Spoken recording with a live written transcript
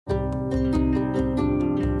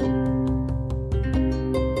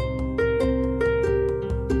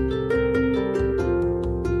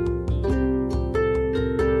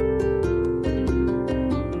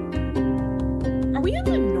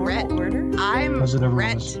as it ever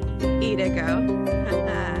Brett was. Edigo.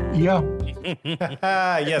 Yeah,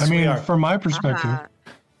 Yes, I mean, we are. from my perspective.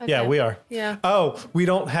 Yeah, we are. Yeah. Oh, we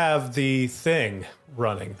don't have the thing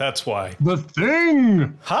running. That's why. The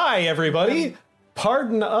thing! Hi, everybody.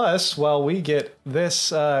 Pardon us while we get this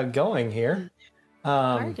going here.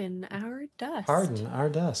 Pardon our dust. Pardon our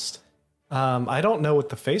dust. I don't know what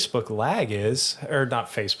the Facebook lag is, or not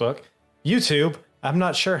Facebook, YouTube. I'm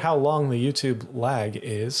not sure how long the YouTube lag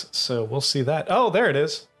is, so we'll see that. Oh, there it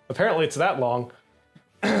is. Apparently it's that long.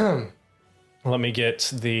 Let me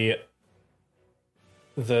get the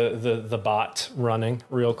bot running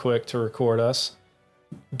real quick to record us.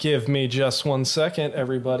 Give me just 1 second,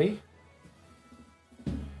 everybody.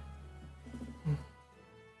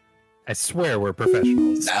 I swear we're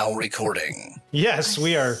professionals. Now recording. Yes,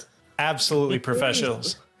 we are absolutely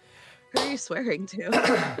professionals. Who are you swearing to?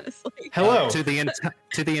 It's like- Hello. To the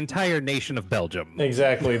entire nation of Belgium.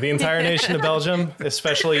 Exactly. The entire nation of Belgium,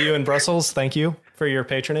 especially you in Brussels. Thank you for your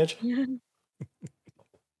patronage. And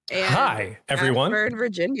Hi, everyone. Ashburn,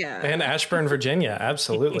 Virginia. And Ashburn, Virginia.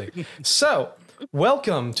 Absolutely. So,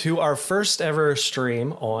 welcome to our first ever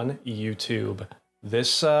stream on YouTube.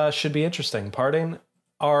 This should be interesting. Pardon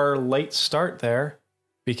our late start there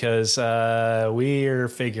because we're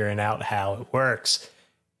figuring out how it works.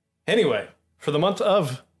 Anyway, for the month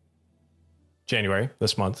of January,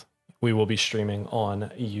 this month, we will be streaming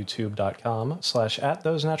on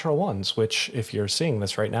youtube.com/@thosenatural1s, which if you're seeing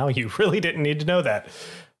this right now, you really didn't need to know that.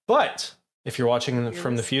 But if you're watching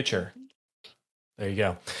from the future, there you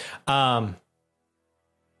go.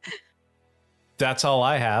 That's all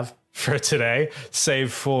I have for today,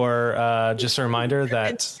 save for just a reminder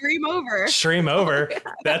that And stream over. stream over.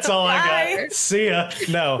 That's all I got. See ya.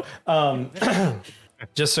 No.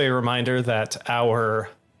 Just a reminder that our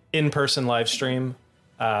in-person live stream,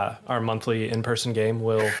 our monthly in-person game,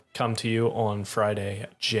 will come to you on Friday,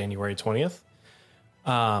 January 20th.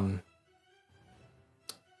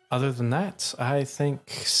 Other than that, I think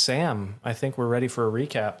we're ready for a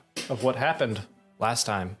recap of what happened last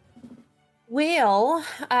time. Well,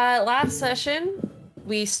 last session,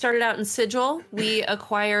 we started out in Sigil. We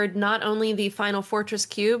acquired not only the Final Fortress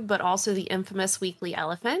Cube, but also the infamous Weekly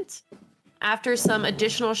Elephant. After some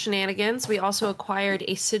additional shenanigans, we also acquired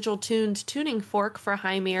a sigil-tuned tuning fork for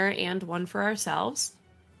Hymir and one for ourselves.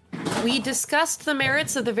 We discussed the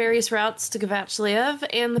merits of the various routes to Gavachlev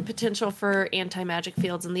and the potential for anti-magic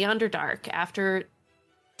fields in the Underdark. After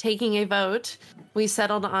taking a vote, we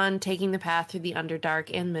settled on taking the path through the Underdark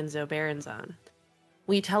and Menzoberranzan.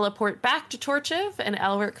 We teleport back to Torchiv, and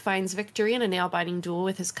Elric finds victory in a nail-biting duel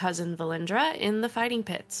with his cousin Valindra in the fighting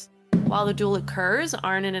pits. While the duel occurs,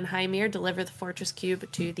 Arnon and Hymir deliver the Fortress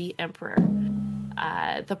Cube to the Emperor.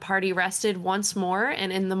 The party rested once more,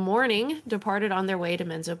 and in the morning departed on their way to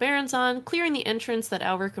Menzoberranzan, clearing the entrance that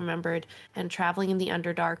Elric remembered, and traveling in the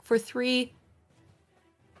Underdark for 3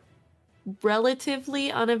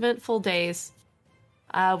 relatively uneventful days.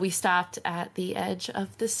 We stopped at the edge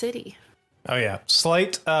of the city. Oh, yeah.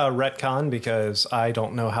 Slight retcon because I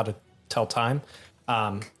don't know how to tell time.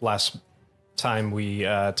 Last time we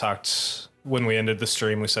talked, when we ended the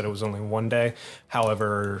stream, we said it was only 1 day.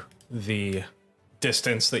 However, the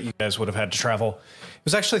distance that you guys would have had to travel, it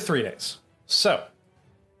was actually 3 days. So,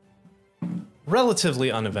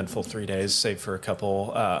 relatively uneventful 3 days, save for a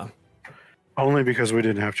couple. Only because we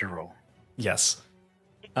didn't have to roll. Yes.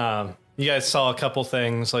 You guys saw a couple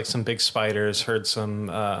things, like some big spiders, heard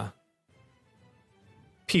some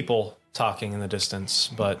people talking in the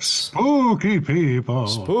distance, but Spooky people.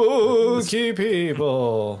 spooky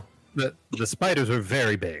people. The spiders are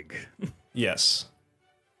very big. Yes.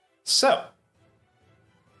 So,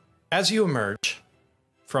 as you emerge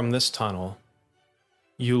from this tunnel,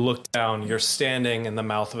 you look down. You're standing in the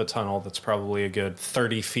mouth of a tunnel that's probably a good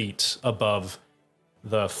 30 feet above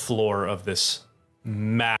the floor of this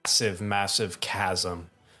massive, massive chasm.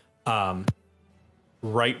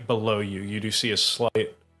 Right below you, you do see a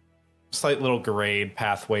slight little grade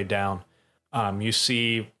pathway down. You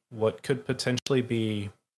see what could potentially be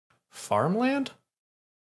farmland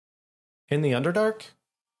in the Underdark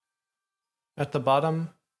at the bottom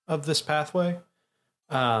of this pathway.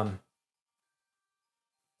 To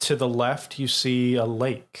the left, you see a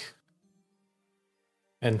lake.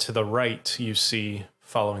 And to the right, you see,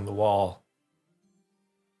 following the wall,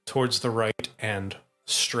 towards the right and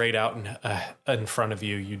straight out in front of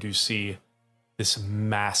you, you do see this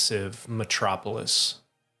massive metropolis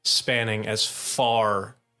spanning as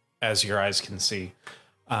far as your eyes can see,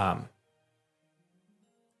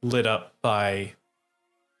 lit up by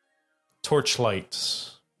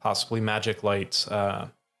torchlights, possibly magic lights,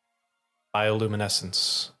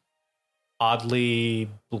 bioluminescence, oddly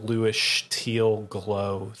bluish teal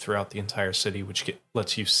glow throughout the entire city, which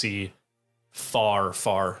lets you see far,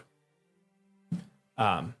 far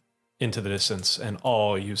into the distance, and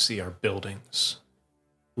all you see are buildings.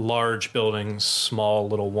 Large buildings, small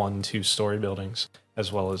little 1-2 story buildings,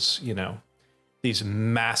 as well as, these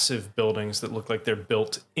massive buildings that look like they're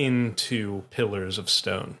built into pillars of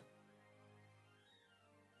stone.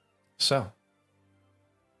 So,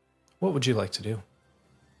 what would you like to do?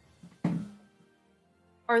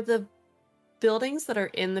 Are the buildings that are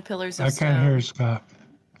in the pillars of I stone can't hear Scott.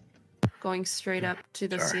 going straight up to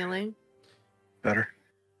the ceiling? Better.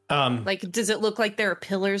 Like, does it look like there are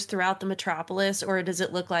pillars throughout the metropolis, or does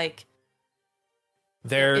it look like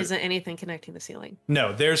there isn't anything connecting the ceiling?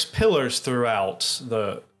 No, there's pillars throughout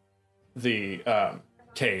the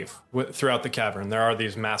cave, throughout the cavern. There are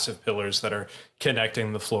these massive pillars that are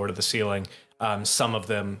connecting the floor to the ceiling. Some of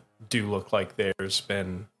them do look like there's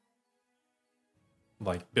been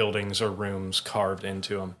like buildings or rooms carved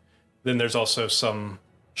into them. Then there's also some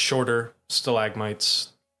shorter stalagmites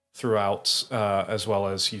throughout, as well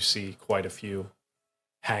as you see quite a few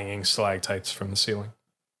hanging stalactites from the ceiling.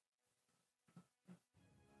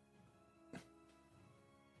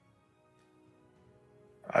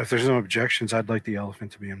 If there's no objections, I'd like the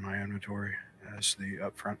elephant to be in my inventory as the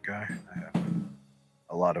upfront guy. I have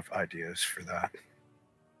a lot of ideas for that.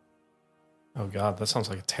 Oh god, that sounds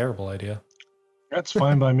like a terrible idea. That's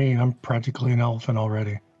fine by me. I'm practically an elephant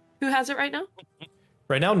already. Who has it right now?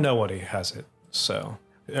 Right now, nobody has it. So,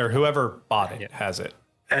 or whoever bought it has it.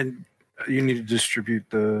 And you need to distribute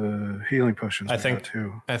the healing potions. I think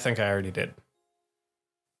too. I think I already did.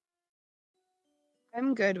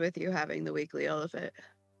 I'm good with you having the weekly elephant.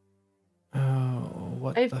 Oh,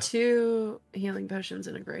 what? I have 2 healing potions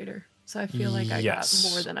and a greater, so I feel like I got Yes.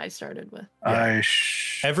 more than I started with. Yeah.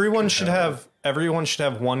 Everyone should have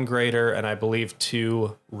 1 greater, and I believe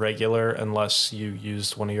 2 regular, unless you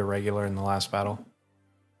used one of your regular in the last battle.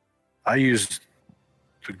 I used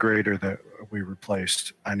the greater that we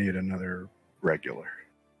replaced. I need another regular.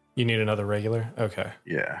 You need another regular? Okay.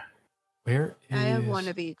 Yeah. Where is... I have 1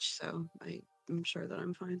 of each, so I'm sure that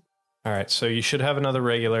I'm fine. All right, so you should have another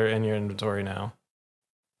regular in your inventory now.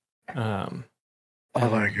 Oh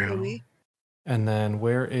my Can god. we? And then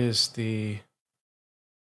where'd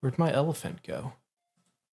my elephant go?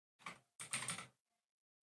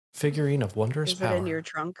 Figurine of wondrous Is power. it in your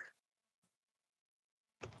trunk?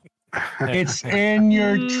 It's in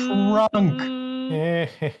your trunk.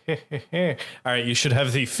 All right, you should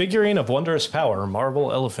have the figurine of wondrous power,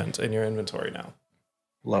 marble elephant, in your inventory now.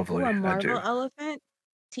 Lovely. Ooh, a I marble do. elephant?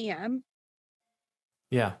 TM?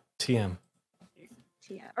 Yeah, TM.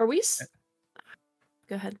 TM. Are we?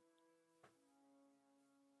 Go ahead.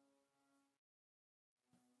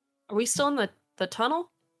 Are we still in the tunnel?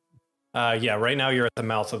 Yeah, right now you're at the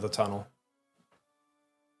mouth of the tunnel.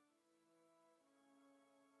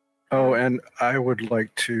 Oh, and I would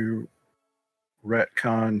like to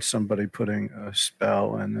retcon somebody putting a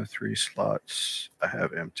spell in the 3 slots I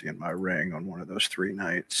have empty in my ring on one of those 3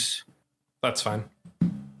 nights. That's fine.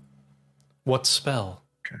 What spell?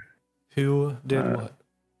 Okay. Who did what?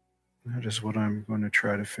 That is what I'm going to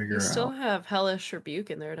try to figure You still out. have Hellish Rebuke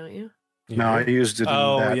in there, don't you? No, I used it in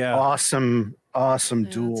that yeah. awesome Yeah,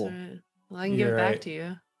 that's duel. all right. Well, I can give You're it back right. to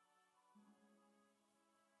you.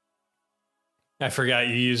 I forgot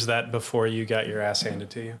you used that before you got your ass handed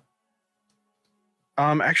to you.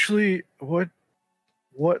 Actually, what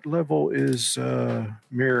level is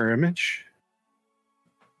mirror image?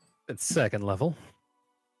 It's 2nd level.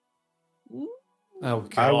 Oh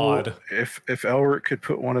I will, god. if Elric could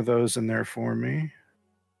put one of those in there for me,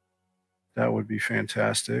 that would be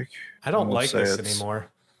fantastic. I don't We'll like say this it's- anymore.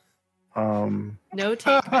 No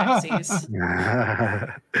take backsies.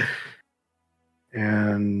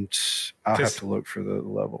 and I'll have 'Cause- to look for the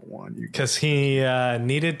level 1. Because he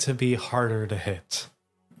needed to be harder to hit.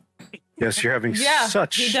 Yes, you're having Yeah,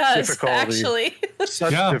 such he does difficulty. actually.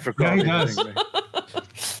 Such Yeah, difficulty. he does. hitting me.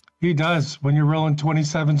 He does when you're rolling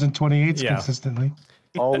 27s and 28s Yeah. consistently.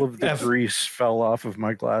 All of the F- grease fell off of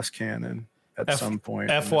my glass cannon at some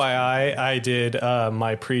point. in this FYI, game. I did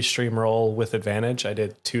my pre-stream roll with advantage. I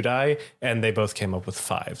did 2 die, and they both came up with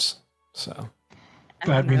 5s. So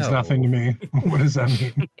That means No. nothing to me. What does that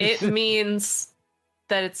mean? It means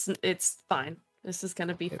that it's fine. This is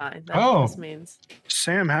gonna be fine. That's Oh. what this means.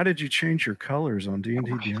 Sam, how did you change your colors on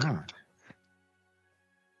D&D Beyond?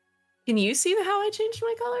 Can you see how I changed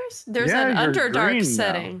my colors? There's Yeah, an you're Underdark green now.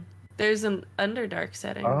 setting. There's an Underdark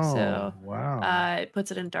setting, Oh, so wow. it puts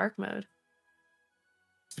it in dark mode.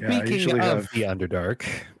 Yeah, I Speaking usually of have the Underdark,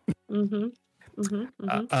 Mm-hmm.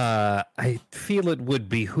 I feel it would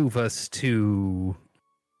behoove us to,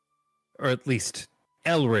 or at least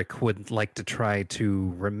Elric would like to try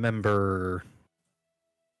to remember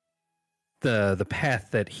the path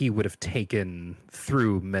that he would have taken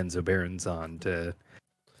through Menzoberranzan to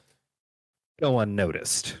go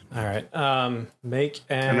unnoticed. All right. Make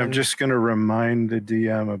And I'm just going to remind the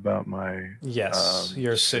DM about my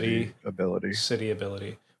your city ability. City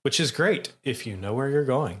ability, which is great if you know where you're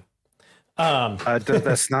going.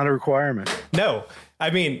 That's not a requirement. No, I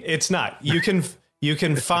mean it's not. You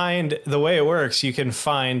can find the way it works. You can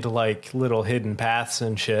find like little hidden paths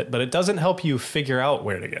and shit, but it doesn't help you figure out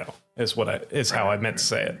where to go. Is how I meant to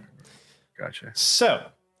say it. Gotcha. So,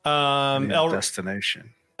 destination.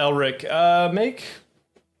 Elric,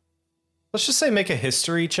 let's just say make a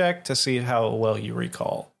history check to see how well you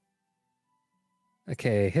recall.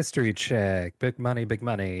 Okay, history check. Big money, big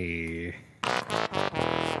money.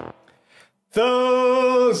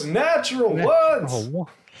 Those natural ones.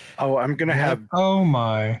 Oh, I'm gonna have. Oh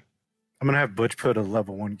my. I'm gonna have Butch put a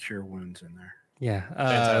level 1 cure wounds in there. Yeah.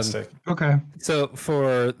 Fantastic. Okay. So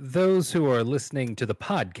for those who are listening to the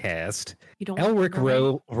podcast, You don't Elric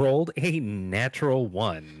remember, right? rolled a natural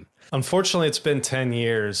 1. Unfortunately, it's been 10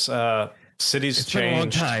 years. Cities It's been a long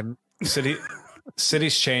changed. time.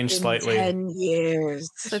 Cities changed slightly. 10 years.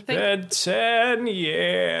 So I think Been 10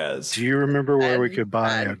 years. Do you remember where we could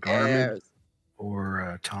buy a 10 Garmin years. or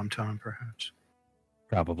a TomTom, perhaps?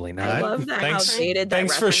 Probably I not. love that Thanks- how dated that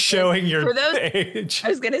Thanks for reference is. showing your For those- page. I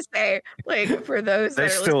was gonna say, like, for those They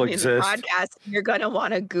that are still listening to the exist. podcast, you're gonna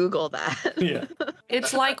want to Google that. Yeah.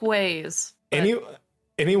 it's like Waze. but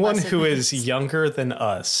Anyone less who is advanced. younger than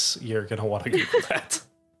us, you're gonna want to Google that.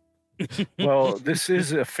 Well, this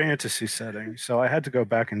is a fantasy setting, so I had to go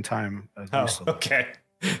back in time. At Oh, least a little. okay.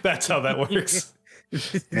 That's how that works.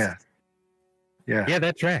 Yeah. Yeah,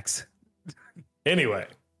 that tracks. Anyway,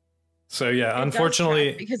 so yeah, It does unfortunately,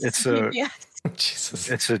 track because it's GPS. Jesus,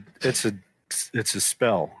 It's a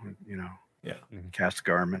spell, Yeah. Cast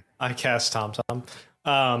Garmin. I cast TomTom.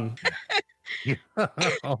 Oh,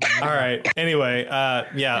 All right. Anyway,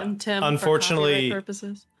 yeah. And Tim, unfortunately- for copyright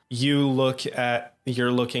purposes.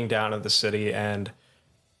 You're looking down at the city, and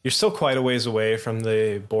you're still quite a ways away from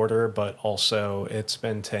the border, but also it's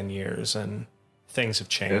been 10 years and things have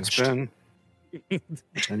changed. It's been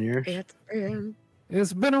 10 years.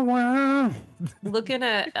 It's been a while. Looking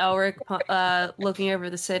at Elric, looking over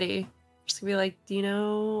the city, just gonna be like, "Do you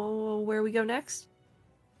know where we go next?"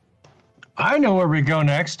 I know where we go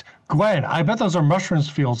next. Gwen, I bet those are mushrooms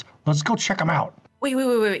fields. Let's go check them out.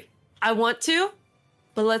 Wait. I want to,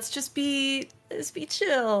 but let's be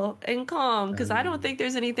chill and calm because I don't think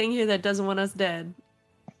there's anything here that doesn't want us dead.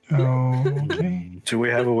 Okay. Do we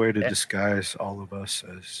have a way to disguise all of us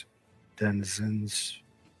as denizens?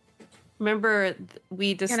 Remember,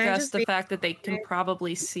 we just discussed the be- fact that they can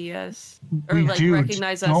probably see us or We like do.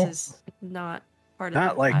 recognize us Don't- as not part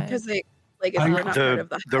Not of the like- hive. Because they, like, if I- we're not part of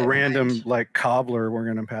The the random hive. like cobbler we're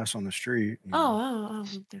gonna pass on the street. Oh.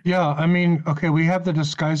 Yeah, I mean, okay, we have the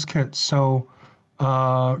disguise kit, so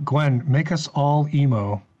Gwen, make us all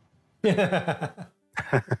emo.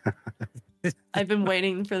 I've been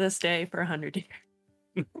waiting for this day for 100 years.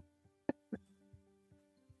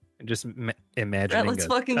 Just imagining let's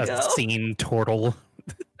fucking a go. scene turtle.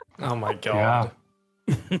 Oh my god.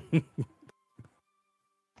 With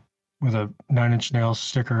a 9-inch nail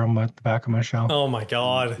sticker on the back of my shell. Oh my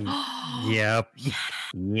god. Yep.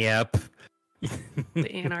 The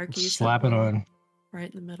anarchy. Slap it symbol on.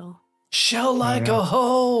 right in the middle. Shell like yeah. a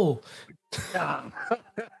hole.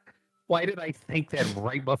 Why did I think that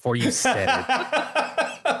right before you said it?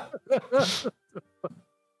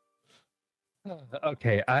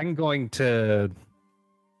 Okay, I'm going to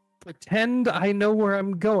pretend I know where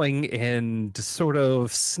I'm going and sort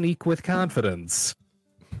of sneak with confidence.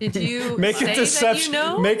 Did you Make say a deception. that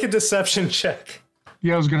you know? Make a deception check.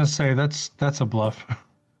 Yeah, I was gonna say that's a bluff.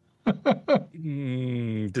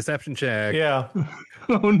 Deception check. Yeah.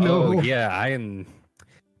 Oh no. Oh, yeah, I am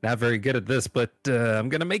not very good at this, but I'm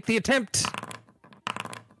going to make the attempt.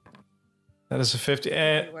 That is a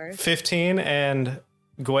Good work. 15 and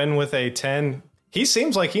Gwen with a 10. He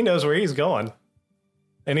seems like he knows where he's going.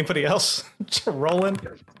 Anybody else rolling?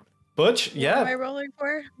 Butch? What am I Yeah. rolling for?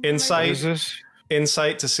 What am I What Insight. is this?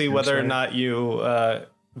 Insight to see whether or Insight. not you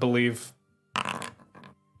believe.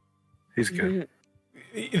 He's good. rolling?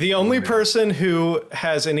 The only person who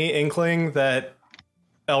has any inkling that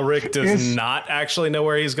Elric does Is- not actually know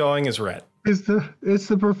where he's going is Rhett. It's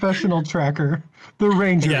the professional tracker, the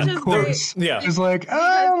ranger, Yeah. of course. Yeah. He's like, Because,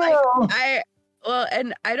 oh, well,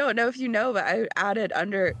 and I don't know if you know, but I added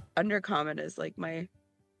undercommon as like my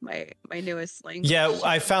my newest sling. Yeah,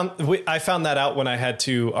 I found that out when I had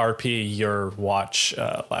to RP your watch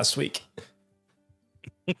last week,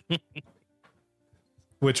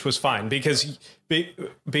 which was fine because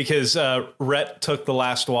Rhett took the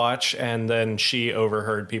last watch and then she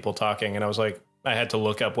overheard people talking, and I was like, I had to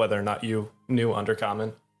look up whether or not you knew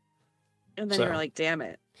Undercommon. And then So- you're like, damn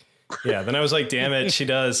it. Yeah, then I was like, damn it, she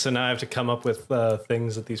does. So now I have to come up with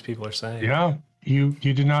things that these people are saying. Yeah, you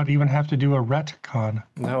did not even have to do a retcon.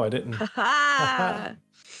 No, I didn't. Ha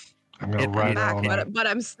I'm gonna It- write back, all that. but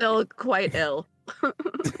I'm still quite ill.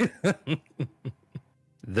 The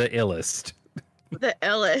illest. The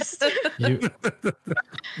illest. You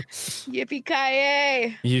Yippee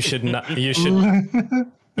ki you should not you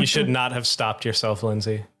should not have stopped yourself,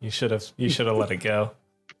 Lindsay. You should have let it go.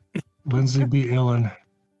 Lindsay be illin.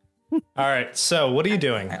 All right, so what are you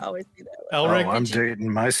doing? I always do that. Elric, I'm dating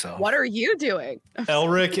myself. What are you doing?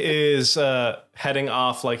 Elric is heading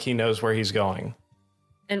off like he knows where he's going.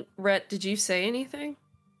 And Rhett, did you say anything?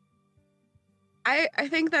 I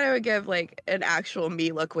think that I would give like an actual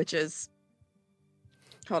me look, which is,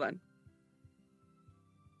 hold on.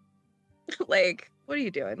 Like, what are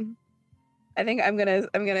you doing? I think I'm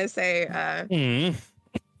gonna say,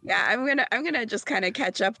 yeah, I'm gonna just kind of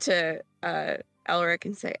catch up to Elric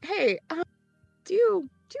and say, hey, do you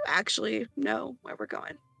actually know where we're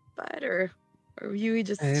going, bud, or you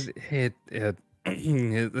just A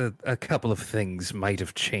couple of things might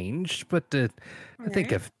have changed, but I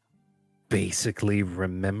think Alright. I've basically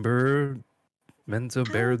remember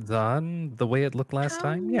Menzoberranzan the way it looked last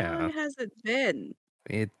time. How Yeah, long has it been,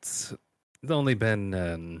 it's only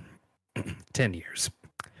been 10 years.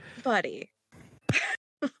 buddy?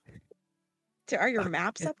 Are your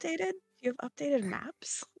maps updated? Do you have updated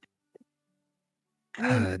maps?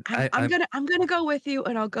 I mean, I'm gonna go with you,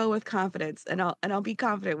 and I'll go with confidence, and I'll be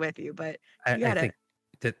confident with you. But I you gotta, think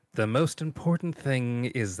that the most important thing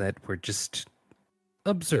is that we're just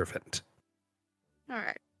observant. all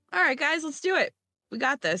right, guys, let's do it. We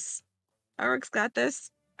got this. Eric's got this.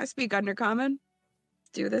 I speak Undercommon.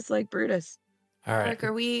 Let's do this like Brutus. All right. Like,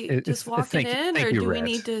 are we It- just it's- walking thank you- in, thank or you, do we Rhett.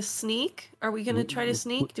 need to sneak? Are we going to try to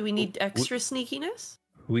sneak? Do we need extra sneakiness?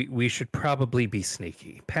 We should probably be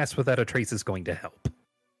sneaky. Pass without a trace is going to help.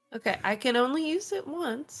 Okay, I can only use it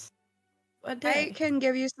once a I day, can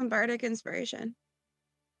give you some bardic inspiration.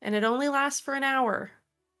 and it only lasts for an hour.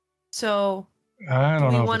 So, I do don't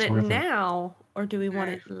we know if want it's it worth it. now, or do we want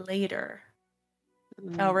it later?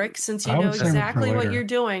 Elric, since you I would know save it for exactly what later. you're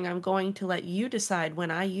doing, I'm going to let you decide when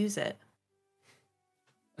I use it.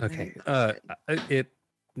 Okay. It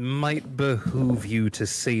might behoove you to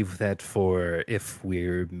save that for if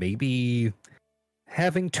we're maybe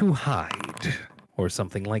having to hide or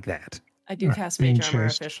something like that. I do cast being Mage Armor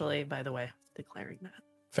chased. officially, by the way, declaring that.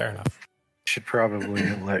 Fair enough. Should probably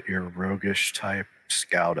let your roguish type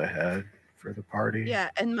scout ahead for the party. Yeah,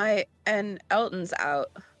 and Elton's out.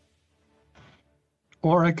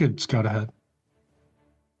 Or I could scout ahead.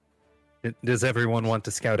 Does everyone want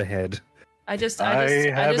to scout ahead? I just have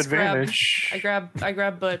just advantage. I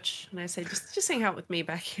grab Butch and I say, just hang out with me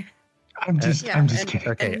back here. I'm just Yeah, kidding.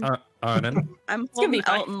 Okay, And- Arnon. I'm gonna be holding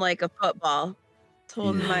fine. Elton like a football.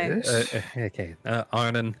 Holding my Yes. Okay,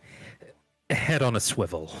 Arnon, head on a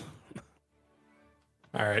swivel.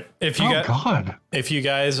 All right. If you Oh got God! If you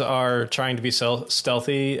guys are trying to be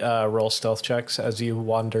stealthy, roll stealth checks as you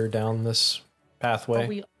wander down this pathway. But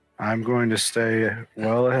we I'm going to stay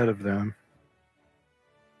well ahead of them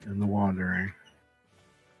in the wandering.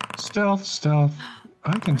 Stealth.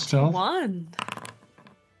 I can stealth. won.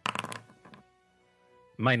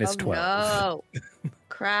 Minus Oh, 12. no.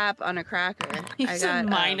 Crap on a cracker. You I said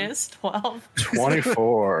got minus 12.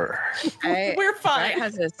 24. I, We're Brett fine.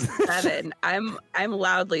 has a 7. I'm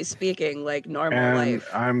loudly speaking like normal And life.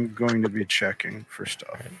 I'm going to be checking for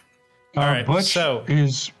stuff. All right, Butch so-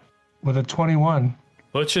 is with a 21.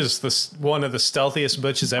 Butch is one of the stealthiest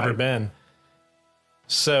Butch has ever been.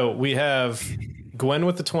 So we have Gwen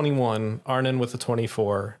with the 21, Arnon with the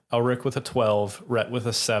 24, Elric with a 12, Rhett with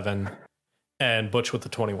a 7, and Butch with the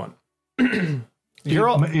 21. You're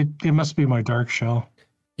all It must be my dark shell.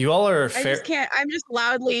 you all are I fair. just can't. I'm just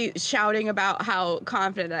loudly shouting about how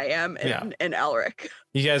confident I am in Elric.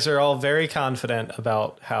 You guys are all very confident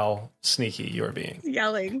about how sneaky you're being.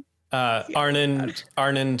 Yelling.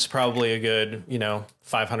 Arnon's probably a good,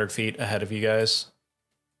 500 feet ahead of you guys,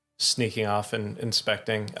 sneaking off and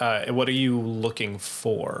inspecting. What are you looking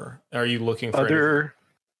for? Are you looking for Other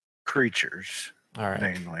creatures, All right.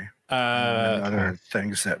 mainly. And other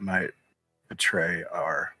things that might betray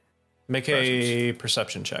our Make a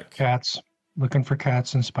perception check. Cats. Looking for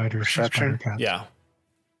cats and spiders. and Perception? Spider cats. Yeah.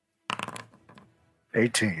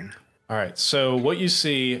 18. All right. So what you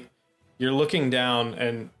see, you're looking down,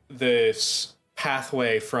 and this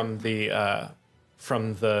pathway from the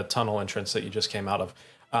tunnel entrance that you just came out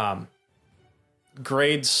of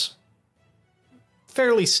grades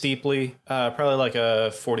fairly steeply, probably like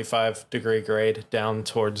a 45-degree grade down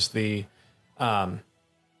towards the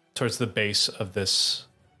base of this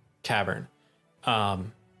cavern.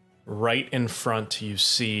 Right in front, you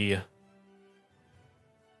see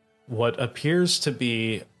what appears to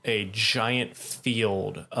be a giant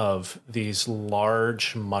field of these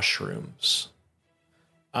large mushrooms.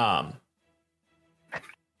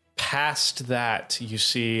 Past that, you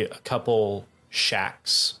see a couple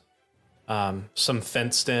shacks, some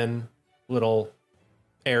fenced in little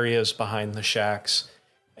areas behind the shacks,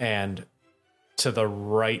 and to the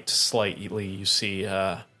right slightly, you see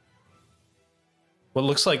what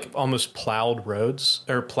looks like almost plowed roads,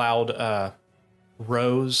 or plowed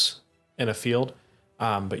rows in a field,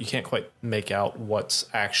 but you can't quite make out what's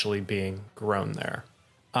actually being grown there.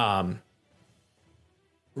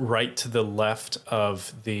 Right to the left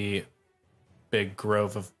of the big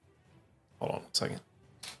grove of... Hold on 1 second.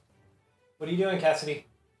 What are you doing, Cassidy?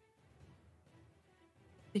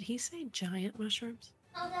 Did he say giant mushrooms?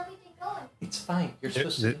 How's everything going? It's fine. You're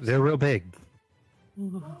supposed to... They're real big.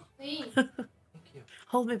 Ooh. Please. Thank you.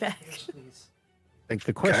 Hold me back. Yes, please. Like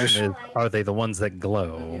the question is, are they the ones that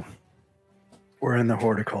glow? We're in the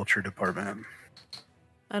horticulture department.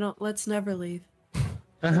 Let's never leave.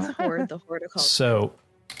 Let's hoard the horticulture. So,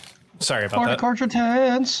 sorry about that. Horticulture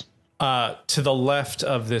tents. To the left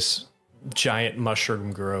of this giant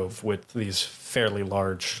mushroom grove with these fairly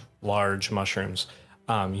large mushrooms,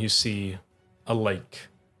 you see a lake.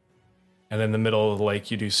 And in the middle of the lake,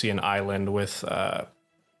 you do see an island with kind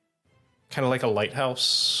of like a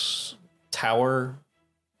lighthouse tower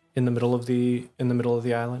in the middle of the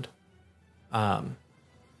island.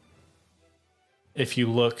 If you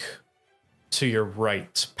look to your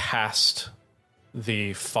right, past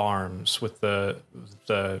the farms with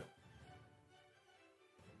the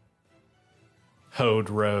hoed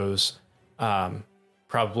rows,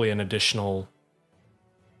 probably an additional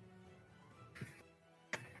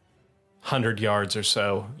 100 yards or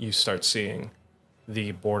so, you start seeing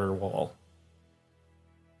the border wall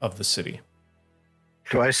of the city.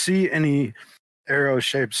 Do I see any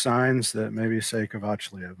arrow-shaped signs that maybe say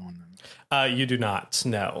Kavachliev on them? You do not,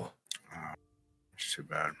 no. Oh, it's too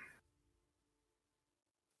bad.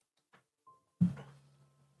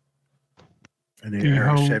 Any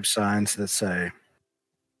arrow-shaped signs that say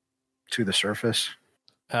to the surface?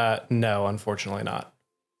 No, unfortunately not.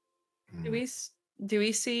 Do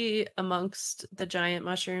we see amongst the giant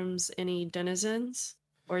mushrooms any denizens,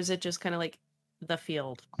 or is it just kind of like the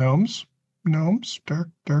field? Gnomes, dark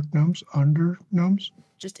gnomes, under gnomes.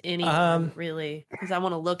 Just any really, because I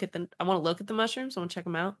want to look at the mushrooms. I want to check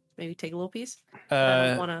them out. Maybe take a little piece.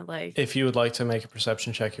 I don't want to If you would like to make a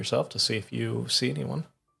perception check yourself to see if you see anyone.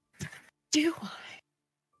 Do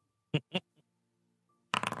I?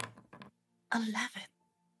 11.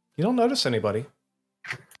 You don't notice anybody.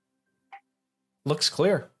 Looks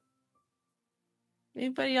clear.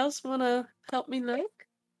 Anybody else want to help me look?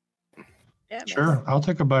 Yeah, Sure, I'll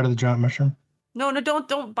take a bite of the giant mushroom. No,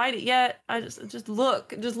 don't bite it yet. I just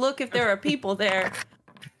look if there are people there.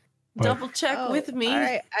 Double check with me. All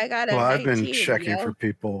right, I got it. Well, I've been checking for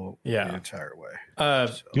people the entire way.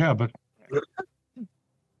 Yeah, but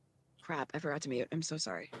Crap, I forgot to mute. I'm so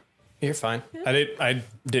sorry. You're fine. I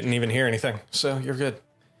didn't even hear anything, so you're good.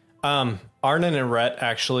 Arnon and Rhett,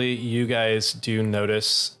 actually, you guys do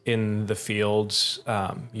notice in the fields,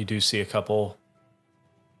 you do see a couple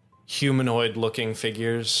humanoid-looking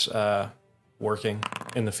figures working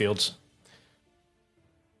in the fields.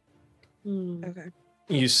 Okay.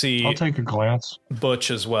 You see... I'll take a glance.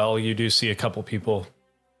 Butch as well. You do see a couple people,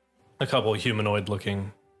 a couple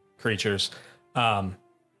humanoid-looking creatures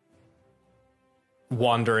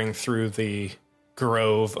wandering through the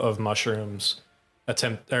grove of mushrooms,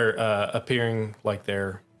 appearing like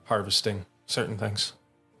they're harvesting certain things.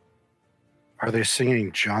 Are they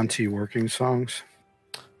singing jaunty working songs?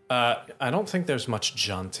 I don't think there's much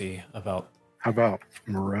jaunty about. How about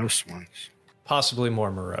morose ones? Possibly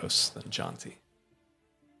more morose than jaunty.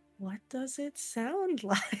 What does it sound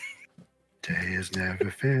like? Day is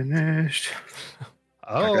never finished.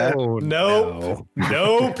 Oh, nope.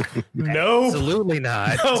 Nope. Nope. Absolutely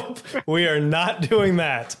not. Nope. We are not doing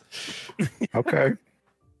that. Okay.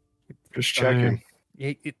 Just checking.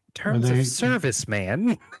 In terms of service,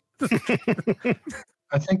 man.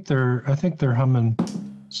 I think they're humming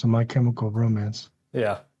some My Chemical Romance.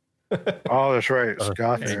 Yeah. Oh, that's right.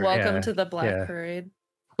 Scott. Welcome to the Black Parade.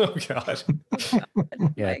 Oh God.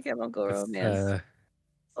 Yeah, My Chemical it's, Romance.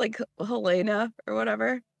 Like Helena or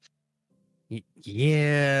whatever.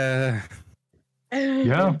 yeah,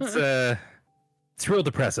 Yeah. it's real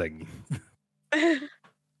depressing.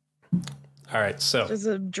 All right, so Just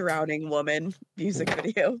a drowning woman music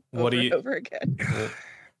video What over do and you- over again.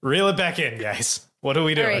 reel it back in, guys. What are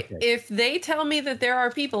we All doing? right. If they tell me that there are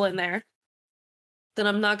people in there, then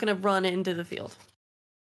I'm not going to run into the field.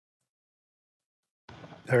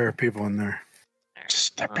 There are people in there.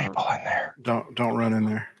 Just there are people in there. Don't run in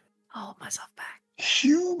there. Hold myself back.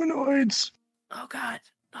 Humanoids. Oh God,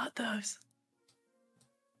 not those.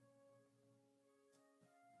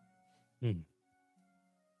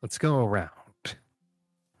 Let's go around.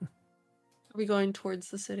 Are we going towards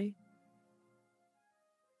the city?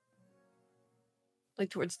 Like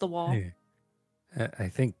towards the wall? Hey, I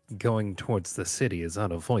think going towards the city is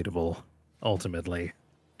unavoidable, ultimately.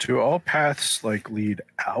 Do all paths like lead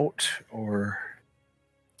out, or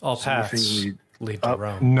All does anything paths lead lead to up?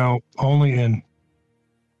 Rome. No, only in.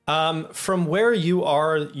 From where you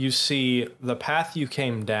are, you see the path you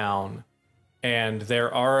came down, and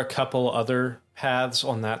there are a couple other paths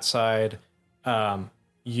on that side.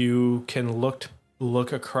 You can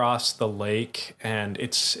look across the lake, and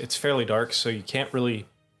it's fairly dark, so you can't really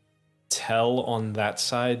tell on that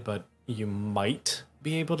side, but you might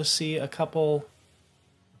be able to see a couple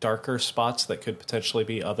darker spots that could potentially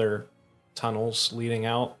be other tunnels leading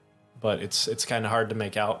out, but it's kind of hard to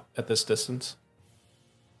make out at this distance.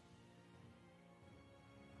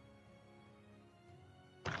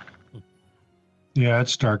 Yeah,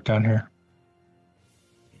 it's dark down here.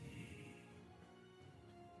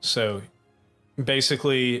 So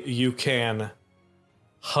basically, you can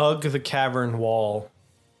hug the cavern wall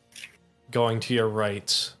going to your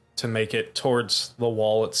right to make it towards the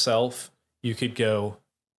wall itself. You could go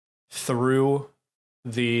through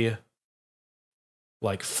the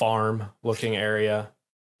like farm looking area.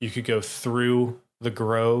 You could go through the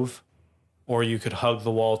grove, or you could hug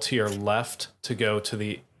the wall to your left to go to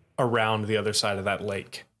the around the other side of that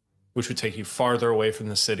lake, which would take you farther away from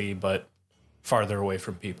the city, but farther away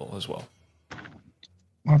from people as well.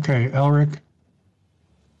 Okay, Elric.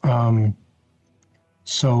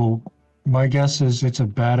 So my guess is it's a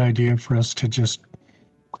bad idea for us to just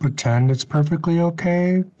pretend it's perfectly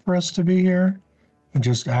okay for us to be here and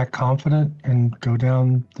just act confident and go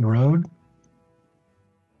down the road.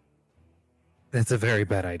 That's a very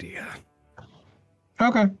bad idea.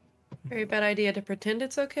 Okay. Very bad idea to pretend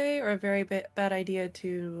it's okay, or a very bad idea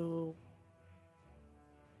to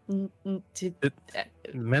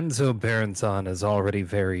Menzoberranzan is already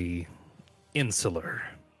very insular,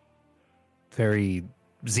 very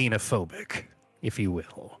xenophobic, if you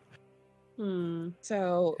will.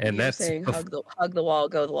 So And you're that's saying bef- hug the wall,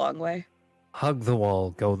 go the long way. Hug the wall,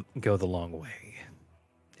 go the long way.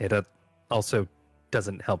 It also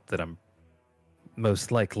doesn't help that I'm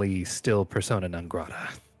most likely still persona non grata.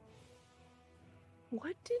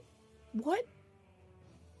 What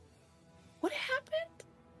happened?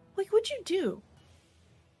 Like, what'd you do?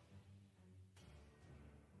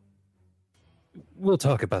 We'll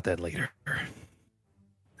talk about that later.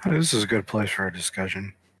 This is a good place for a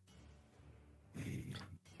discussion.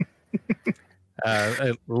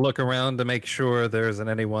 I look around to make sure there isn't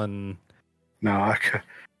anyone No,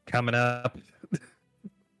 coming up.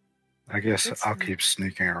 I guess That's I'll fine. keep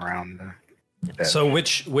sneaking around. So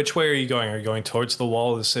which way are you going? Are you going towards the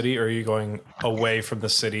wall of the city, or are you going away from the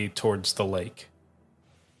city towards the lake?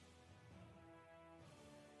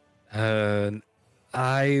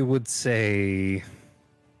 I would say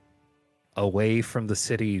away from the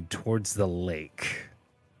city towards the lake.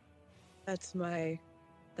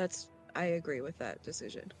 I agree with that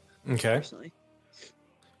decision. Okay. Personally.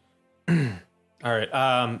 All right.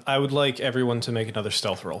 I would like everyone to make another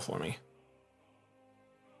stealth roll for me.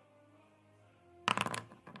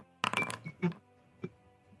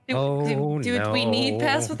 Oh, do we need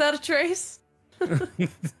pass no. without a trace?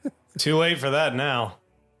 Too late for that now.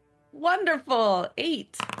 Wonderful.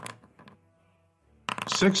 8.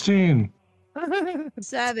 16.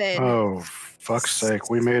 7. Oh, fuck's sake.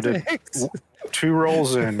 We made it 2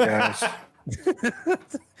 rolls in, guys.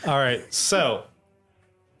 All right. So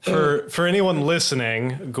for anyone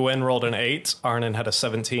listening, Gwen rolled an 8, Arnon had a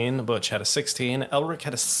 17, Butch had a 16, Elric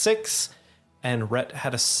had a 6, and Rhett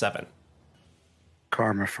had a 7.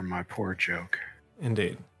 Karma for my poor joke.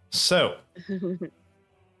 Indeed. So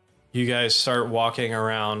you guys start walking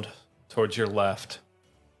around towards your left.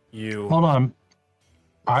 Hold on.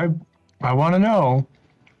 I want to know,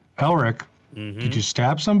 Elric, did you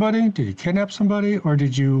stab somebody? Did you kidnap somebody? Or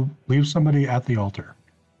did you leave somebody at the altar?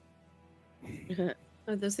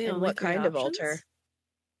 Are those the And only what three kind of options? altar?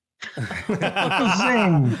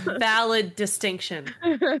 Zing! Valid distinction.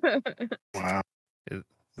 Wow.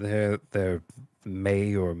 There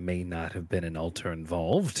may or may not have been an altar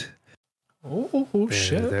involved. Oh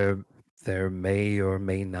shit! There may or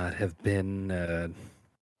may not have been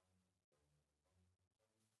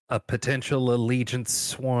a potential allegiance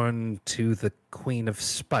sworn to the Queen of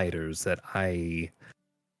Spiders that I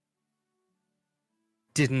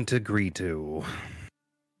didn't agree to.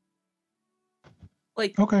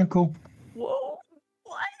 Like, Okay, cool. whoa,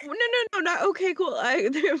 what? No, not okay, cool.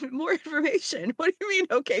 There's more information. What do you mean,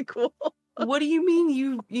 okay, cool? What do you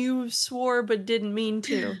mean you swore but didn't mean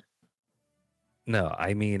to? No,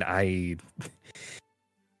 I mean I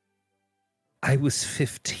was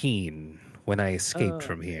 15 when I escaped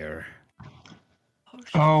from here.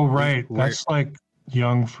 Oh, right. We're- That's like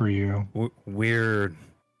young for you. We're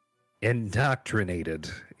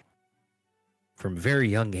indoctrinated from very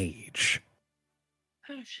young age.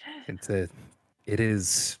 Oh shit. It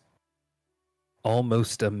is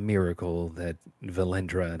almost a miracle that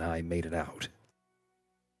Valendra and I made it out.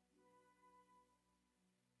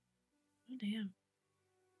 Oh, damn.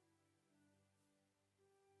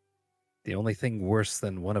 The only thing worse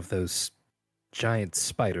than one of those giant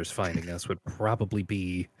spiders finding us would probably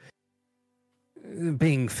be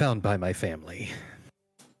being found by my family.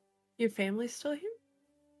 Your family's still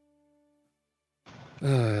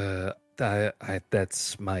here?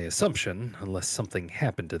 That's my assumption, unless something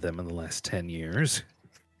happened to them in the last 10 years.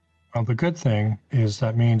 Well, the good thing is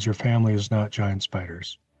that means your family is not giant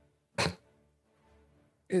spiders.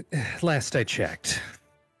 Last I checked.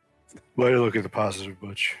 Way to look at the positive,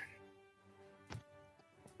 Butch.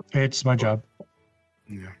 It's my job.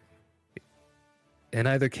 Yeah. In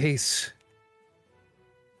either case,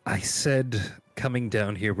 I said coming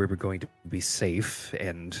down here we were going to be safe,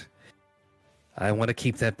 and I want to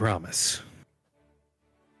keep that promise.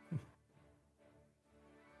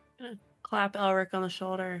 Clap Elric on the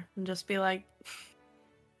shoulder and just be like,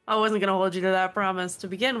 I wasn't going to hold you to that promise to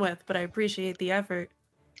begin with, but I appreciate the effort.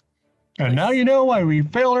 And now you know why we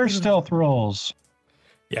failed our stealth rolls.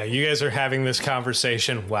 Yeah, you guys are having this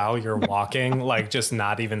conversation while you're walking, like just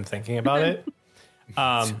not even thinking about it.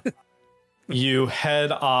 You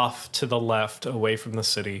head off to the left away from the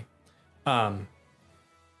city. You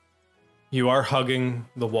are hugging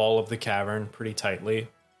the wall of the cavern pretty tightly.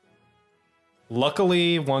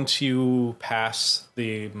 Luckily, once you pass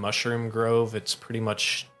the mushroom grove, it's pretty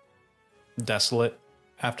much desolate.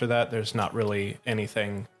 After that, there's not really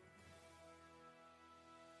anything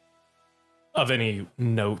of any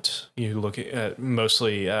note. You look at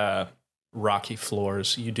mostly rocky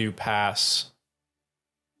floors. You do pass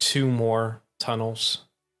 2 more tunnels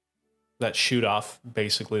that shoot off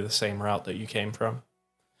basically the same route that you came from.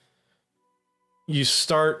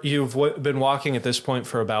 You've been walking at this point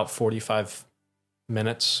for about 45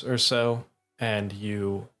 minutes or so, and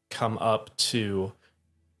you come up to,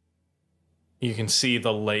 you can see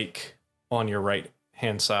the lake on your right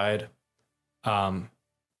hand side.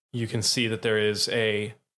 You can see that there is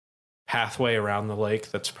a pathway around the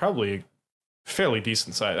lake that's probably fairly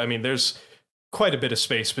decent size. I mean, there's quite a bit of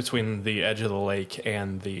space between the edge of the lake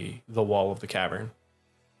and the wall of the cavern.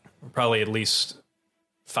 Probably at least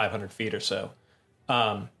 500 feet or so.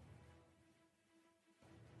 Are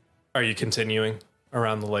you continuing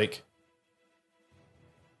around the lake?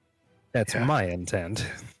 That's Yeah. my intent.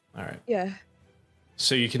 All right. Yeah.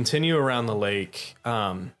 So you continue around the lake.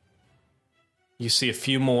 You see a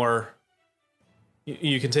few more.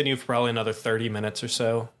 You continue for probably another 30 minutes or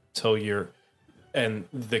so till and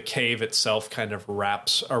the cave itself kind of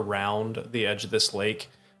wraps around the edge of this lake,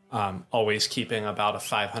 always keeping about a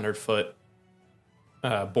 500-foot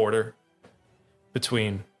border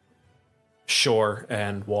between shore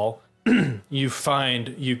and wall. You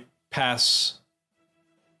pass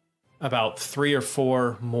about 3 or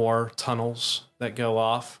 4 more tunnels that go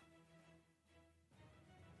off.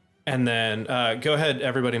 And then go ahead,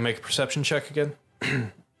 everybody, make a perception check again.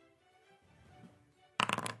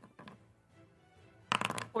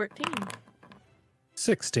 14.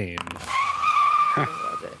 16. I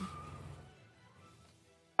love it.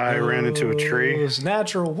 I ran into a tree. Those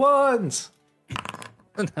natural ones.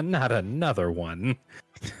 Not another one.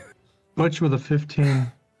 Butch with a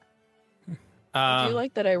 15. I do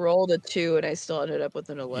like that I rolled a 2 and I still ended up with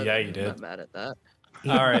an 11. Yeah, you I'm did. not mad at that.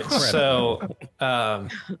 All right, so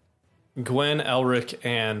Gwen, Elric,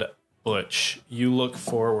 and Butch, you look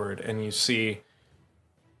forward and you see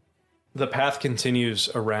the path continues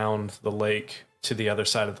around the lake to the other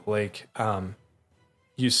side of the lake.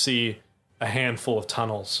 You see a handful of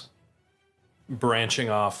tunnels branching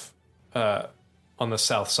off on the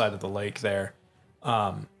south side of the lake there.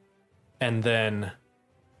 And then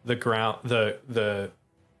the ground,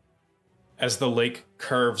 as the lake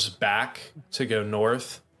curves back to go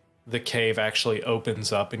north, the cave actually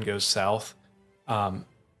opens up and goes south.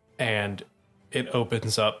 And it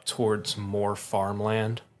opens up towards more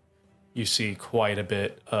farmland. You see quite a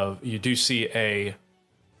bit of, you do see a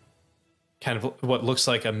kind of what looks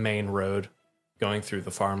like a main road going through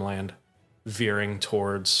the farmland, veering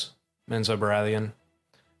towards Menzoberranzan.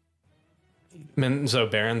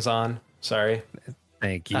 Sorry.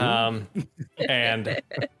 Thank you. And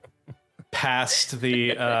past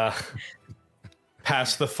the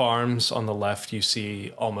farms on the left, you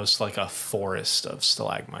see almost like a forest of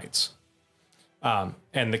stalagmites.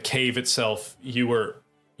 And the cave itself, you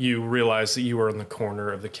realize that you were in the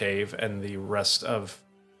corner of the cave, and the rest of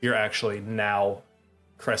you're actually now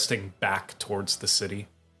cresting back towards the city.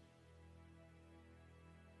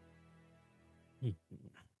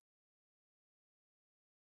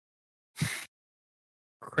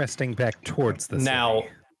 Cresting back towards the now,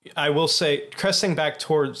 city. I will say cresting back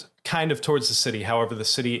towards the city. However, the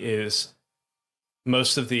city is,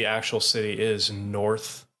 most of the actual city is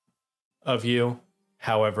north of you.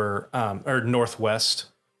 However, or northwest.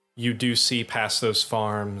 You do see past those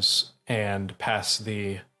farms and past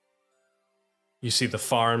you see the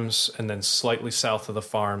farms, and then slightly south of the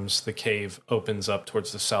farms, the cave opens up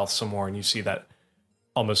towards the south some more, and you see that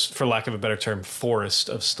almost, for lack of a better term, forest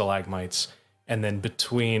of stalagmites. And then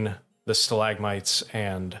between the stalagmites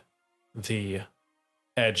and the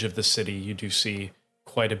edge of the city, you do see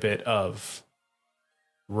quite a bit of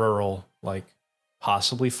rural, like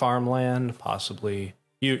possibly farmland, possibly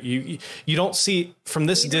you don't see from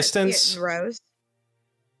this distance. See it in rows.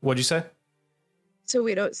 What'd you say? So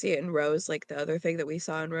we don't see it in rows like the other thing that we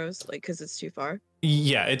saw in rows, like because it's too far.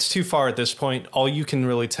 Yeah, it's too far at this point. All you can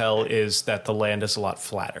really tell is that the land is a lot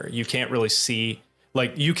flatter. You can't really see,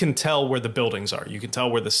 like, you can tell where the buildings are. You can tell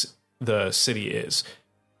where the city is.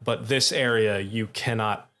 But this area, you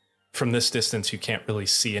cannot, from this distance, you can't really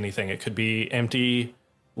see anything. It could be empty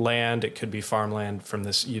land. It could be farmland. From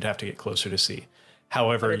this, you'd have to get closer to see.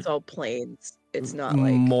 However, but it's all plains. It's not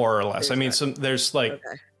like more or less. I mean, there's like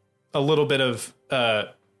a little bit of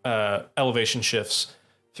elevation shifts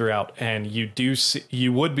throughout, and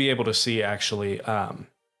you would be able to see actually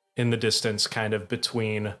in the distance, kind of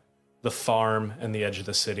between the farm and the edge of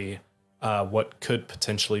the city, what could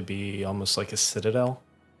potentially be almost like a citadel.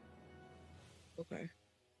 Okay.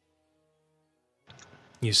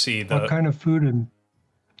 You see what kind of food and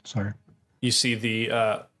sorry. You see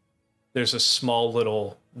there's a small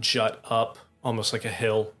little jut up, almost like a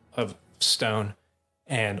hill of stone.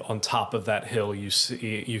 And on top of that hill,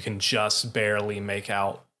 you can just barely make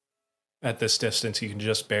out, at this distance, you can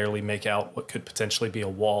just barely make out what could potentially be a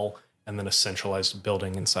wall, and then a centralized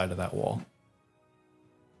building inside of that wall.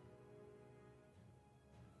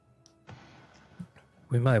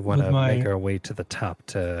 We might want to make our way to the top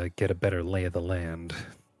to get a better lay of the land.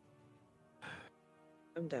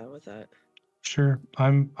 I'm down with that. Sure.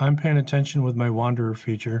 I'm paying attention with my wanderer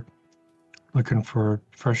feature, looking for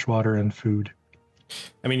fresh water and food.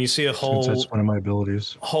 I mean, you see a whole, since that's one of my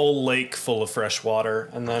abilities, whole lake full of fresh water,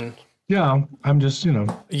 and then I'm just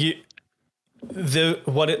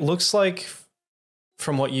what it looks like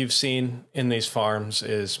from what you've seen in these farms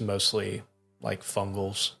is mostly like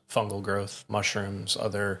fungal growth, mushrooms,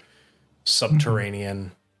 other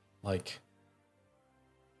subterranean like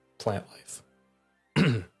plant life.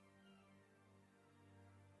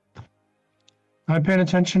 I'm paying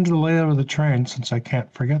attention to the layout of the train since I can't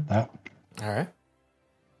forget that. All right.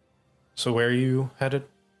 So where are you headed?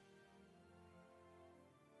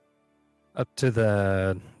 Up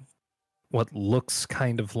to what looks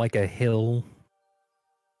kind of like a hill,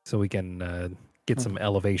 so we can get some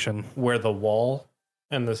elevation. Where the wall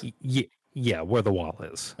and the yeah, where the wall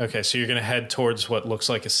is. Okay, so you're gonna head towards what looks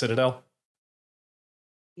like a citadel.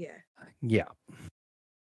 Yeah.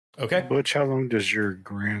 Okay. Butch, how long does your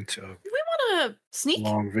grant of Do we want to sneak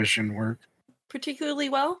long vision work? particularly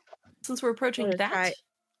well since we're approaching Wanna that? try-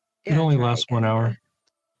 It only lasts 1 hour.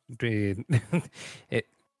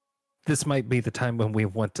 This might be the time when we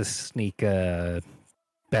want to sneak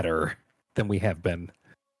better than we have been.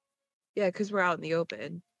 Yeah, because we're out in the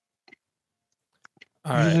open.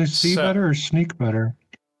 All right. Either see better or sneak better.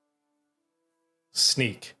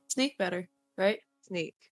 Sneak. Sneak better, right?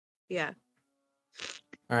 Sneak. Yeah.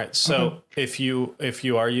 All right. So if you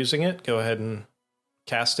are using it, go ahead and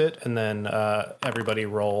cast it, and then everybody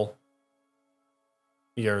roll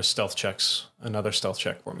your stealth checks. Another stealth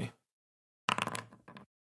check for me.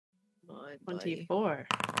 24.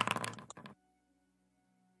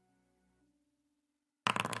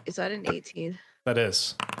 Is that an 18? That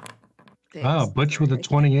is. Thanks. Oh, Butch with a Sorry.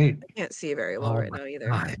 28. I can't see very well right now either.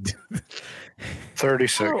 God.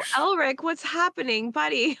 36. Oh, Elric, what's happening,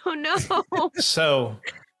 buddy? Oh no. So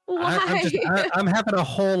Why? I'm having a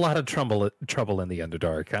whole lot of trouble in the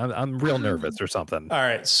Underdark. I'm real nervous or something. all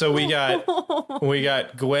right, so we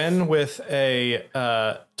got Gwen with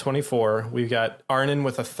a 24. We got Arnon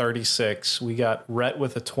with a 36. We got Rhett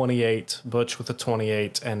with a 28, Butch with a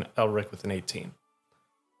 28, and Elric with an 18.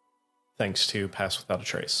 Thanks to Pass Without a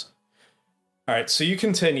Trace. All right, so you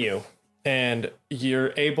continue, and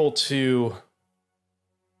you're able to...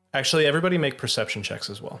 Actually, everybody make perception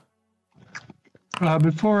checks as well.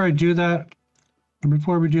 Before we do that,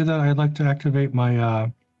 I'd like to activate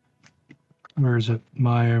my, where is it?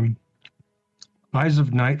 My Eyes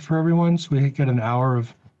of Night for everyone, so we get an hour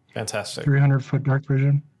of Fantastic. 300-foot dark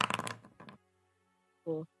vision.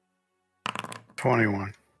 Cool.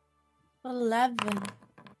 21. 11.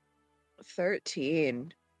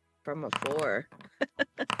 13 from a 4.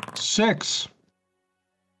 6.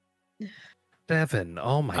 7.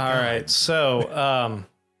 Oh my god. All right, so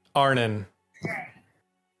Arnon,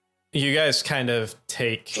 you guys kind of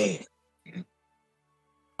take...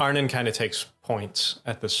 Arnon kind of takes points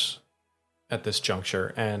at this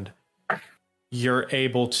juncture, and you're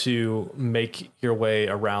able to make your way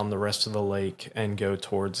around the rest of the lake and go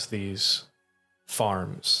towards these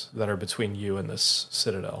farms that are between you and this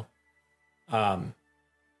citadel.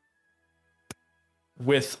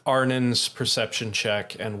 With Arnon's perception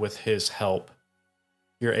check and with his help,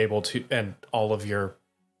 you're able to, and all of your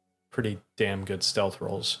pretty damn good stealth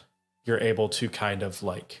rolls, you're able to kind of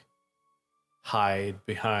like hide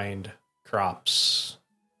behind crops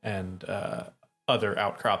and other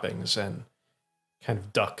outcroppings and kind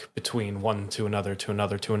of duck between one to another, to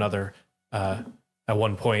another, to another. At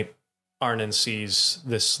one point, Arnon sees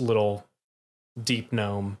this little deep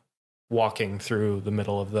gnome walking through the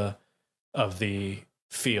middle of the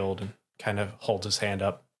field and kind of holds his hand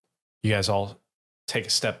up. You guys all take a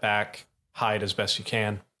step back, hide as best you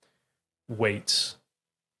can, wait,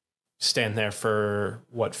 stand there for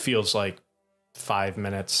what feels like 5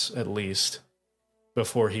 minutes at least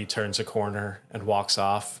before he turns a corner and walks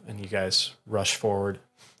off, and you guys rush forward.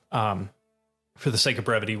 For the sake of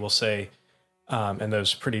brevity, we'll say, and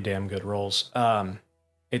those pretty damn good rolls,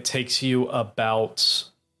 it takes you about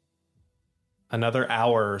another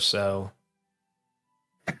hour or so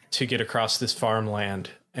to get across this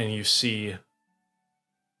farmland, and you see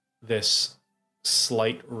this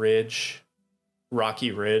slight ridge,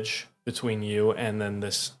 rocky ridge between you and then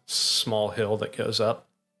this small hill that goes up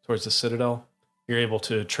towards the citadel. You're able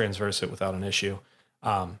to transverse it without an issue.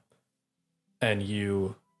 And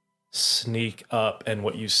you sneak up, and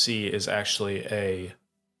what you see is actually a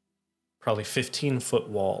probably 15-foot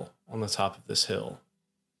wall on the top of this hill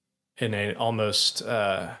in an almost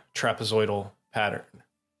trapezoidal pattern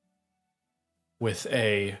with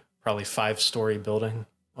a probably 5-story building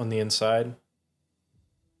on the inside.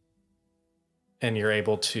 And you're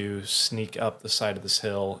able to sneak up the side of this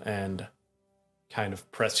hill and kind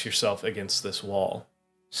of press yourself against this wall.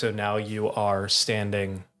 So now you are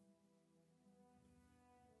standing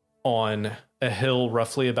on a hill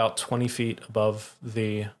roughly about 20 feet above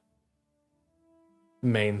the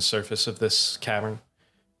main surface of this cavern,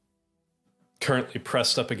 currently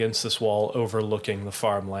pressed up against this wall overlooking the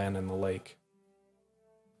farmland and the lake.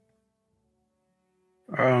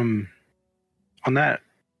 On that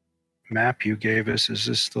map you gave us, is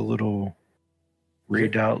this the little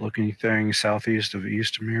redoubt looking thing southeast of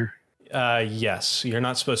Eastamere? Yes, you're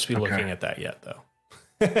not supposed to be looking at that yet, though.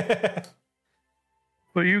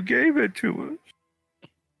 Well, you gave it to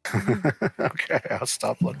us. Okay, I'll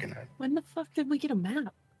stop looking at it. When the fuck did we get a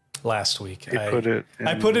map? Last week. I put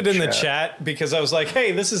it in the chat because I was like,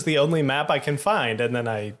 hey, this is the only map I can find. And then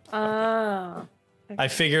I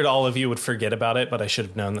figured all of you would forget about it, but I should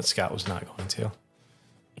have known that Scott was not going to.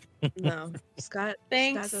 No, Scott.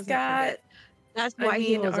 Thanks, doesn't Scott. forget. That's why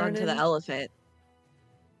he holds onto the elephant.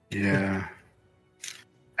 Yeah.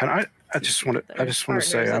 And I just want to say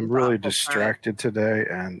Partners I'm in really thoughtful distracted today,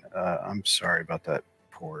 and I'm sorry about that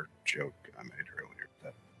poor joke I made earlier.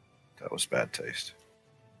 That was bad taste.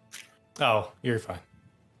 Oh, you're fine.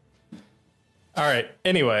 All right.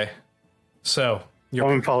 Anyway, so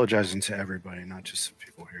I'm apologizing to everybody, not just the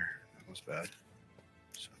people here. That was bad.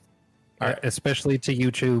 So. All right. Especially to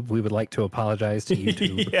YouTube, we would like to apologize to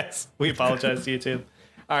YouTube. Yes, we apologize to YouTube.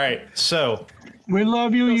 All right, so We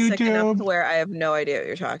love you, Sick enough YouTube. to where I have no idea what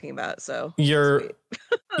you're talking about. So you're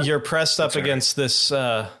sweet. pressed up against this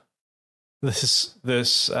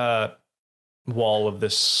this wall of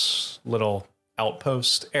this little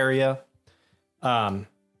outpost area.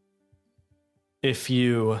 if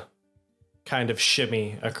you kind of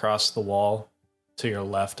shimmy across the wall to your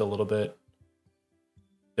left a little bit,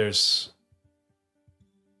 there's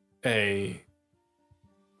a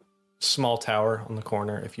small tower on the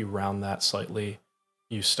corner. If you round that slightly,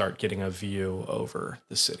 you start getting a view over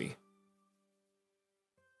the city.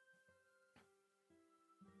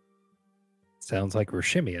 Sounds like we're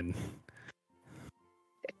shimmying.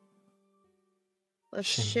 Let's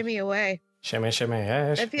shimmy away. Shimmy, shimmy,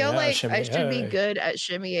 I feel like shimmy, I should be hey. good at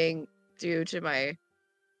shimmying due to my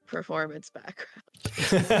performance background.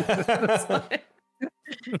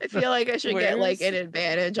 I feel like I should get like an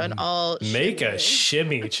advantage on all. Make a shimmying.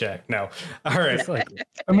 shimmy check. No. All right. It's like,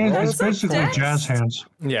 I mean, Roll it's some basically dex. jazz hands.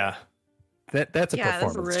 Yeah. that's a Yeah, that's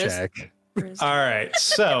performance risk. check. All right.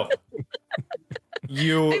 So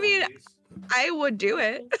you I mean, I would do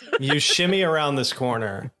it. you shimmy around this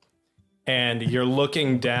corner and you're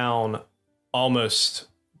looking down almost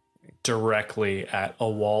directly at a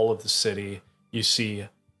wall of the city. You see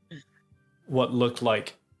what looked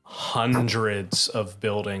like hundreds of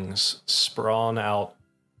buildings sprawn out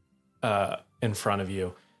in front of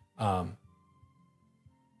you.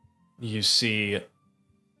 You see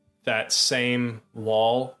that same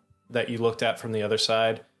wall that you looked at from the other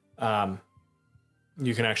side.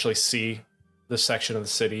 You can actually see the section of the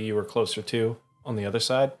city you were closer to on the other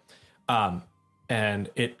side. And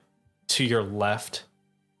it, to your left,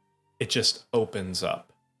 it just opens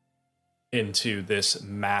up into this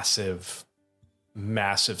massive,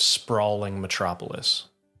 sprawling metropolis.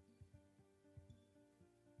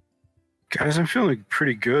 Guys, I'm feeling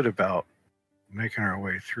pretty good about making our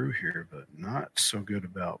way through here, but not so good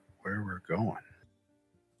about where we're going.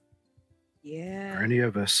 Yeah. Are any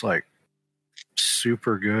of us like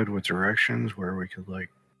super good with directions where we could like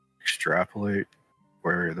extrapolate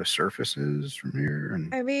where the surface is from here?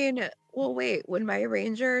 And I mean, well, wait. Would my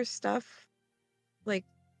ranger stuff, like,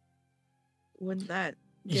 wouldn't that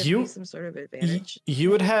give me some sort of advantage?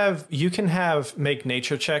 You can make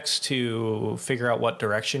nature checks to figure out what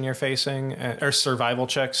direction you're facing, or survival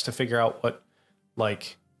checks to figure out what,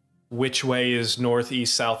 like, which way is north,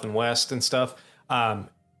 east, south, and west and stuff.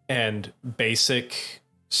 And basic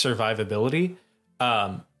survivability,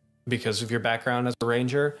 because of your background as a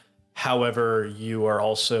ranger. However, you are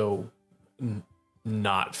also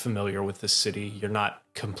not familiar with the city. You're not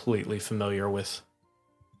completely familiar with,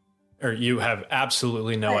 or you have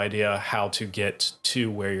absolutely no idea how to get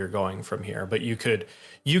to where you're going from here. But you could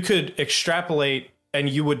extrapolate, and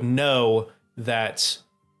you would know that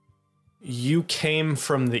you came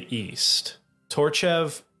from the east.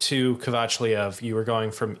 Torchev to Kvachliev, you were going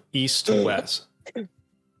from east to west.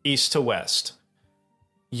 East to west.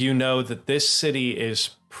 You know that this city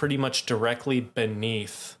is pretty much directly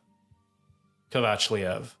beneath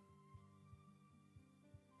Kvachliev.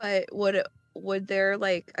 But would there,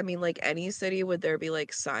 like, I mean, like any city, would there be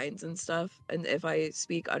like signs and stuff? And if I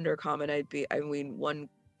speak Undercommon, one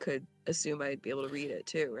could assume I'd be able to read it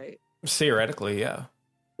too, right? Theoretically, yeah.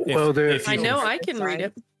 Well, I know I can read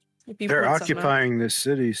it. If you they're point something out. occupying this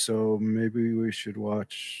city, so maybe we should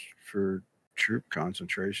watch for troop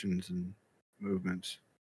concentrations and movements.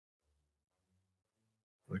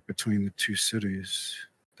 Like between the two cities,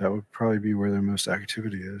 that would probably be where their most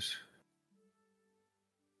activity is.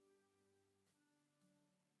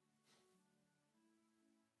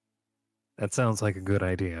 That sounds like a good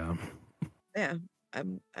idea. Yeah,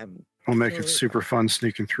 I'm. We'll make it totally super fun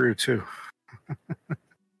sneaking through too.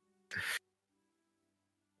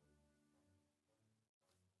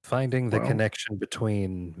 Finding the Well- connection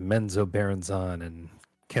between Menzoberranzan and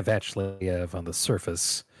Kvachliev on the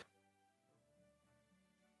surface,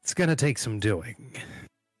 it's going to take some doing.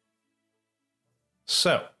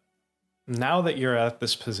 So, now that you're at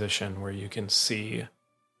this position where you can see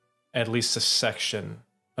at least a section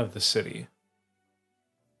of the city,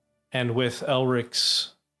 and with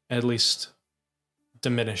Elric's at least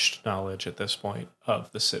diminished knowledge at this point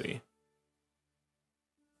of the city,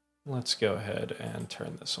 let's go ahead and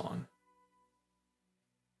turn this on.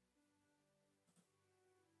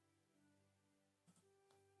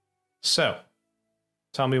 So,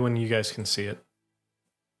 tell me when you guys can see it.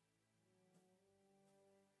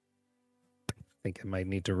 I think I might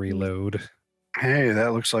need to reload. Hey,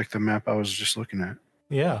 that looks like the map I was just looking at.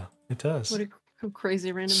 Yeah, it does. What a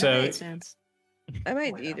crazy random So- happenstance. I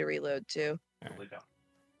might need to reload too.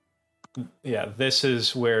 Yeah, this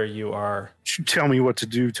is where you are. You tell me what to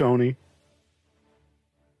do, Tony.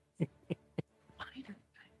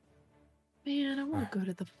 Man, I want to go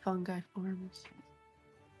to the fungi farms.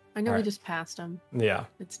 I know we Alright. just passed them. Yeah.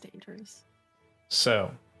 It's dangerous.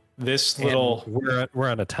 So this And little we're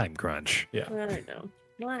on a time crunch. yeah. I know.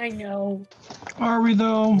 I know. Are we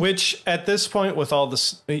though? Which at this point with all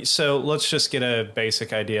this, so let's just get a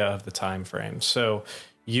basic idea of the time frame. So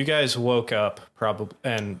you guys woke up probably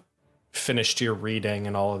and finished your reading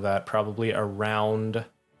and all of that probably around,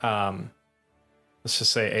 let's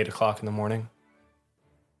just say 8 o'clock in the morning.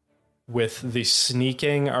 With the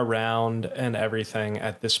sneaking around and everything,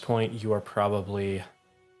 at this point, you are probably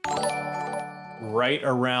right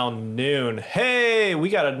around noon. Hey, we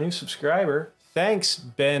got a new subscriber. Thanks,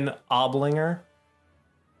 Ben Oblinger.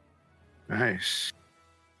 Nice.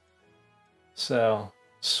 So,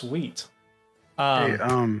 sweet. Hey,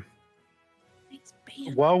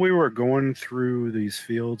 while we were going through these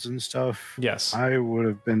fields and stuff, yes. I would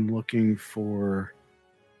have been looking for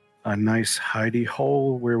a nice hidey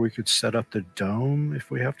hole where we could set up the dome if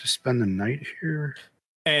we have to spend the night here.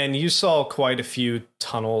 And you saw quite a few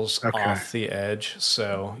tunnels off the edge,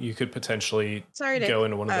 so you could potentially go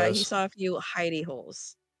into one of those. You saw a few hidey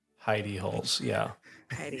holes. Hidey holes, yeah.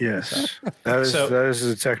 Yes, that is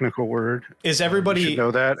a technical word. Is everybody you should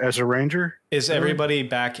know that as a ranger? Is everybody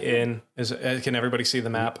back in? Can everybody see the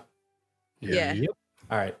map? Yeah. Yep.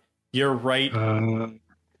 All right. You're right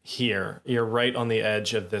here. You're right on the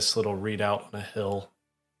edge of this little readout on a hill,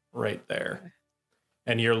 right there,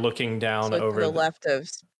 and you're looking down over to the left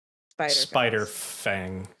of Spider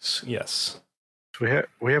Fangs. Yes. So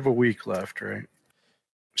we have a week left, right?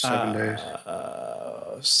 7 days.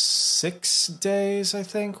 6 days, I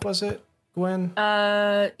think, was it, Gwen?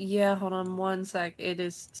 Yeah, hold on one sec. It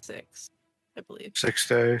is 6, I believe. 6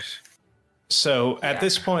 days. So at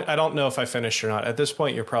this point, I don't know if I finished or not. At this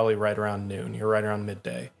point, you're probably right around noon. You're right around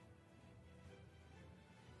midday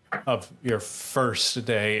of your first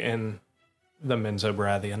day in the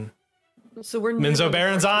Menzoberranzan. So we're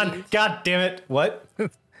Menzoberranzan. God damn it! What?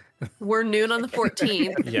 We're noon on the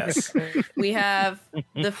 14th. Yes. We have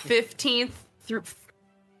the 15th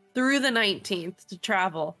through the 19th to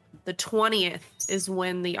travel. The 20th is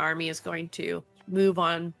when the army is going to move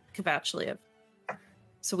on Kvatchliev.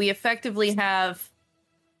 So we effectively have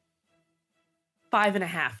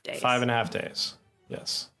 5.5 days. 5.5 days.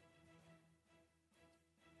 Yes.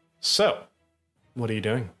 So, what are you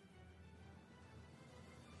doing?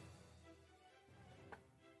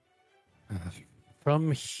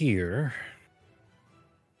 From here,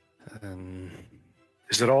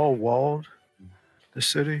 is it all walled? The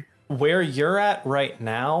city? Where you're at right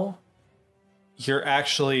now, you're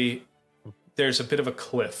actually, there's a bit of a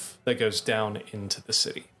cliff that goes down into the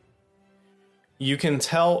city. You can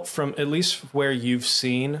tell from at least where you've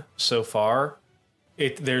seen so far,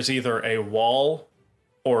 there's either a wall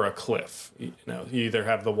or a cliff. You either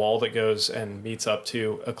have the wall that goes and meets up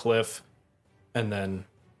to a cliff, and then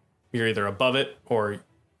you're either above it or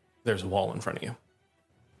there's a wall in front of you.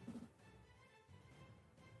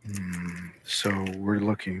 So we're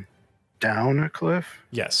looking down a cliff?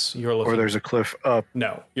 Yes, you're looking. Or there's a cliff up?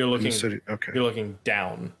 No, you're looking. In the city. Okay. You're looking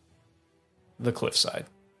down the cliffside,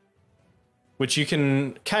 which you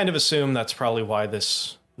can kind of assume that's probably why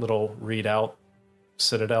this little readout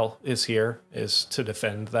citadel is here, is to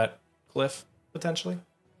defend that cliff potentially.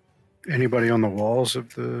 Anybody on the walls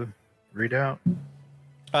of the readout?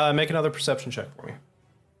 Make another perception check for me.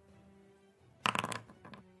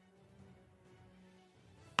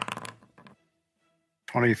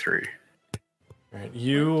 $23. All right,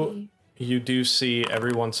 you do see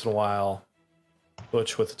every once in a while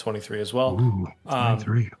Butch with a 23 as well. Ooh,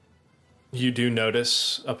 23. You do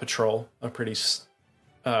notice a patrol, a pretty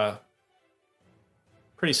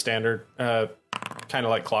standard, kind of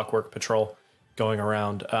like clockwork patrol going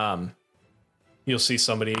around. You'll see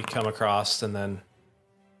somebody come across, and then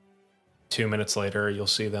 2 minutes later, you'll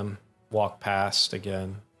see them walk past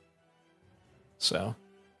again. So,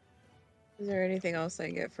 is there anything else I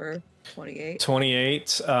can get for 28?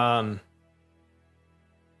 28.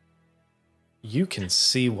 You can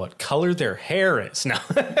see what color their hair is now.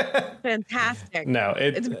 Fantastic. No,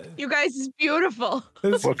 you guys is beautiful.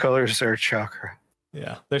 What color is their chakra?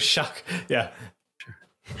 Yeah, they're Yeah.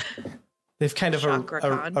 They've kind of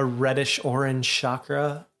a reddish orange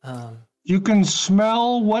chakra. You can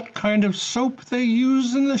smell what kind of soap they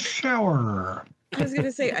use in the shower. I was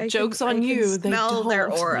gonna say, Joke's on you. They smell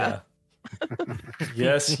their aura. Yeah.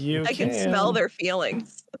 Yes, you I can smell their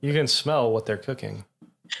feelings. You can smell what they're cooking.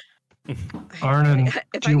 Arnon,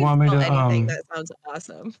 do you want me to anything, that sounds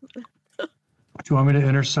awesome. Do you want me to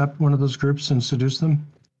intercept one of those groups and seduce them?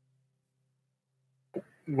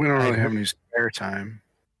 We don't really have any spare time.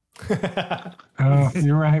 Oh,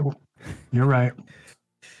 you're right. You're right.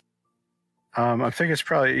 I think it's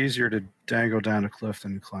probably easier to dangle down a cliff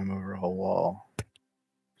than to climb over a whole wall.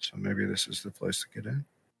 So maybe this is the place to get in.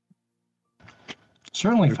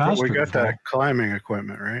 Certainly We faster. got than that climbing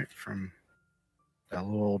equipment, right? From that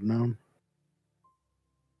little old gnome.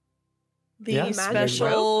 The Yeah.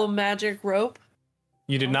 special magic rope.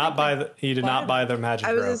 You did not buy the. You did not buy the magic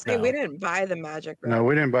I was gonna rope. say No. we didn't buy the magic rope. No,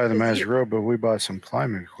 we didn't buy the 'Cause magic you- rope, but we bought some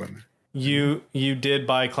climbing equipment. You did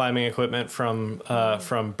buy climbing equipment from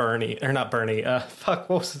Bernie, or not Bernie. Fuck,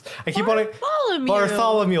 what was his, I keep wanting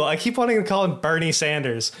Bartholomew. I keep wanting to call him Bernie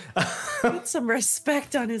Sanders. Put some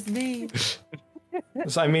respect on his name.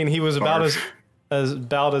 So, I mean, he was about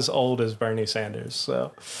Barf. as old as Bernie Sanders.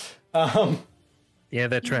 So, Yeah,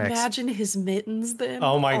 that tracks. Imagine his mittens then.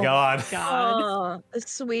 oh my god. God. Oh, the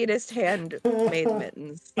sweetest handmade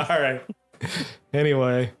mittens. All right.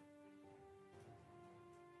 Anyway.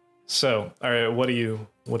 So, all right, what are you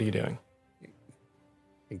doing?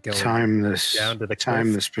 Going Time this down to the cliff.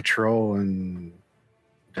 this patrol and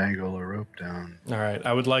dangle a rope down. All right,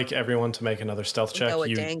 I would like everyone to make another stealth check. Go with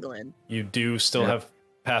You dangling. do still Yep. have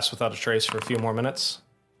pass without a trace for a few more minutes.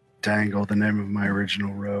 Dangle, the name of my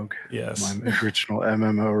original rogue. Yes. My original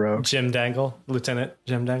MMO rogue. Jim Dangle, Lieutenant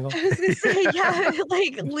Jim Dangle. I was gonna say, yeah,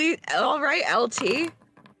 all right, LT.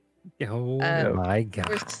 Oh Uh, my god.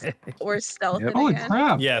 We're stealthing Yep. Holy again.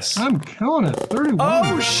 crap. Yes. I'm killing it. 31.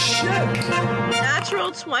 Oh shit!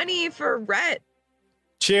 Natural 20 for Rhett.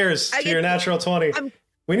 Cheers I to get- your natural 20. I'm-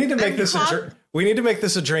 We need to make I'm this hot. we need to make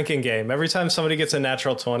this a drinking game. Every time somebody gets a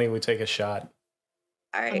natural 20, we take a shot.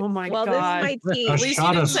 All right. Oh my well, God. this is my team. A At least you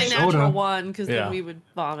shot didn't of say soda. natural one, because Yeah. then we would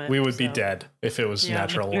vomit. We would be so dead if it was Yeah.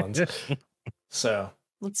 natural ones. So,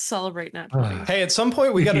 Let's celebrate natural. hey, at some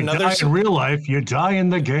point we got If you another die in real life, you die in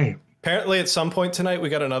the game. apparently at some point tonight we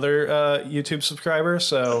got another YouTube subscriber,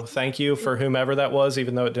 so thank you for whomever that was,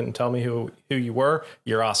 even though it didn't tell me who you were.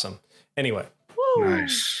 You're awesome. Anyway, Woo.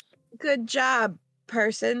 Nice. Good job,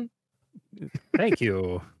 person. Thank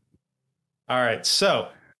you. all right. So,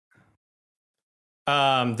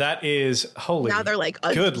 that is holy Now they're like,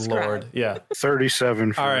 good unsubscribe. lord. Yeah.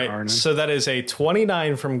 37 for All right, Arnon. so that is a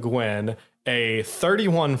 29 from Gwen, a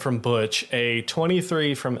 31 from Butch, a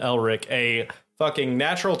 23 from Elric, a fucking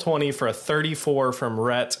natural 20 for a 34 from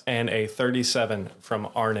Rhett, and a 37 from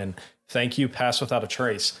Arnon. Thank you, Pass Without a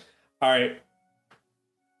Trace. All right,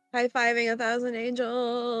 High-fiving 1,000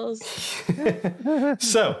 angels.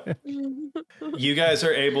 so you guys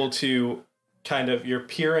are able to you're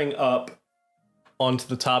peering up onto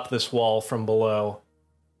the top of this wall from below,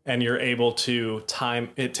 and you're able to time.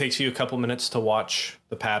 It takes you a couple minutes to watch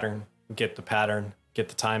the pattern, get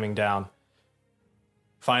the timing down.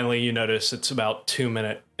 Finally, you notice it's about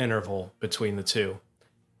 2-minute interval between the two,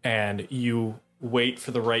 and you wait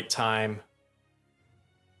for the right time.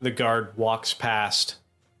 The guard walks past.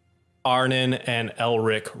 Arnon and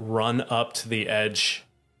Elric run up to the edge,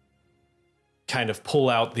 kind of pull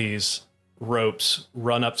out these ropes,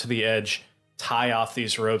 run up to the edge, tie off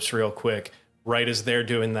these ropes real quick. Right as they're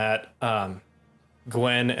doing that,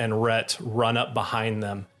 Gwen and Rhett run up behind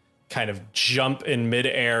them, kind of jump in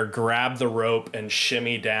midair, grab the rope, and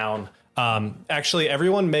shimmy down. Actually,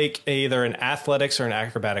 everyone make either an athletics or an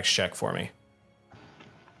acrobatics check for me.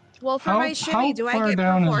 Well, for How- my shimmy, how do I far get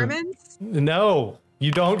down is it? performance? No,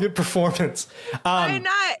 you don't get performance. Why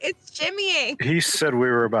not? It's shimmying. He said we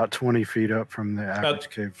were about 20 feet up from the average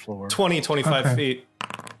cave floor. 25 Okay. feet.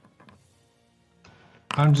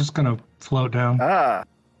 I'm just going to float down. Ah,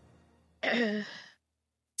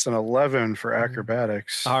 it's an 11 for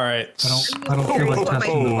acrobatics. All right. I don't feel Curious like what my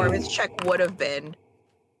testing. performance check would have been.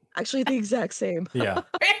 Actually, the exact same. Yeah.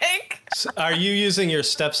 So are you using your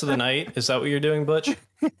steps of the night? Is that what you're doing, Butch?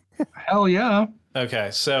 Hell yeah. Okay.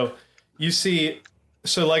 So you see,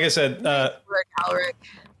 so like I said, Rick, Alric.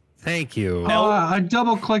 Thank you. No. I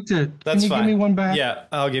double clicked it. That's Can you fine. give me one back? Yeah,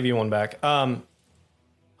 I'll give you one back.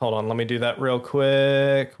 Hold on, let me do that real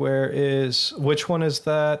quick. Which one is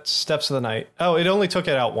that? Steps of the Night. Oh, it only took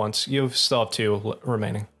it out once. You still have 2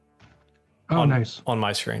 remaining. Oh, nice. On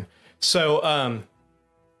my screen. So,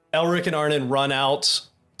 Elric and Arnon run out,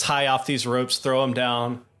 tie off these ropes, throw them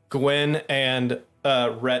down. Gwen and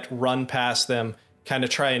Rhett run past them, kind of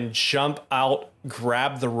try and jump out,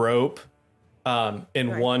 grab the rope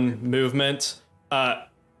in one movement.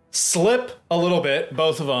 Slip a little bit,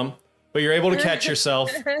 both of them, but you're able to catch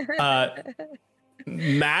yourself.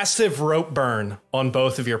 Massive rope burn on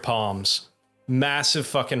both of your palms. Massive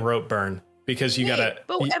fucking rope burn because you gotta.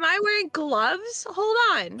 But am I wearing gloves? Hold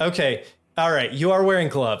on. Okay, all right, you are wearing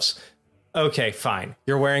gloves. Okay, fine,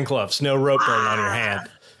 you're wearing gloves. No rope burn on your hand.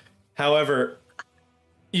 However,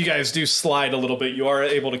 you guys do slide a little bit. You are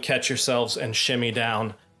able to catch yourselves and shimmy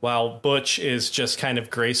down while Butch is just kind of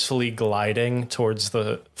gracefully gliding towards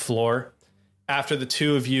the floor. After the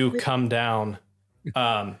two of you come down,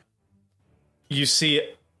 you see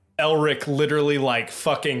Elric literally like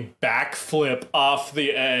fucking backflip off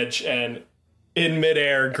the edge and in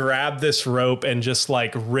midair grab this rope and just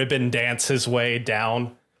like ribbon dance his way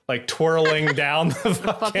down, like twirling down the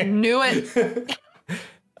Fucking knew it.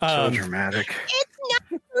 So dramatic. It's not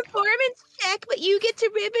a performance check, but you get to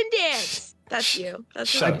ribbon dance. That's you.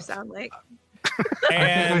 That's what you sound like.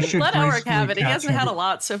 And let Elric have it. He hasn't had a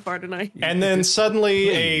lot so far tonight. And then suddenly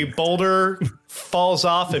a boulder falls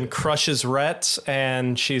off and crushes Rhett,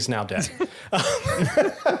 and she's now dead.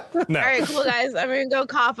 No. All right, cool, guys. I'm going to go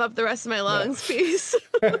cough up the rest of my lungs. Peace.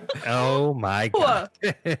 Oh, my God.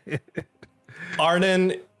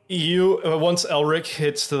 Arnon, you once Elric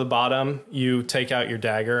hits to the bottom, you take out your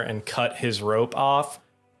dagger and cut his rope off.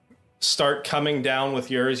 Start coming down with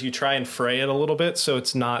yours. You try and fray it a little bit so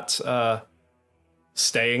it's not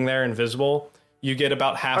staying there invisible. You get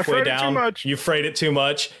about halfway down. You frayed it too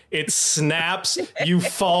much. It snaps. You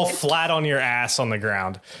fall flat on your ass on the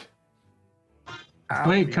ground.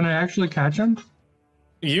 Wait, can I actually catch him?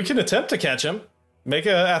 You can attempt to catch him. Make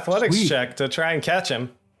an athletics check to try and catch him.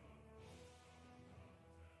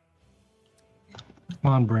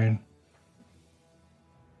 Come on, brain.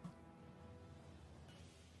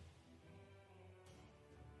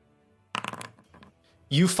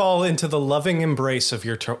 You fall into the loving embrace of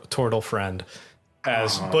your turtle friend.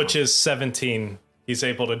 As Butch is 17, he's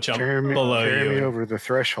able to jump below you. Carry me over the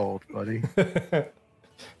threshold, buddy.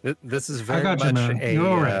 This is very much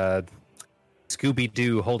a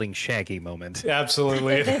Scooby-Doo holding Shaggy moment.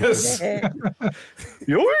 Absolutely it is.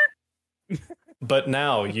 But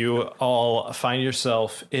now you all find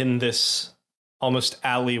yourself in this almost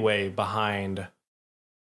alleyway behind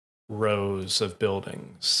rows of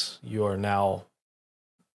buildings. You are now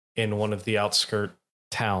in one of the outskirt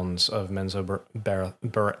towns of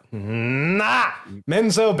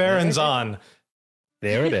Menzoberranzan.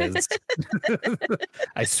 There it is.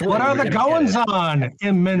 I swear. What are the goings on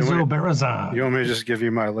in Menzoberranzan? You want me to just give you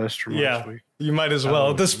my list from last week? You might as well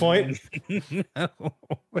at this point. No.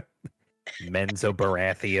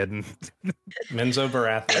 Menzoberranzan.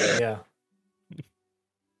 Menzoberranzan, yeah.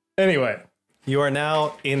 Anyway, you are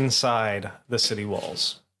now inside the city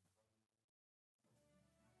walls.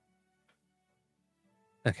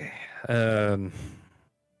 Okay.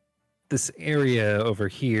 This area over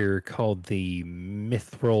here called the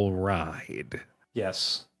Mithril Ride.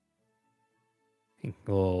 Yes.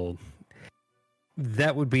 Well,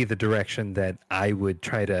 that would be the direction that I would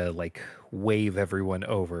try to like wave everyone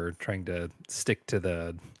over, trying to stick to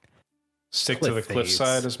the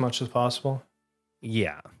cliffside as much as possible.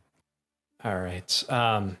 Yeah. All right.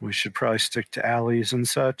 We should probably stick to alleys and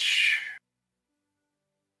such.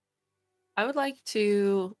 I would like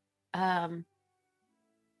to I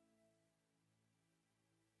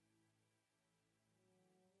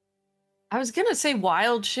was gonna say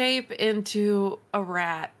wild shape into a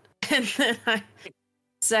rat, and then I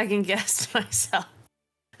second guessed myself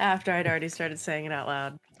after I'd already started saying it out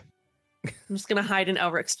loud. I'm just gonna hide in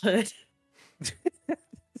Elric's hood.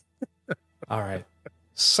 All right.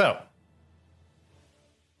 So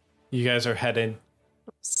you guys are headed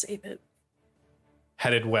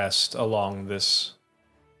west along this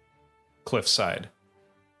cliffside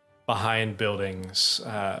behind buildings.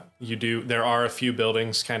 There are a few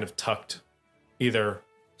buildings kind of tucked either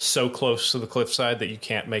so close to the cliffside that you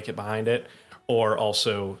can't make it behind it, or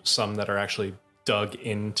also some that are actually dug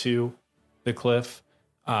into the cliff.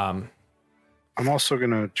 I'm also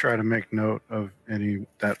going to try to make note of any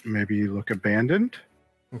that maybe look abandoned.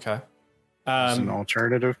 Okay. It's an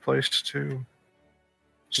alternative place to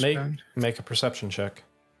spend. Make a perception check.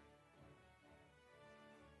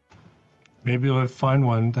 Maybe we'll find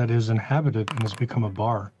one that is inhabited and has become a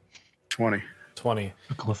bar. 20.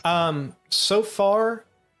 A cliff. So far,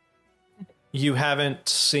 you haven't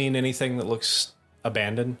seen anything that looks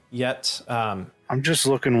abandoned yet. I'm just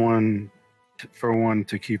looking for one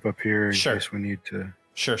to keep up here in Sure. case we need to.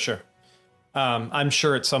 Sure. I'm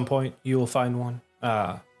sure at some point you will find one.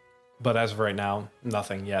 But as of right now,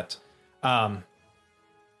 nothing yet. You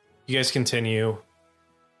guys continue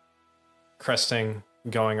cresting,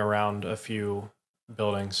 going around a few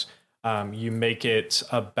buildings. You make it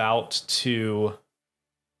about to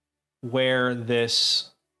where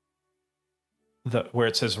where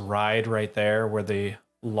it says ride right there, where the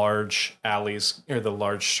large alleys or the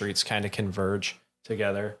large streets kind of converge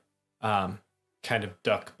together. Kind of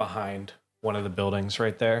duck behind one of the buildings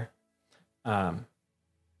right there.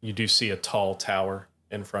 You do see a tall tower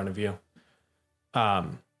in front of you.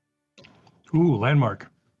 Ooh,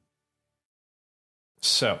 landmark.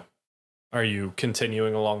 So, are you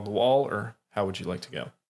continuing along the wall, or how would you like to go?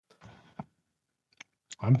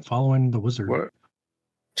 I'm following the wizard. What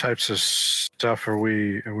types of stuff are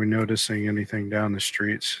we noticing? Anything down the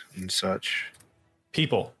streets and such?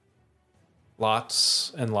 People.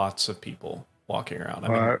 Lots and lots of people walking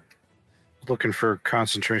around. Looking for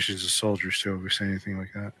concentrations of soldiers too. Have we seen anything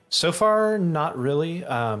like that? So far, not really.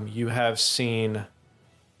 You have seen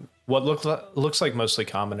what looks like mostly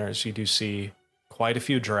commoners. You do see quite a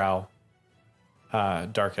few drow,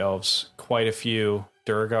 dark elves, quite a few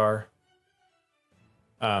Durgar,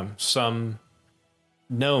 some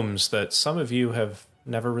gnomes that some of you have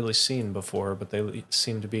never really seen before, but they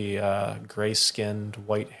seem to be gray-skinned,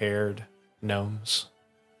 white-haired gnomes.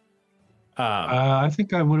 I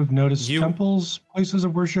think I would have noticed temples, places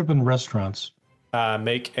of worship, and restaurants.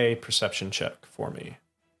 Make a perception check for me.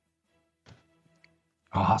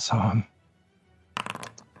 Awesome.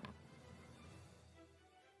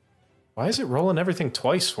 Why is it rolling everything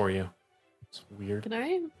twice for you? It's weird. Can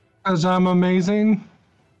I? Because I'm amazing.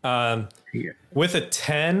 With a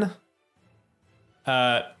 10,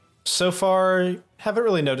 so far, haven't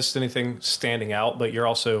really noticed anything standing out, but you're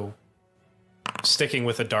also sticking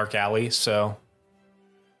with a dark alley, so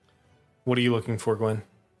what are you looking for, Gwen?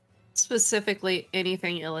 Specifically,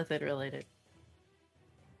 anything illithid related.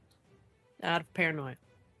 Out of paranoia.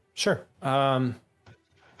 Sure.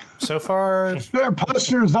 So far, There are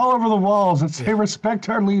posters all over the walls that say respect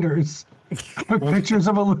our leaders. With pictures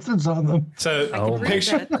of illithids on them. So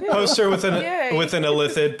picture poster with an Yay. with an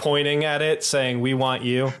illithid pointing at it saying, "We want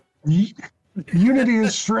you." Unity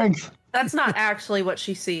is strength. That's not actually what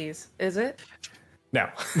she sees, is it? No.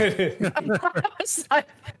 I'm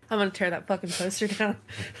gonna tear that fucking poster down.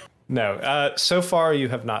 No. So far, you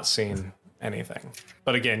have not seen anything.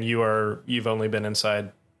 But again, you've only been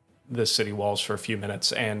inside the city walls for a few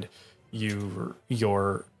minutes, and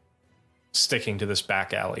you're sticking to this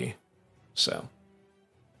back alley. So,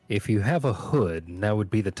 If you have a hood, now would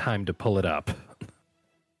be the time to pull it up.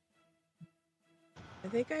 I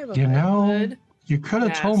think I have a You know, hood. you could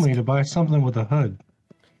have told me to buy something with a hood.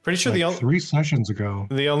 pretty sure Like 3 sessions ago.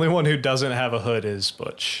 the only one who doesn't have a hood is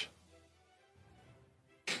Butch.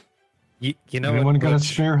 You know Anyone what, got a Butch?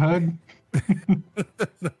 spare hood?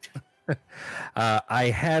 I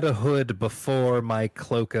had a hood before my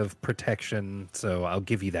cloak of protection, so I'll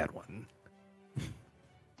give you that one.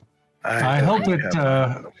 I hope it.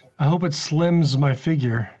 I hope it slims my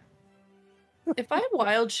figure. If I'm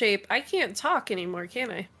wild shape, I can't talk anymore, can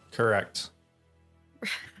I? Correct.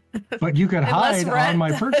 But you could hide on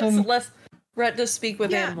my person. Unless Rhett does speak with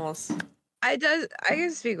Yeah. animals. I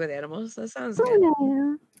can speak with animals. That sounds good.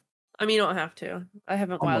 I mean, you don't have to. I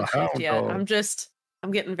haven't I'm a wild shaped hound yet. dog. I'm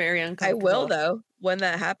getting very I uncomfortable. will though. When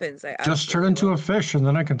that happens, I Just turn absolutely into will. a fish, and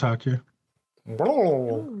then I can talk to you.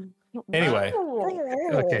 Anyway.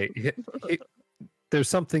 Okay, there's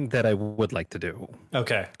something that I would like to do.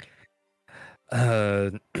 Okay.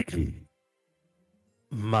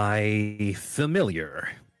 My familiar.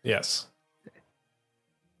 Yes.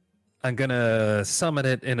 I'm gonna summon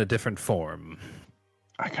it in a different form.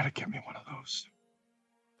 I gotta get me one of those.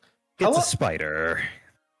 How It's lo- a spider.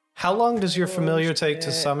 How long does your familiar take to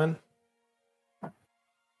shit. summon?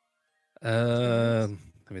 Let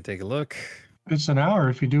me take a look. It's an hour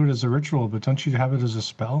if you do it as a ritual, but don't you have it as a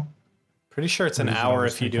spell? Pretty sure it's Or an does it hour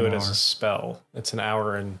always if you take do an it as hour? a spell. It's an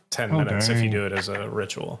hour and 10 Oh, minutes if you dang. do it as a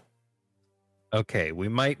ritual. Okay, we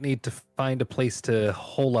might need to find a place to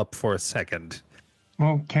hole up for a second.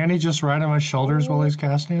 Well, can he just ride on my shoulders while he's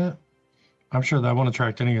casting it? I'm sure that won't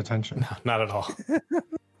attract any attention. Not at all.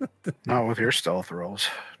 Not with your stealth rolls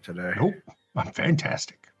today. Nope. I'm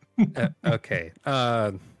fantastic. Okay.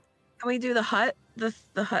 Can we do the hut? The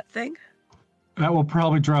hut thing? That will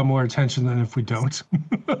probably draw more attention than if we don't.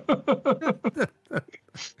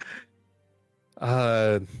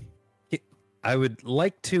 I would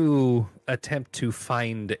like to attempt to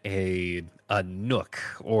find a nook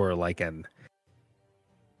or like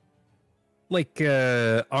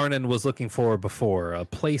Arnon was looking for before, a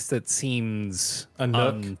place that seems A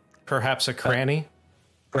nook, perhaps a cranny.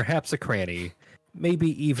 perhaps a cranny,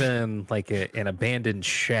 maybe even like an abandoned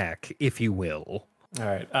shack, if you will. All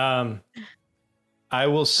right. I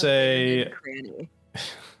will say Cranny.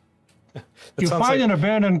 You find an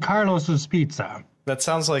abandoned Carlos's pizza. that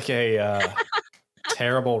sounds like a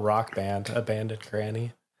terrible rock band, Abandoned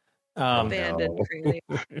Cranny. Abandoned cranny.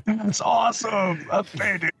 That's awesome.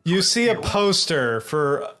 Abandoned. You see a poster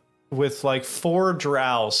with like 4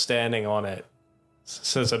 drow standing on it. It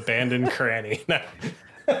says Abandoned Cranny.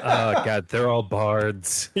 Oh god, they're all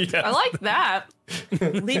bards. Yes. I like that.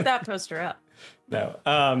 Leave that poster up. No.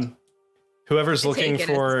 Whoever's looking take it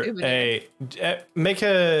as for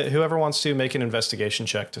souvenir. whoever wants to make an investigation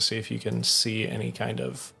check to see if you can see any kind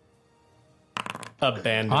of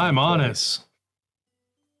abandoned I'm on place.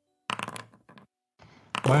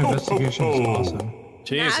 My investigation is awesome.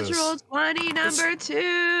 Jesus. Natural 20, number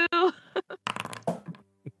 2.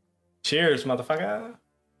 Cheers, motherfucker.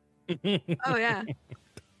 Oh yeah.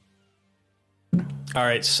 All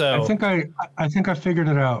right, so I think I figured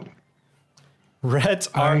it out. Rhett,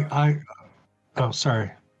 sorry.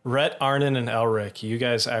 Rhett, Arnon, and Elric, you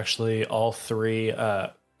guys actually all three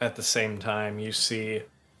at the same time. You see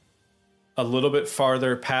a little bit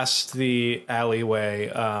farther past the alleyway.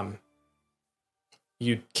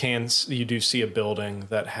 You do see a building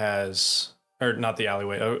that has, or not the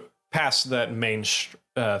alleyway, past that main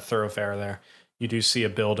thoroughfare there. You do see a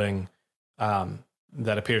building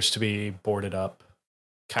that appears to be boarded up,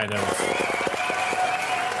 kind of.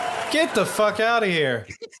 Get the fuck out of here!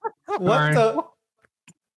 What the?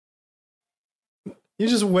 You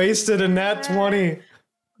just wasted a nat 20.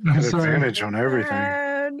 Got Sorry. advantage on everything.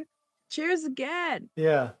 And cheers again.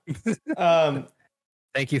 Yeah.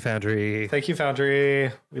 Thank you, Foundry. Thank you, Foundry.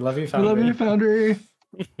 We love you, I Foundry. love you, Foundry.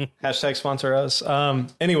 Hashtag sponsor us.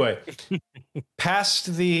 Anyway,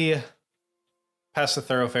 past the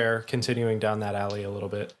thoroughfare, continuing down that alley a little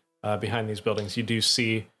bit, behind these buildings, you do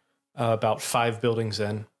see about 5 buildings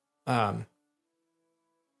in.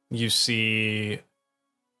 You see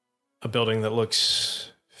a building that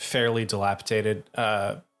looks fairly dilapidated.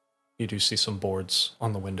 You do see some boards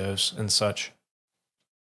on the windows and such.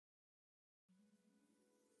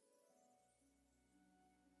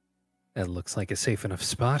 That looks like a safe enough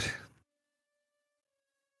spot.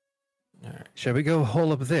 All right. Shall we go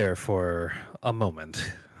hole up there for a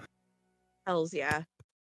moment? Hells yeah.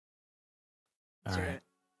 All Let's do right. it.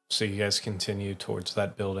 So you guys continue towards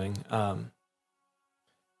that building.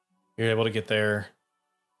 You're able to get there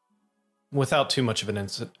without too much of an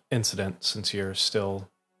incident, since you're still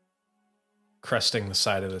cresting the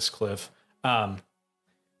side of this cliff.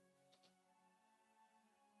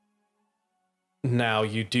 Now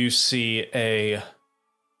you do see a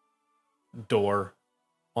door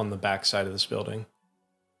on the back side of this building.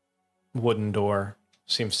 Wooden door.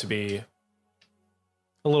 Seems to be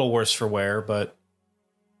a little worse for wear, but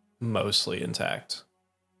mostly intact.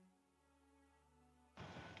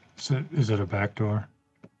 Is it a back door?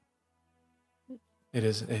 It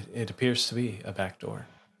is. It appears to be a back door.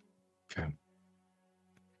 Okay.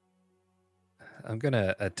 I'm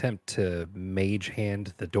gonna attempt to mage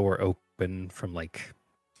hand the door open from like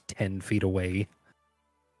 10 feet away.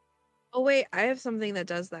 Oh wait, I have something that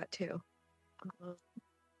does that too.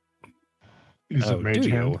 Is it mage do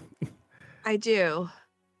hand? you? I do.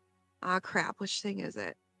 Ah, crap. Which thing is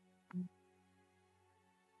it?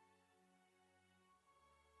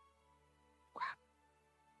 Crap.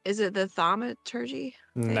 Is it the thaumaturgy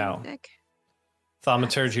thing, No. Nick?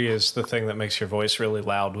 Thaumaturgy is the thing that makes your voice really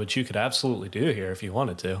loud, which you could absolutely do here if you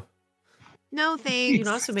wanted to. No You thanks. can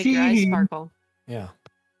also make your eyes sparkle. Yeah.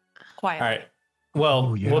 Quiet. All right. Well,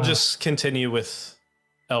 Oh, yeah. we'll just continue with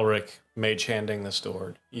Elric mage handing this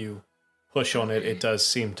door. You push on it. It does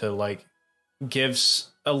seem to like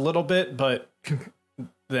gives a little bit, but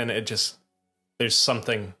then it just there's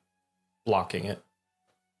something blocking it.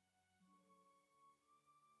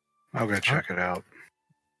 I'll go check it out.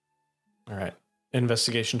 All right.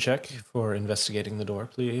 Investigation check for investigating the door,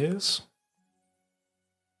 please.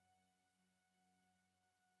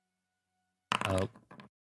 Uh,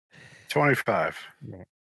 25.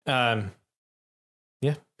 Yeah,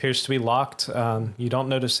 appears to be locked. You don't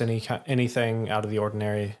notice anything out of the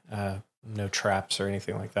ordinary, no traps or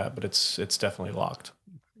anything like that, but it's definitely locked.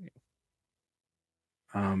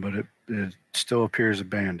 But it still appears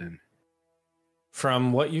abandoned.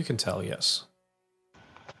 From what you can tell, yes.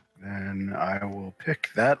 Then I will pick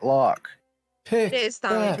that lock. Pick It is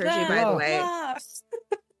thaumaturgy, by the way.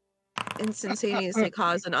 Instantaneously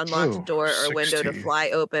cause an unlocked Ooh, door or window to 16. fly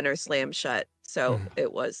open or slam shut. So Mhm.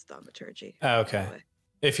 it was thaumaturgy. Okay. by the way.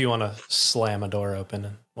 If you want to slam a door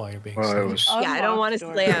open while you're being Well, it slammed. was, Yeah, I don't want to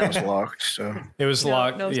Unlocked door. it slam. was locked, so It was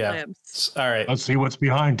locked. No yeah. slams. All right. Let's see what's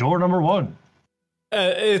behind door number 1.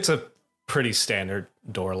 It's a pretty standard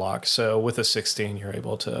door lock. So with a 16, you're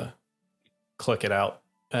able to click it out.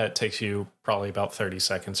 It takes you probably about 30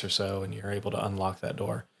 seconds or so, and you're able to unlock that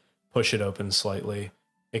door, push it open slightly.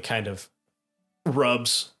 It kind of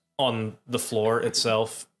rubs on the floor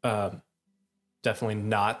itself. Definitely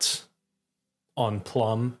not on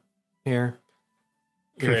plumb here.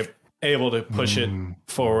 You're able to push it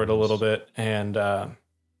forward a little bit, and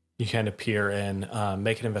you kind of peer in.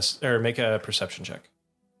 Make a perception check.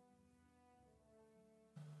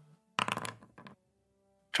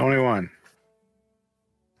 21.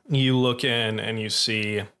 You look in and you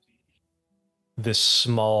see this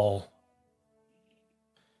small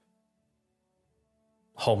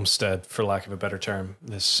homestead, for lack of a better term.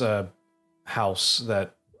 This house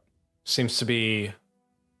that seems to be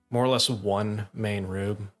more or less one main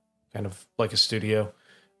room, kind of like a studio.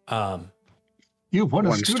 You want a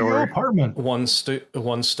One studio story. apartment?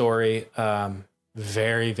 One story,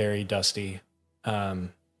 very, very dusty. You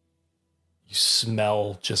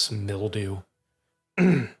smell just mildew.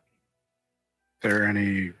 There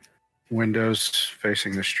any windows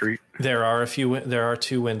facing the street? There are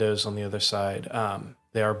two windows on the other side.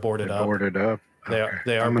 They are boarded They're up. boarded up. They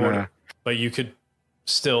Okay. are I'm boarded, gonna- but you could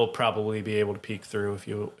still probably be able to peek through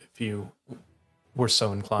if you were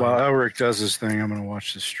so inclined. While Elric does his thing, I'm going to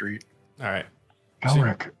watch the street. All right.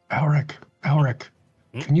 Elric,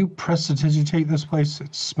 can you prestidigitate this place?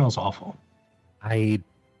 It smells awful. I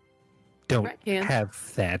don't Right, can. have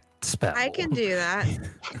that spell. I can do that.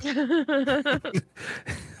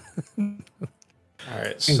 All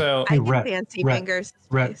right. So I can Rhett, fancy Rhett, fingers.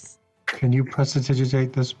 Rhett. please. Can you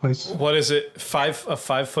prestidigitate this place? what is it? A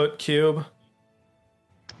 5 foot cube.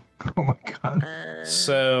 Oh my god.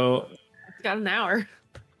 So It's got an hour.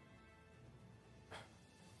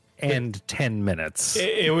 And 10 minutes.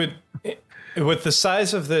 with the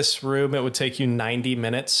size of this room, it would take you 90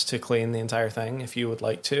 minutes to clean the entire thing if you would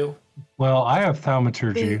like to. Well, I have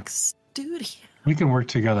thaumaturgy. Big studio. We can work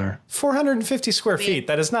together. 450 square feet.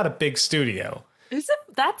 That is not a big studio. Is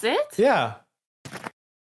it? That's it? Yeah.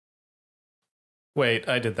 Wait,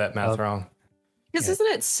 I did that math wrong. Because isn't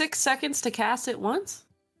it 6 seconds to cast it once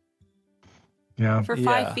Yeah. for Yeah.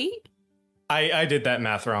 5 feet? I did that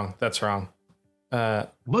math wrong. That's wrong.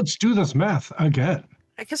 Let's do this math again.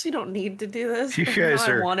 I guess we don't need to do this. You but guys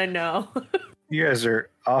now are- I want to know. You guys are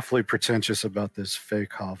awfully pretentious about this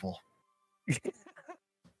fake hovel.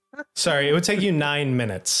 Sorry, it would take you 9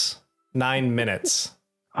 minutes. 9 minutes.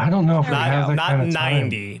 I don't know if we have that Not kind of time.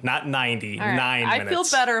 90. Not 90. All right, 9 I minutes.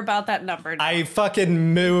 feel better about that number now. I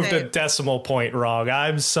fucking moved a Same. decimal point wrong.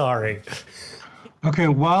 I'm sorry. Okay,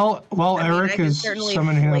 while I mean, Eric I can is certainly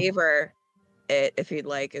summoning him, flavor it if you'd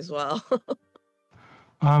like as well.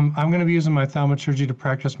 I'm going to be using my thaumaturgy to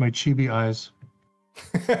practice my chibi eyes.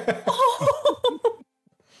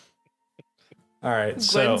 All right,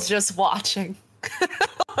 so Gwen's just watching.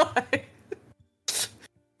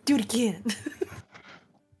 Do it again.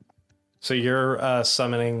 so you're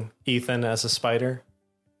summoning Ethan as a spider.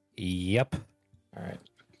 Yep. All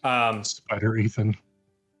right. Spider Ethan.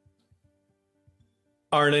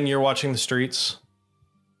 Arnon, you're watching the streets.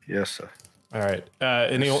 Yes, sir. All right.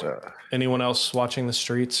 Anyone else watching the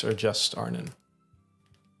streets or just Arnon?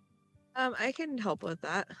 I can help with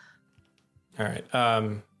that. All right.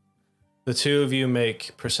 The two of you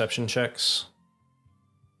make perception checks.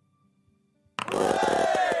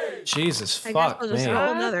 Jesus I fuck guess we'll just me.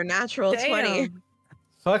 roll another natural 20. Damn.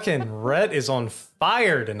 Fucking Rhett is on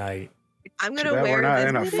fire tonight. I'm Too gonna bad we're wear not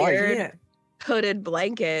in a this fight. weird hooded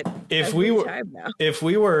blanket. If we were time now. if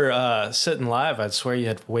we were sitting live, I'd swear you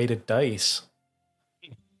had weighted dice.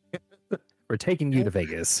 We're taking you to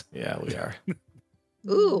Vegas. Yeah, we are.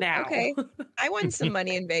 Ooh, Now. okay. I won some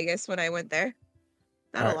money in Vegas when I went there.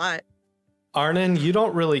 Not All a lot. Arnon, you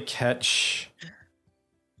don't really catch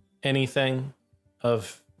anything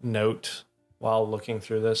of note while looking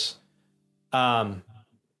through this.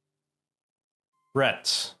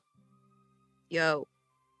 Rhett, Yo.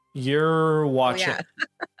 you're watching.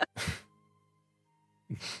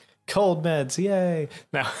 yeah. Cold meds, yay!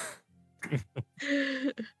 Now,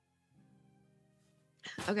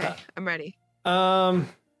 Okay, I'm ready.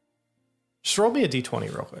 just roll me a d20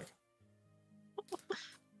 real quick.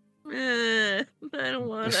 I don't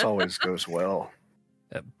want This to. always goes well.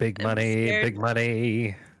 Big I'm money, scared. big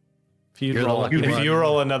money. If you You're the roll, lucky if one. you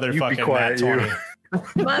roll another You be fucking quiet, nat you.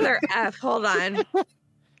 20, Mother F, hold on.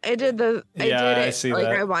 I did Yeah, I it see like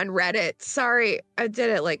that. I'm on Reddit. Sorry, I did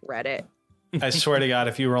it like Reddit. I swear to God,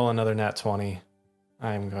 if you roll another nat 20,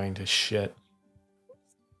 I'm going to shit.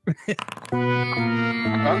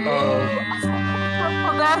 Uh-oh.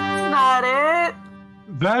 Oh, that's not it.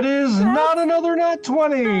 That is not another nat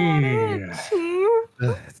 20.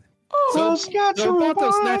 Ugh. Those natural About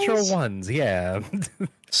those natural ones. ones, yeah.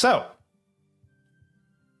 So,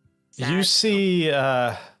 you Sad. see,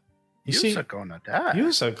 you see, You're gonna die.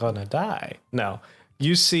 you're gonna die. No,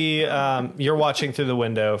 you see, you're watching through the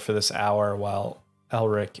window for this hour while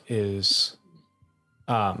Elric is,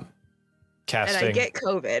 casting. And I get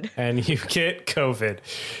COVID. And you get COVID.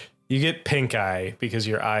 You get pink eye because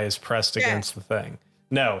your eye is pressed Yeah. against the thing.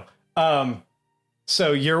 No.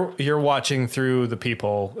 So you're watching through the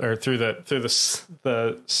people, or through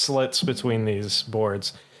the slits between these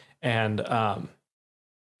boards, and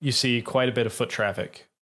you see quite a bit of foot traffic.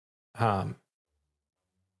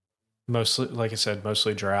 Mostly, like I said,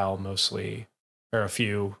 mostly drow, or a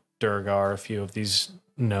few Durgar, a few of these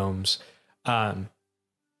gnomes.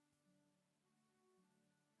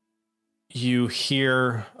 You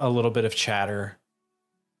hear a little bit of chatter,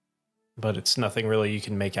 but it's nothing really you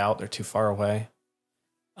can make out. They're too far away.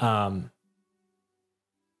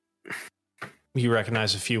 You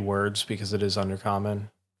recognize a few words because it is undercommon.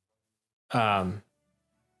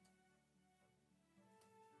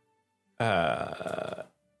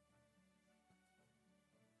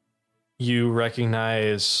 You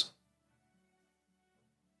recognize.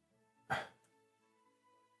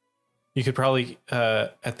 You could probably,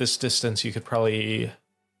 at this distance, you could probably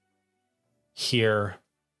hear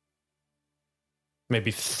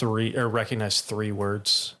maybe recognize 3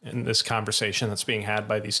 words in this conversation that's being had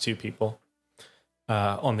by these 2 people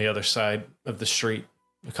on the other side of the street,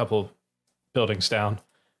 a couple buildings down.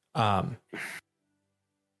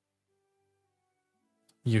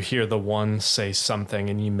 You hear the one say something,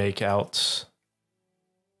 and you make out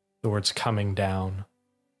the words "coming down."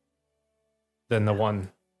 Then the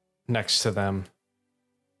one next to them,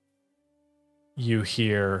 you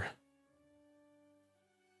hear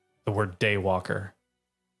the word "daywalker."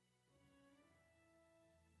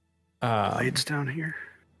 Lights down here.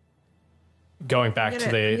 Going back to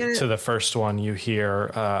the first one, you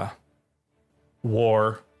hear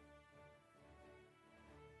 "war,"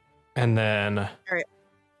 and then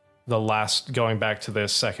the last. Going back to the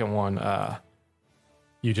second one,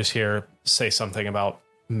 you just hear say something about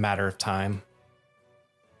 "matter of time."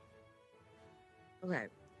 Okay.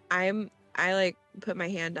 I like put my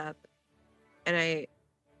hand up and I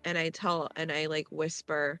like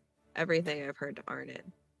whisper everything I've heard to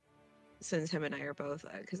Arnon. Since him and I are both,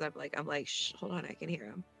 because I'm like, shh, hold on, I can hear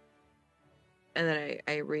him. And then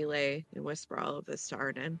I relay and whisper all of this to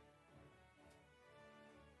Arnon.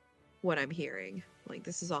 What I'm hearing. Like,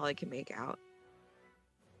 this is all I can make out.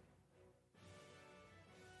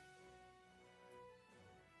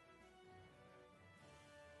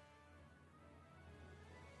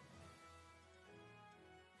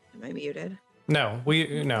 Am I muted? No,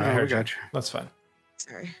 I heard got you. That's fine.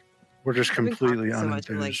 Sorry. We're just I've been completely talking so much,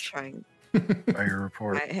 I'm, like, unenthused trying. by your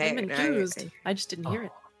report. I'm enthused. I just didn't hear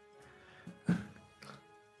it.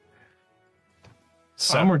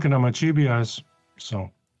 So, I'm working on my chibi eyes, so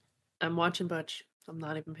I'm watching Butch. I'm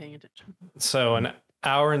not even paying attention. so an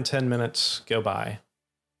hour and 10 minutes go by.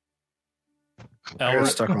 I got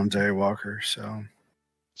stuck on Daywalker, so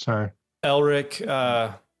sorry. Elric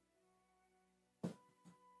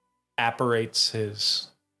apparates his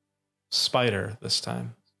spider this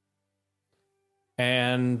time.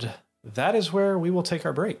 And that is where we will take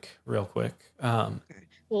our break real quick. Okay.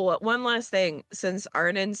 Well, one last thing. Since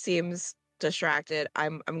Arnon seems distracted,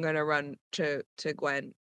 I'm gonna run to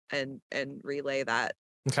Gwen and relay that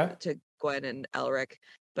Okay. to Gwen and Elric,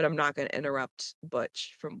 but I'm not gonna interrupt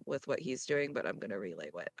Butch with what he's doing, but I'm gonna relay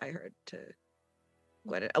what I heard to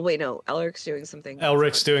Gwen. Oh wait, no, Elric's doing something.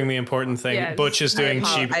 Elric's doing the important thing. Yes. Butch is doing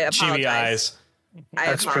I chibi eyes. I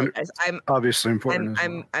That's apologize. I'm obviously important.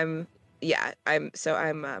 I'm yeah. I'm still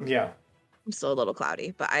a little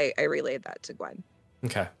cloudy, but I relayed that to Gwen.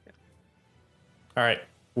 Okay. All right.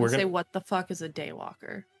 We're Say, gonna what the fuck is a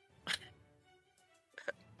daywalker?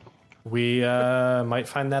 we might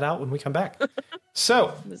find that out when we come back.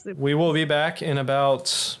 So we will be back in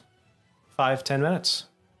about 5-10 minutes.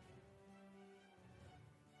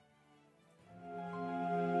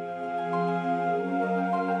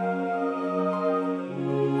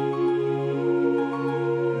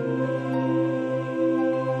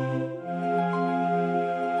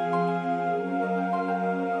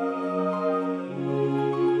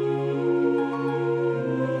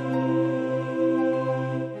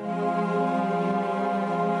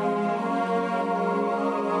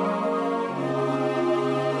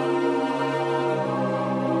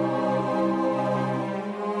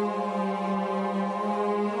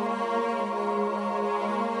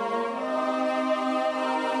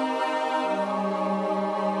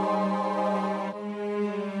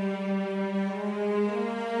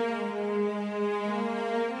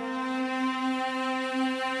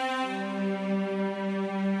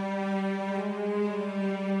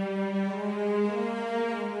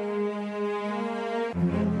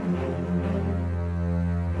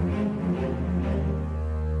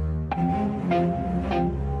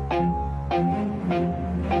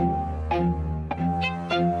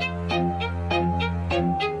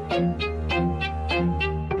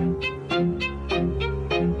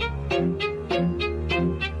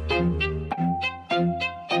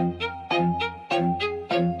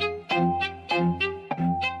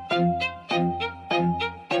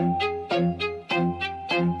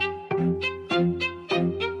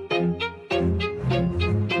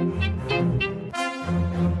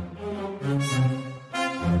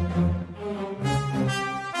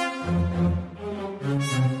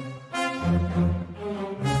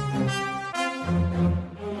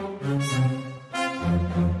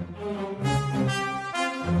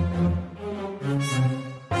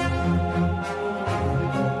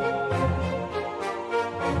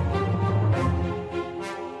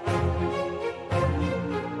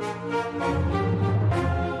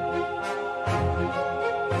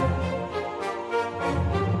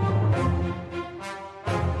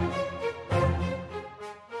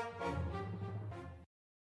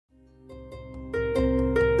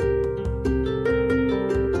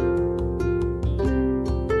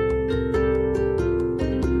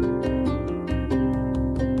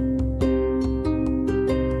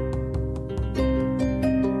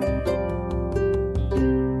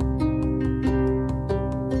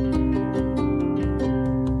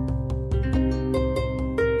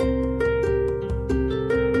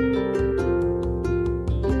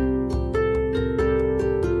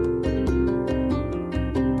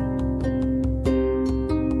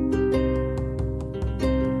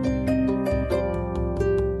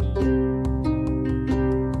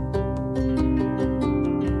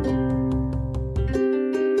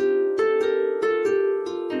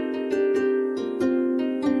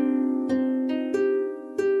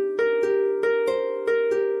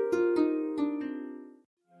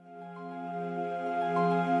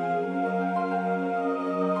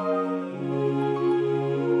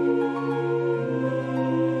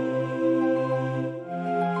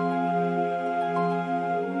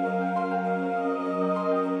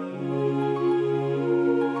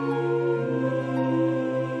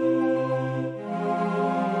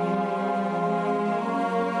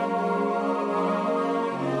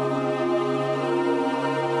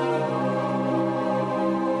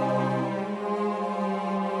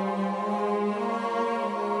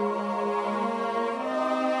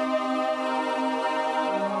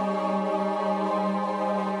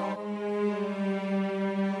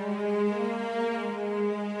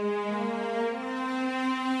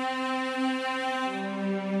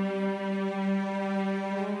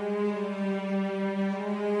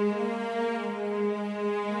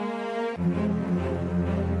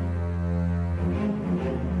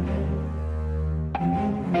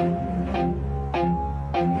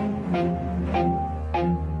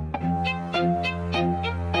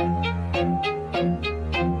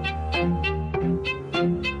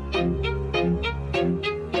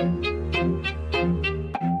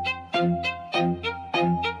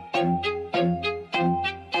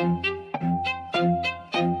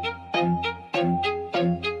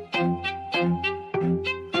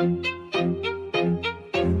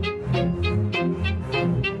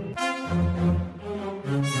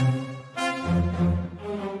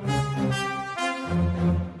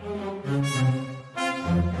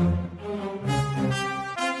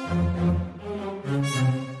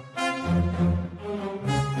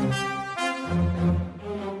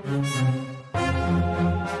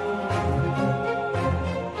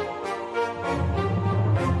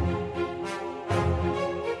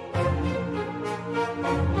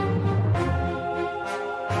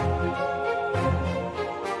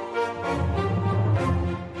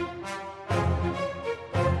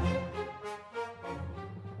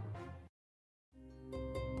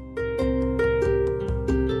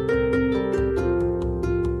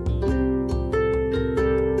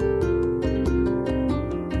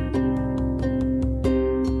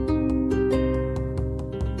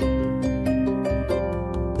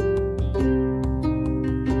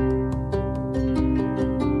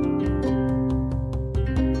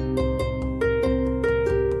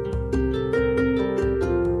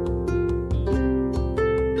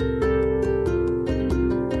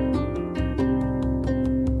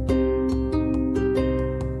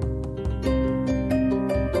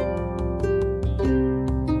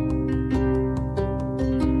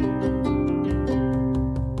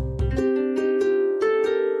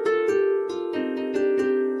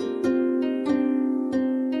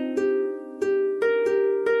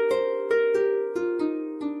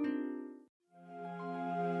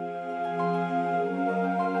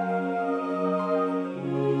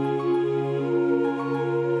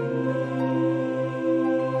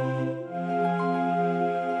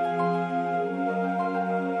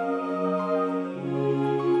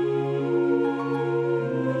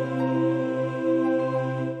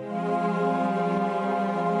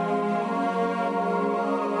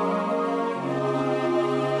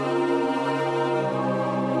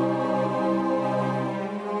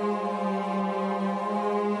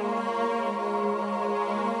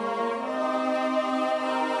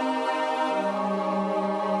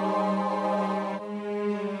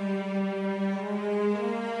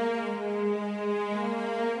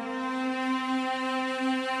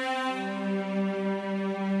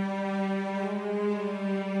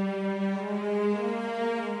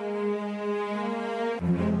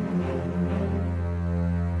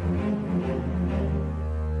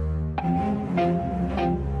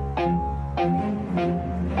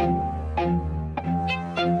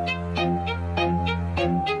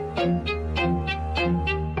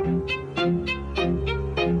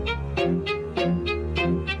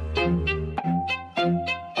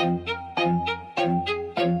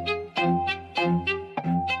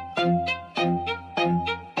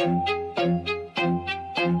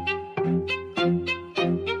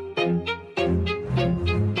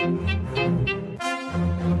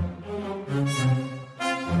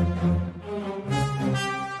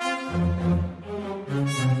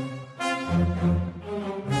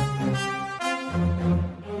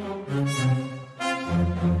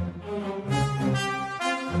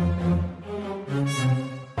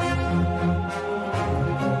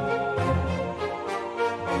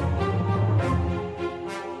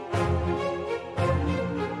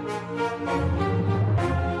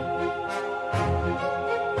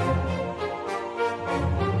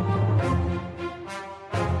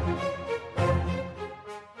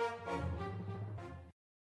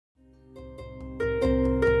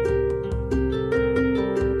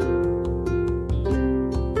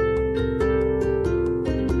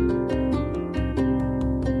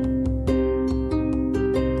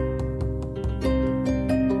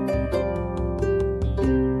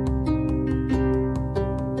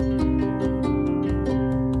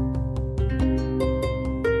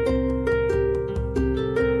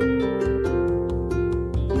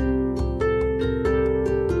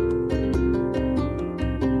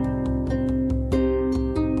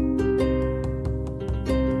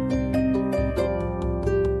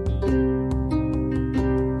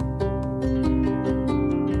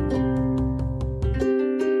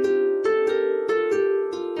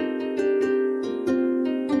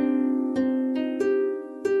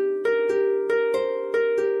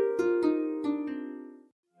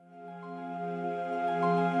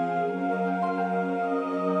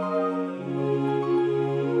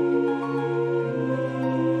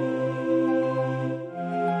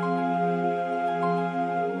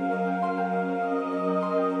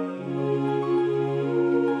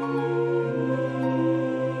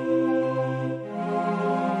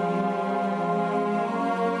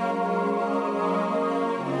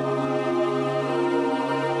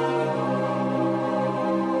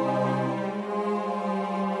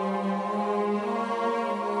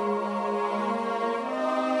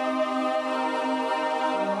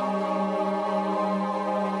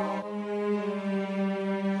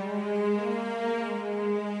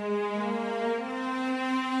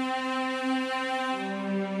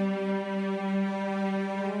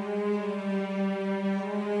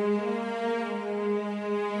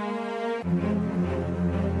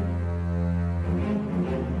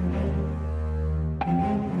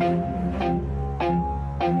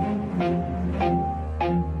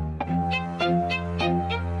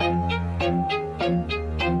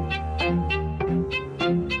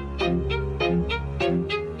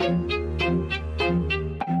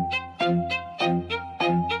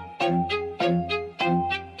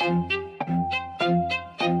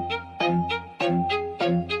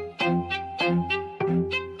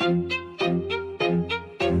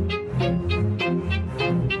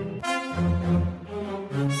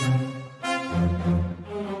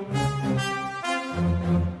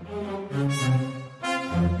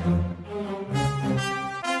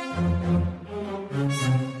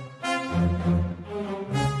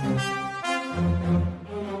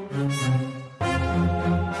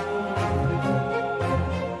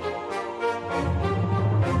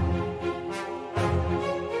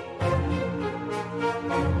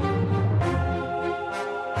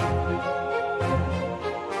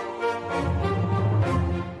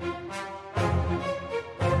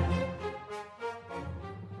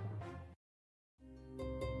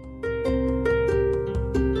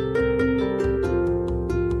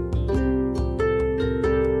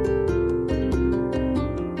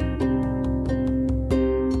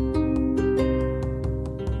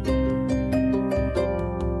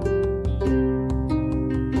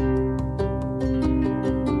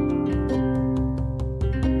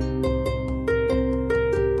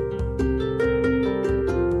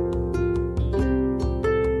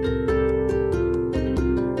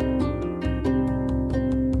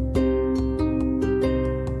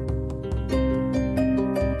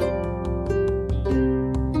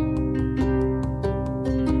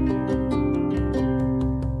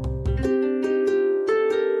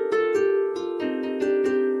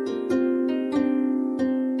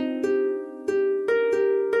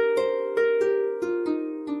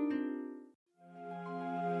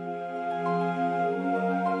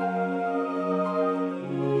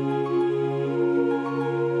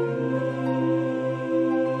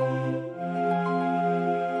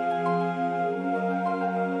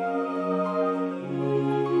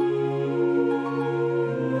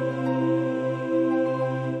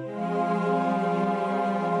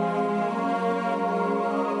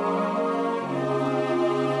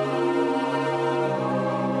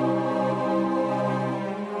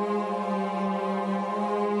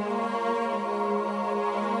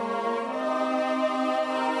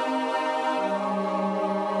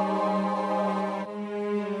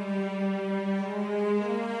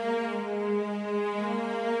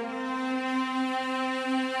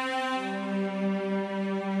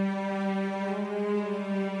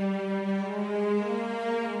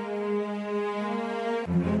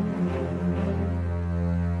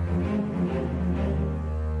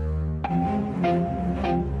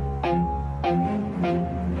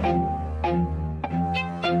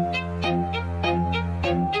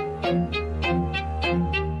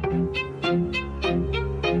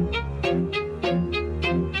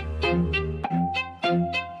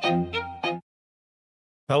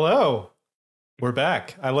 Hello. We're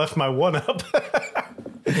back. I left my one up.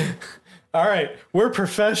 All right. We're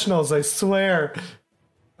professionals, I swear.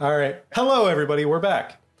 All right. Hello, everybody. We're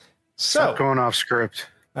back. Stop going off script.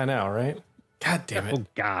 I know, right? God damn it. Oh,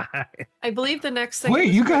 God. I believe the next thing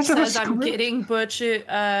Wait, you guys have a says I'm script? getting butch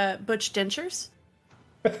dentures.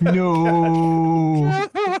 No.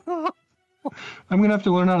 I'm going to have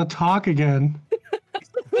to learn how to talk again.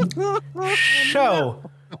 Show.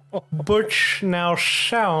 Butch now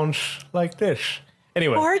sounds like this.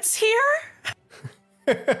 Anyway. Bart's here?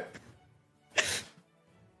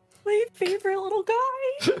 My favorite little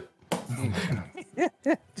guy.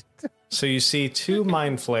 So you see two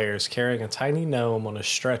mind flayers carrying a tiny gnome on a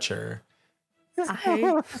stretcher.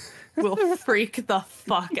 I will freak the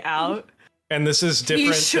fuck out. And this is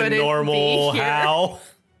different than shouldn't normal be here. how?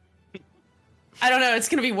 I don't know. It's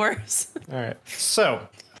going to be worse. All right. So,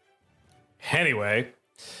 anyway,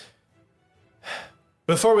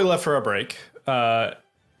 before we left for a break,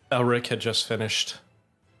 Elric had just finished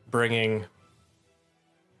bringing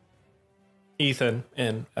Ethan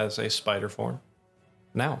in as a spider form.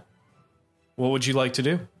 Now, what would you like to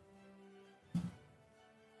do?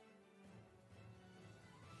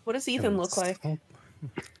 What does Ethan look like?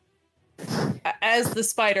 As the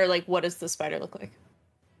spider, like, what does the spider look like?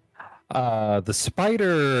 The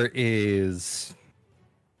spider is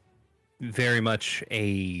very much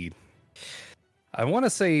I want to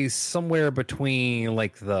say somewhere between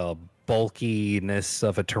like the bulkiness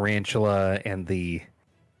of a tarantula and the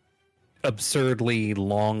absurdly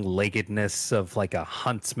long-leggedness of like a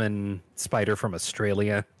huntsman spider from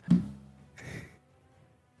Australia.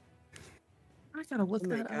 I gotta look Oh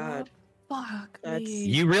my that God. up. Fuck That's- me.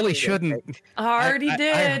 You really shouldn't. I already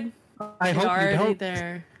did. I hope you already don't.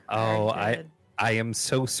 there. Oh, Already did. I am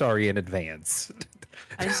so sorry in advance.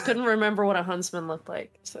 I just couldn't remember what a huntsman looked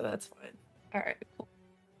like, so that's fine. All right, cool.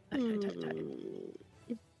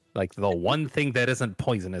 Like the one thing that isn't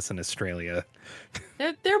poisonous in Australia.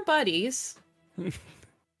 They're buddies.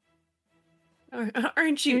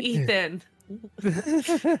 Aren't you, Ethan?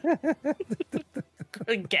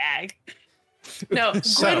 Good gag. No,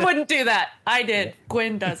 Gwen wouldn't do that. I did.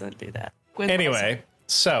 Gwen doesn't do that. Gwen Anyway,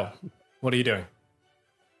 so what are you doing?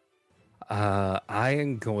 I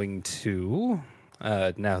am going to,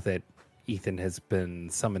 now that Ethan has been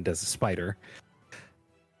summoned as a spider,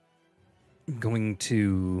 I'm going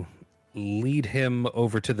to lead him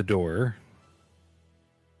over to the door.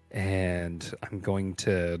 And I'm going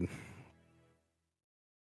to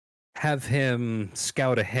have him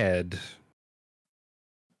scout ahead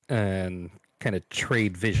and kind of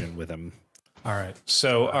trade vision with him. All right.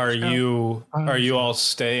 So are you all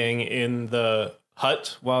staying in the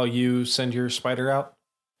hut while you send your spider out?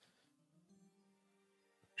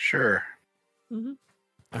 Sure. Mm-hmm.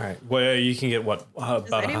 All right. Well, you can get what?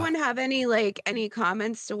 Does anyone have any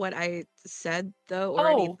comments to what I said though, or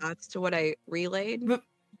any thoughts to what I relayed?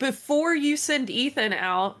 Before you send Ethan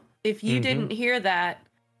out, if you didn't hear that,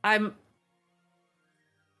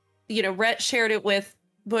 Rhett shared it with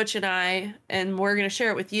Butch and I, and we're going to share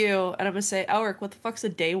it with you. And I'm going to say, Elric, what the fuck's a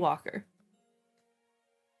daywalker?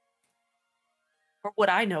 Or would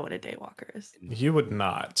I know what a daywalker is? You would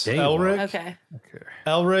not. Daywalker. Elric? Okay.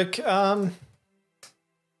 Elric,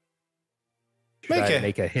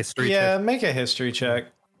 Make a history check. Yeah, make a history check.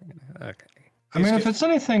 Okay. I mean, if it's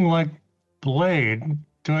anything like Blade,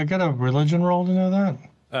 do I get a religion roll to know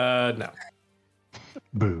that? No.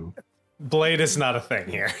 Boo. Blade is not a thing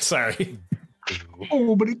here. Sorry.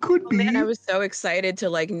 Oh, but it could be. Man, I was so excited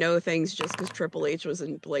to know things just because Triple H was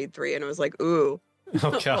in Blade 3, and I was like, ooh,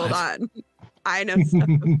 Oh god. hold on. I know stuff.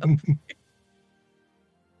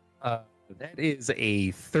 That is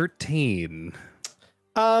a 13.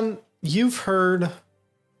 You've heard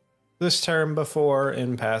this term before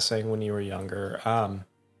in passing when you were younger.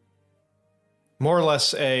 More or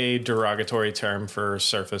less a derogatory term for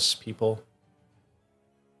surface people.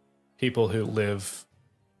 People who live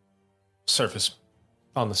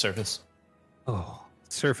on the surface. Oh,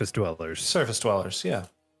 surface dwellers. Surface dwellers, yeah.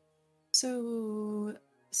 So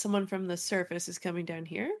someone from the surface is coming down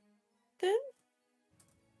here, then?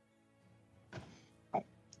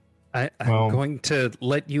 I'm going to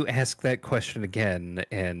let you ask that question again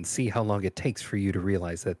and see how long it takes for you to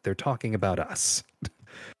realize that they're talking about us.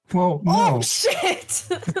 Well, no, Oh shit!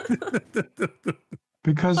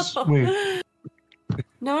 because wait,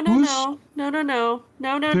 No.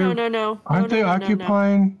 aren't they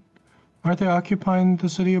occupying? Aren't they occupying the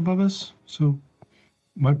city above us? So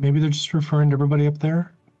maybe they're just referring to everybody up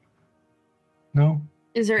there. No.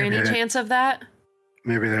 Is there any chance of that?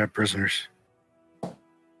 Maybe they have prisoners.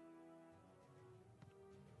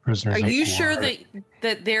 Prisoners Are of you war. sure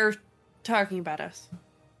that they're talking about us?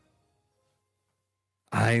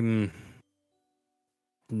 I'm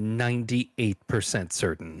 98%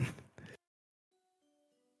 certain.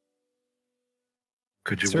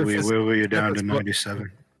 Could you Surface- wiggle you down to surface-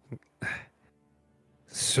 97?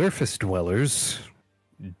 Surface dwellers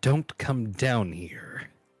don't come down here.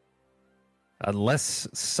 Unless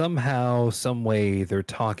somehow, some way, they're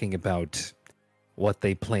talking about what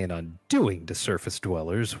they plan on doing to surface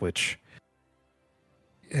dwellers, which...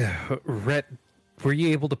 Rhett, were you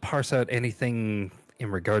able to parse out anything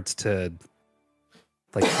in regards to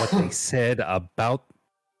what they said about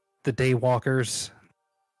the Daywalkers?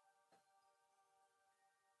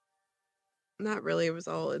 Not really. It was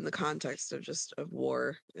all in the context of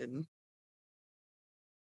war, and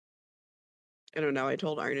I don't know. I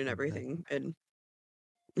told Arnon everything, and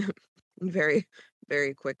very,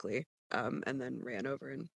 very quickly, and then ran over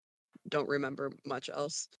and don't remember much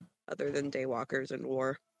else other than daywalkers and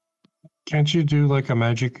war. Can't you do like a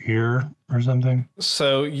magic ear or something?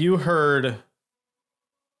 So you heard.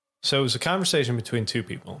 So it was a conversation between two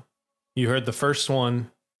people. You heard the first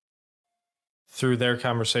one. Through their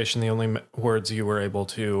conversation, the only words you were able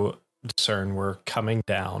to discern were coming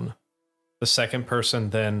down. The second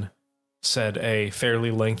person then said a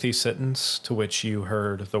fairly lengthy sentence to which you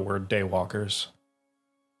heard the word daywalkers.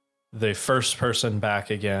 The first person back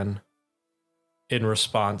again, in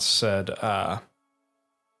response, said,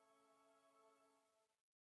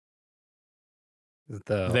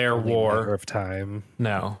 their only war. matter of time.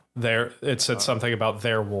 No, it said something about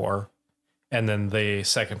their war. And then the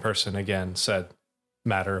second person again said,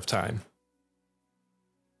 matter of time.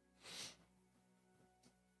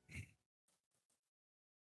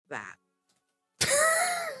 that.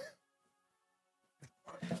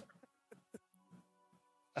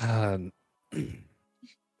 Um,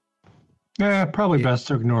 Yeah, probably best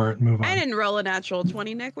to ignore it and move I on. didn't roll a natural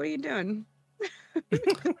 20, Nick. What are you doing?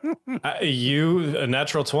 A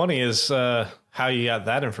natural 20 is how you got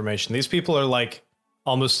that information. These people are like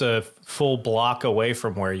almost a full block away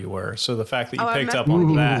from where you were. So the fact that you picked up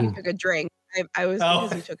on Ooh. that. You took a drink. I was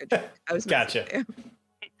because you took a drink. I was messing Gotcha. with you.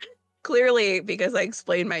 Clearly, because I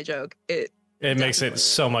explained my joke, it Makes it definitely-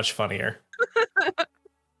 so much funnier.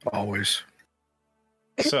 Always.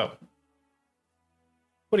 So,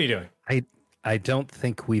 what are you doing? I don't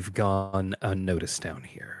think we've gone unnoticed down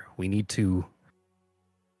here. We need to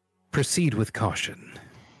proceed with caution.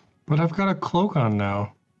 But I've got a cloak on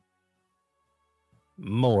now.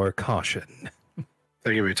 More caution.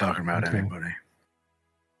 They could be talking about Okay. anybody.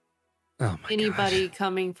 Oh my Anybody gosh.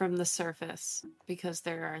 coming from the surface, because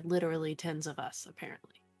there are literally tens of us,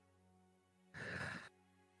 apparently.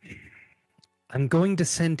 I'm going to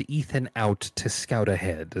send Ethan out to scout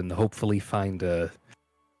ahead and hopefully find a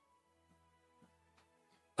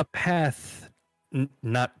path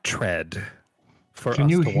not tread for Can us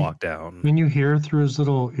you to he- walk down. Can you hear through his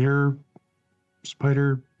little ear,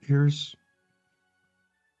 spider ears?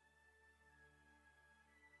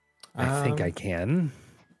 I think I can.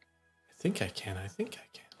 I think I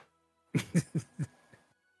can.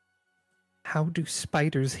 How do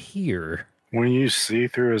spiders hear? When you see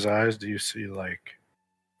through his eyes, do you see like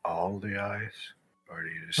all the eyes, or do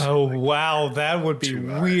you just? See, Oh, like, wow. That would be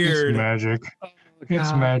two eyes. It's weird. magic.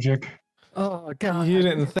 It's God. magic. Oh god! You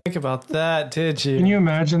didn't think about that, did you? Can you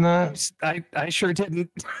imagine that? I sure didn't.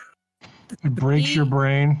 It breaks your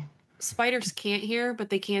brain. Spiders can't hear, but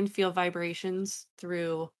they can feel vibrations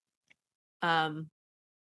through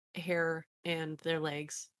hair and their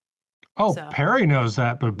legs. Oh, So- Perry knows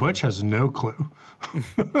that, but Butch has no clue.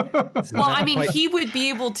 Well, I mean, Quite- he would be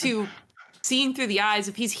able to, seeing through the eyes,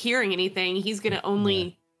 if he's hearing anything, he's going to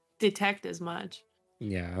only detect as much.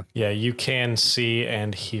 Yeah, Yeah, you can see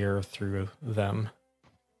and hear through them.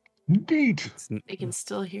 Neat. it's They can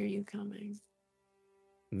still hear you coming.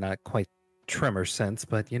 not quite tremor sense,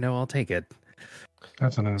 but I'll take it.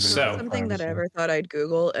 That's an invasion So- of something that I privacy. ever thought I'd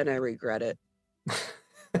Google, and I regret it.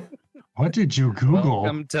 What did you Google?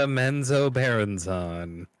 Welcome to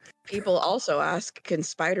Menzoberranzan. People also ask, "Can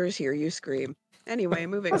spiders hear you scream?" Anyway,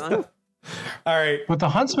 moving on. All right. But the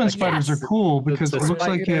huntsman spiders Yes. are cool because The it looks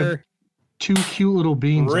like you have spider- two cute little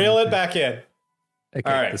beans. Reel on it back in. Okay,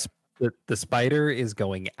 All right. the spider is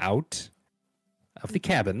going out of the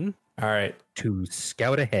cabin All right. to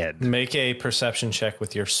scout ahead. Make a perception check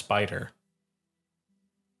with your spider.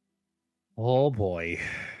 Oh boy.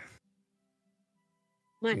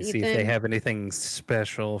 Come Let on, me see if they Ethan. have anything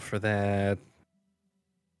special for that.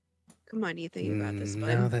 Come on, Ethan. You got this,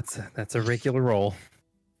 No, bud. that's a regular roll.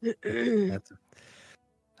 That's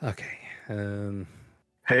okay.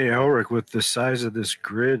 Hey, Elric, with the size of this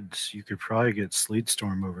grid, you could probably get sleet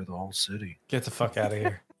storm over the whole city. Get the fuck out of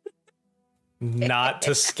here. Not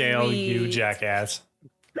to scale, you Sweet. jackass.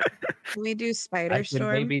 Can we do spider I can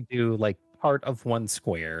storm? maybe do like part of one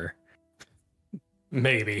square.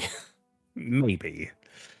 Maybe. Maybe.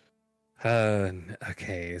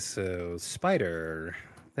 Okay, so spider.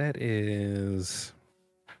 That is.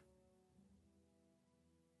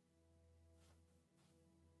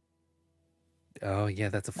 Oh yeah,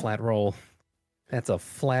 that's a flat roll. That's a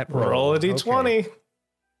flat roll. Roll a d20.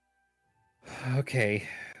 Okay.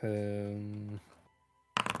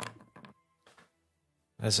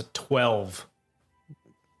 That's a 12.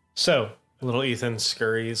 So, little Ethan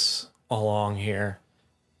scurries along here.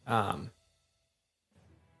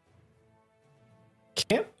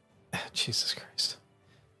 Can't. Jesus Christ.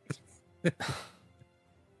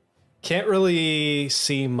 Can't really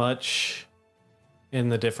see much in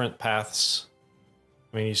the different paths.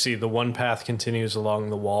 I mean, you see the one path continues along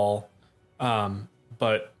the wall,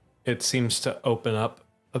 but it seems to open up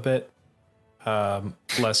a bit.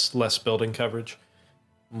 Less building coverage,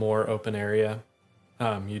 more open area.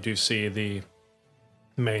 You do see the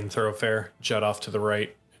main thoroughfare jut off to the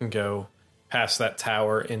right and go past that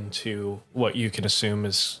tower into what you can assume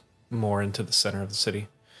is more into the center of the city.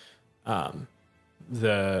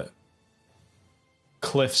 The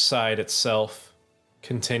cliff side itself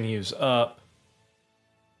continues up,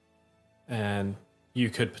 and you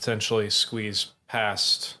could potentially squeeze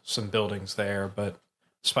past some buildings there, but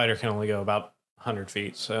spider can only go about 100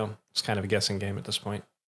 feet, so it's kind of a guessing game at this point.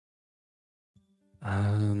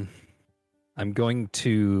 I'm going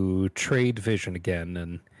to trade vision again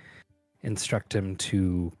and instruct him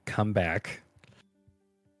to come back.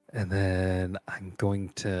 And then I'm going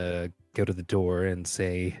to go to the door and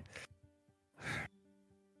say,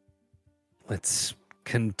 let's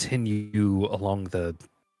continue along the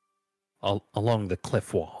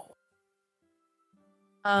cliff wall.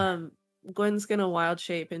 Gwen's gonna wild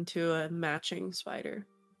shape into a matching spider.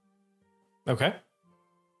 Okay.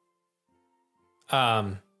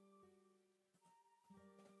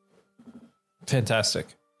 Fantastic.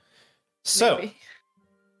 So,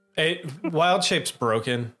 wild shape's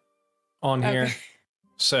broken on here. Okay.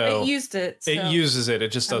 So It used it. So it uses it.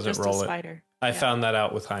 It just I'm doesn't just a roll it. spider. I Yeah. found that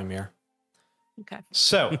out with Hymir. Okay.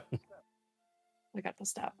 So I got the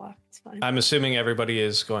stat block. It's fine. I'm assuming everybody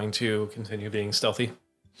is going to continue being stealthy.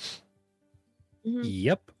 Mhm.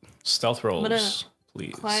 Yep. Stealth gonna rolls,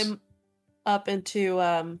 please. Climb up into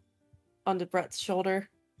onto Brett's shoulder,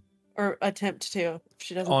 or attempt to. If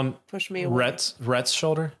she doesn't On push me away. Rhett's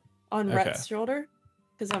shoulder. On Okay. Rhett's shoulder,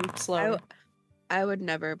 because I'm slow. I would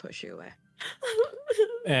never push you away.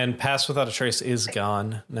 And pass without a trace is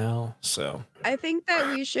gone now. So I think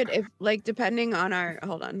that we should, if like, depending on our.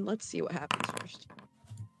 Hold on, let's see what happens first.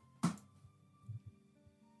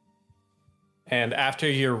 and after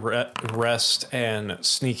your rest and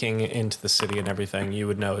sneaking into the city and everything, you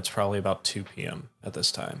would know it's probably about 2 p.m. at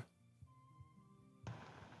this time.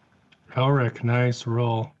 Elric, nice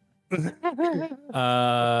roll. Who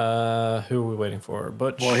are we waiting for?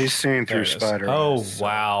 Butch. Well, he's seeing There through it is. spider Oh, eyes, so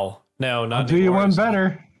wow. No, not I'll do you anymore. one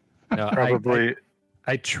better. No, Probably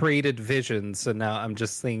I traded vision, so now I'm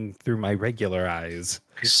just seeing through my regular eyes.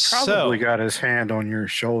 he's probably got his hand on your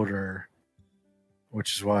shoulder,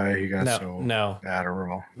 which is why he got so bad a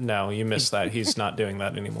roll. No, you missed that. He's not doing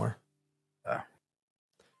that anymore. Oh.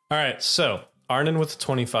 All right, so Arnon with a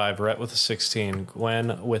 25, Rhett with a 16,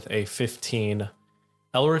 Gwen with a 15,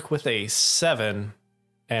 Elric with a 7,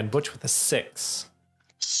 and Butch with a 6.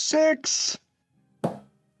 6. Good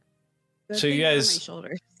So you thing on my guys-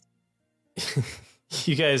 shoulders.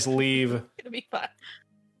 You guys leave. It'll be fun.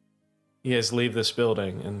 You guys leave this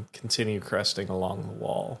building and continue cresting along the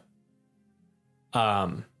wall.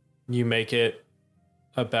 You make it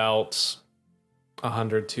about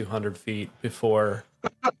 100, 200 feet before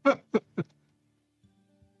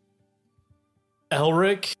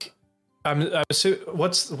Elric. I'm assuming,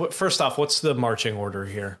 first off, what's the marching order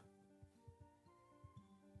here?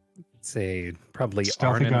 Say probably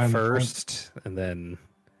Stealthy guy Arnon in the front. first, and then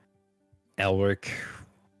Elric.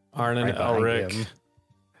 Arnon, right behind Elric, him.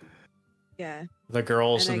 Yeah. the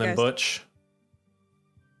girls, And and I then guess- Butch?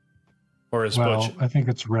 Or is Well, Butch? I think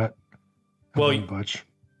it's Rhett. and Well, then Butch.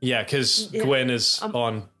 Yeah, because Yeah, Gwen is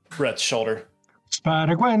on Rhett's shoulder.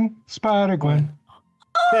 Spider Gwen. Spider Gwen.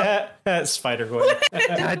 Spider Gwen.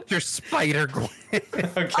 Not your spider, Gwen.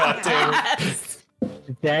 Oh, God damn. Yes.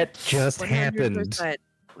 That just 100%. happened.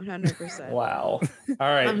 100%. Wow. All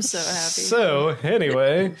right. I'm so happy. So,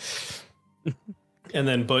 anyway. And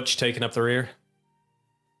then Butch taking up the rear.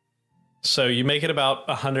 So you make it about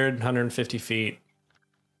 100, 150 feet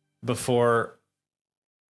before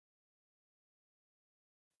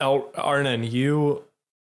Arnon, you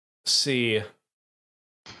see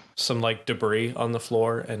some like debris on the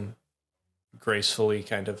floor and gracefully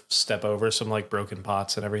kind of step over some like broken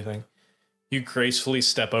pots and everything. You gracefully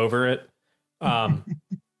step over it.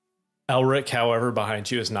 Elric, however,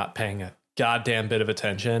 behind you is not paying a goddamn bit of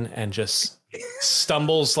attention and just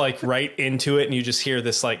stumbles like right into it, and you just hear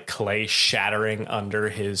this like clay shattering under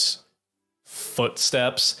his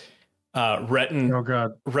footsteps. Rhett Oh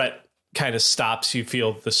God. kind of stops. You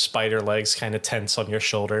feel the spider legs kind of tense on your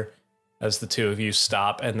shoulder as the two of you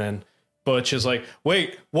stop, and then Butch is like,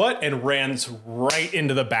 "Wait, what?" and runs right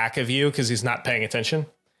into the back of you because he's not paying attention.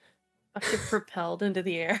 I get propelled into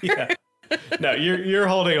the air. Yeah, no, you're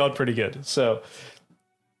holding on pretty good. So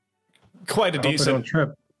quite a I hope I don't decent.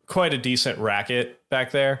 trip. Quite a decent racket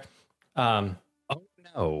back there. Oh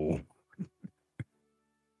no.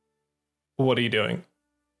 What are you doing?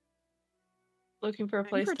 Looking for a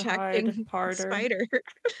place to protecting hide harder. spider.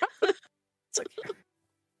 It's okay.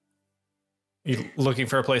 You looking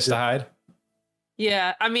for a place to hide?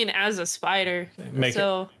 Yeah, I mean, as a spider. Make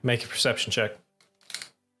So, a perception check.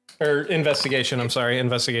 Or investigation, I'm sorry,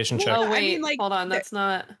 investigation check. oh I wait, mean, like, hold on, that's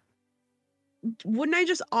not. Wouldn't I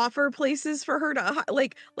just offer places for her to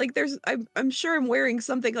like there's I'm sure I'm wearing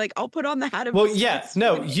something like I'll put on the hat of Well, the yeah, Sphinx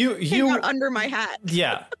no, and you hang out under my hat.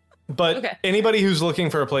 yeah. But Okay. anybody who's looking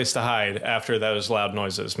for a place to hide after those loud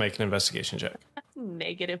noises, make an investigation check.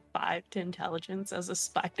 -5 to intelligence as a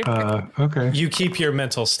spider. Okay. You keep your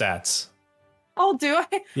mental stats. Oh, do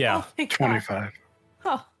I? Yeah. Oh my God. 25.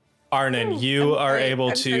 Oh, Arnon, you I'm are sorry, able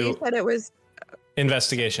I'm sorry, you to said it was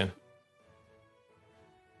investigation.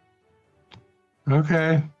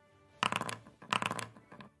 Okay.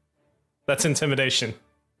 That's intimidation.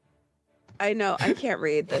 I know. I can't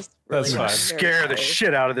read this. Really That's well. fine. I'm very Scare the sorry.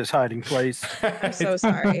 shit out of this hiding place. I'm so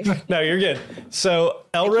sorry. No, you're good. So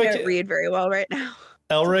I can't Elric, read very well right now.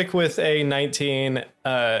 Elric with a 19,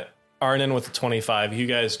 Arnon with a 25. You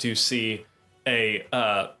guys do see a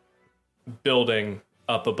building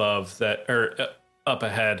up above that, or up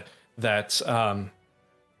ahead that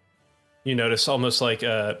you notice almost like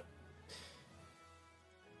a,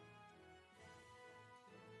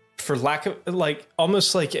 for lack of, like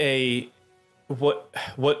almost like a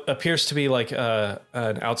what appears to be like an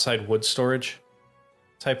outside wood storage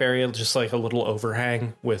type area, just like a little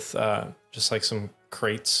overhang with just like some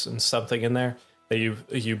crates and something in there that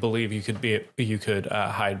you believe you could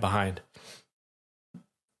hide behind.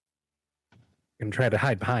 And try to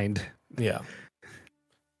hide behind. Yeah.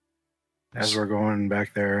 As we're going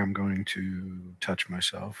back there, I'm going to touch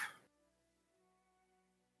myself.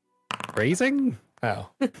 Raising? Oh.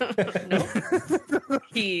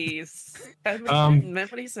 He's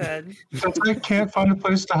meant what he said. Since I can't find a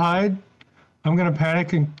place to hide, I'm gonna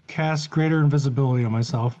panic and cast greater invisibility on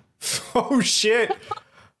myself. Oh shit!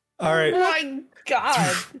 All right. Oh my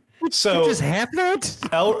god! So Just have that?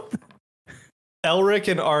 Elric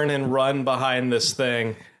and Arnon run behind this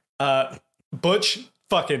thing. Butch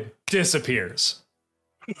fucking disappears.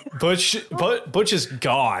 Butch is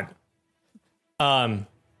gone.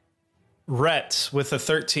 Rhett with a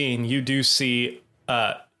 13, you do see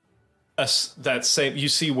you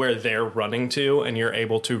see where they're running to, and you're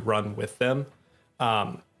able to run with them,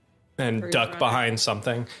 and duck behind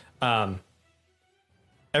something.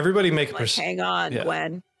 Everybody make a Hang on,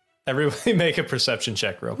 Gwen. Everybody make a perception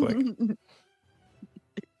check real quick.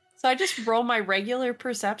 So I just roll my regular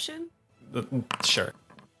perception? Sure.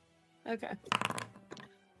 Okay.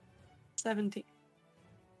 17.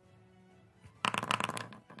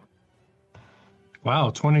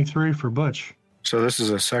 Wow, 23 for Butch. So this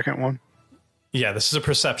is a second one? Yeah, this is a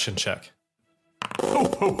perception check. Ho,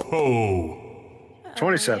 ho, ho.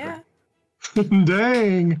 27. Yeah.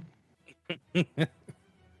 Dang.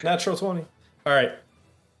 Natural 20. All right.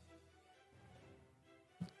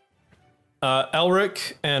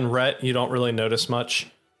 Elric and Rhett, you don't really notice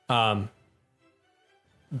much. Gwen,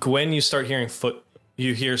 you start hearing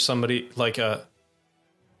you hear somebody like a,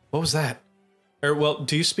 what was that? Or, well,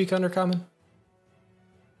 do you speak Undercommon?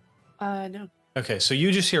 No. Okay, so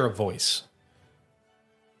you just hear a voice.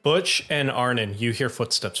 Butch and Arnon, you hear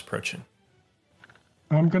footsteps approaching.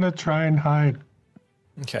 I'm gonna try and hide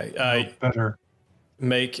Okay, better.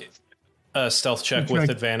 make a stealth check with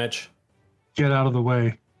advantage. Get out of the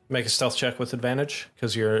way. Make a stealth check with advantage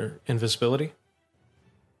because you're invisibility.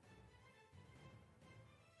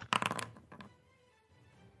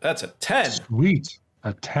 That's a 10. Sweet.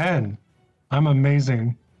 A 10. I'm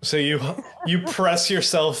amazing. So you press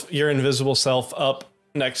your invisible self up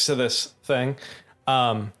next to this thing.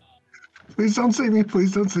 Please don't see me.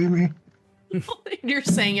 Please don't see me. You're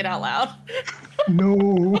saying it out loud.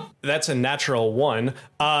 No. That's a natural 1.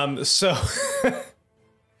 So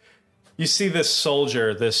you see this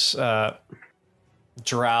soldier, this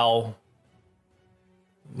drow,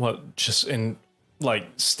 just in like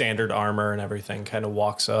standard armor and everything, kind of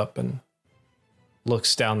walks up and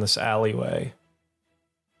looks down this alleyway.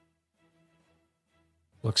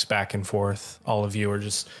 Looks back and forth. All of you are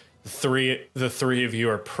just the three of you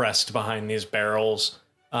are pressed behind these barrels.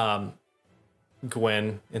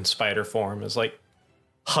 Gwen in spider form is like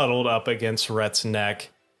huddled up against Rhett's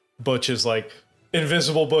neck. Butch is like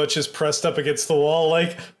invisible. Butch is pressed up against the wall,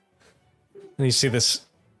 like. And you see this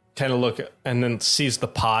kind of look, and then sees the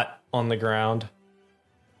pot on the ground.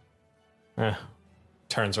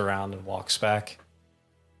 Turns around and walks back.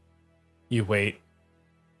 You wait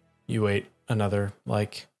another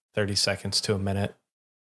like 30 seconds to a minute.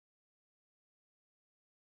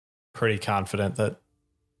 Pretty confident that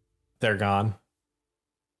they're gone.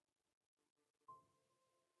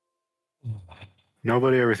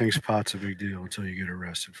 Nobody ever thinks pot's a big deal until you get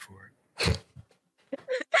arrested for it.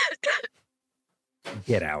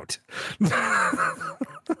 Get out.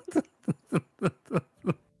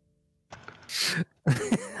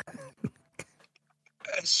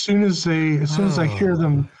 As soon as I hear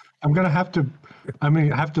them, I'm gonna have to. I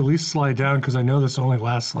have to at least slide down because I know this only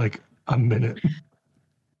lasts like a minute.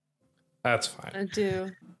 That's fine.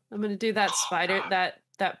 I'm gonna do that spider that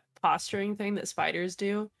posturing thing that spiders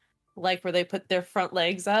do, like where they put their front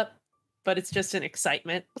legs up, but it's just an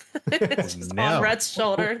excitement. It's just on Rhett's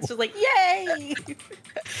shoulder. It's just like yay!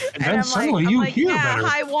 And then suddenly you hear better.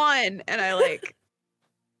 High one, and I like.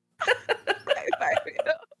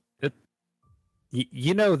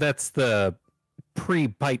 You know that's the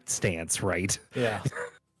pre-bite stance, right? Yeah.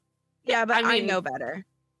 Yeah, but I I mean, know better.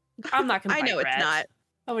 I'm not gonna I bite know it's Ret. not.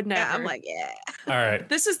 I would never. Yeah, I'm like, yeah. All right.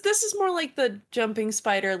 This is more like the jumping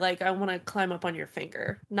spider, like I want to climb up on your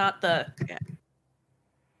finger, not the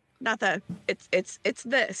Not that it's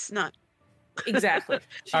this, not exactly.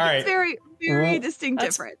 All right. it's very, very Well, distinct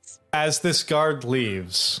that's- difference. As this guard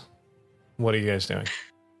leaves, what are you guys doing?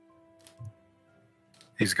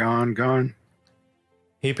 He's gone.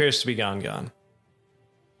 He appears to be gone.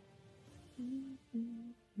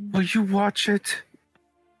 Will you watch it?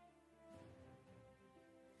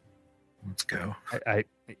 Let's go. I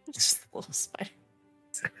Just a little spider.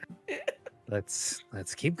 let's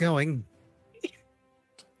keep going.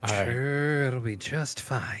 All right. Sure, it'll be just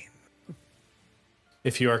fine.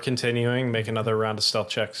 If you are continuing, make another round of stealth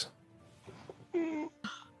checks. I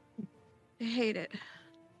hate it.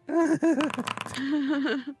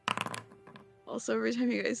 Also, every time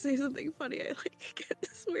you guys say something funny, I like get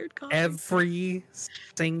this weird comment. Every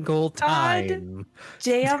single time.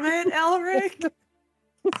 Damn it, Elric! Did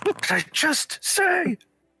I just say?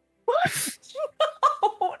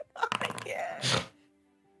 Oh, not again.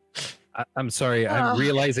 I'm sorry, I'm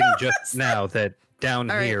realizing just now that down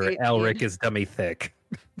All right, here, 18. Elric is dummy thick.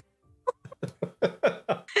 I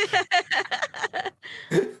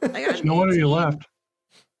got No wonder you 18. left.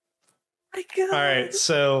 My God. All right,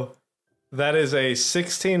 so that is a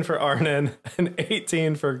 16 for Arnon, an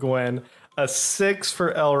 18 for Gwen, a 6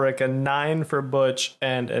 for Elric, a 9 for Butch,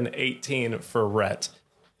 and an 18 for Rhett.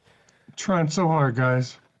 Trying so hard,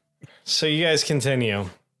 guys. So you guys continue.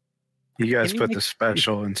 You guys Can you put make- the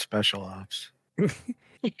special in special ops.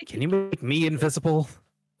 Can you make me invisible?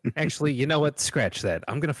 Actually, you know what? Scratch that.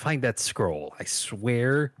 I'm gonna find that scroll. I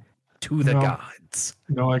swear to the No. gods.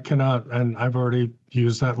 No, I cannot, and I've already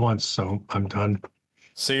used that once, so I'm done.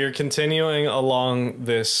 So you're continuing along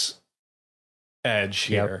this edge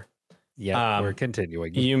Yep. here. Yeah, we're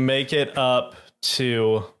continuing. You make it up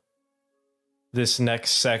to this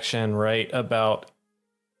next section right about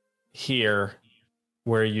here,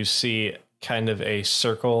 where you see kind of a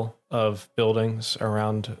circle of buildings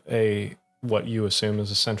around a what you assume is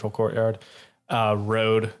a central courtyard,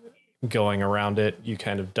 road going around it. You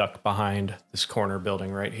kind of duck behind this corner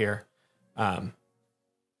building right here.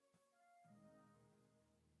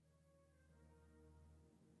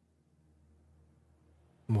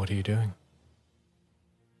 What are you doing?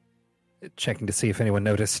 Checking to see if anyone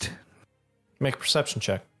noticed. Make a perception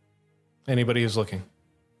check. Anybody who's looking.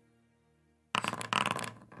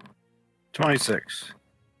 26.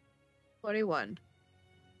 21.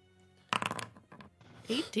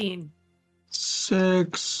 18.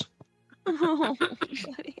 6. Oh,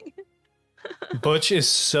 buddy. Butch is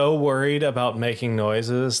so worried about making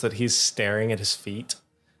noises that he's staring at his feet.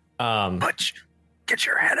 Butch, get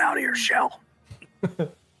your head out of your shell.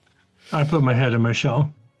 I put my head in my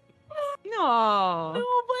shell. No.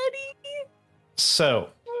 Nobody. So,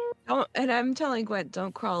 Don't, and I'm telling Gwen,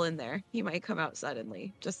 don't crawl in there. He might come out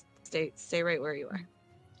suddenly. Just stay right where you are.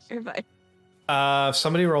 You're fine.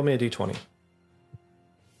 somebody roll me a d20.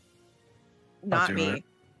 Not do me, it.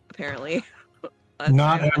 apparently.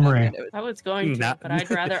 Not Emery. I was going to, Not- but I'd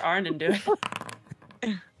rather Arnon do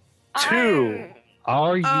it. 2.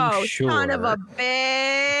 Are you Oh, sure? son of a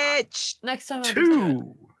bitch! Next time. I'll just do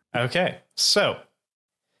it. 2. Okay, so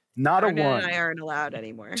Not a Arnon 1. and I aren't allowed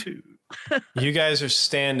anymore. 2. you guys are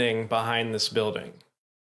standing behind this building.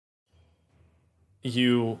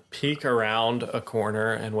 You peek around a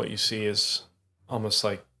corner, and what you see is almost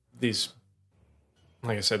like these,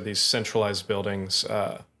 like I said, these centralized buildings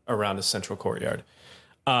around a central courtyard.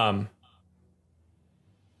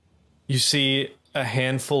 You see a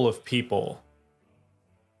handful of people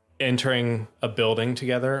entering a building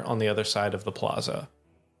together on the other side of the plaza.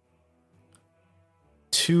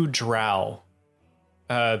 2 drow.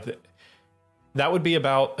 That would be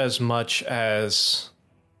about as much as...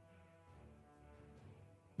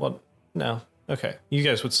 Well, no. Okay. You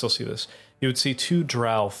guys would still see this. You would see 2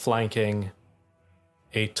 drow flanking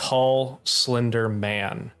a tall, slender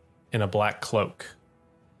man in a black cloak.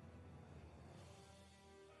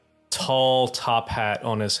 Tall top hat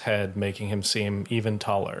on his head, making him seem even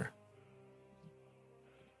taller.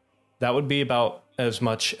 That would be about as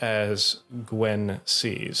much as Gwen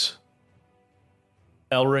sees.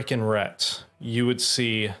 Elric and Rhett, you would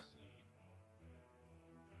see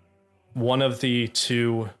one of the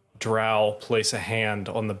 2 drow place a hand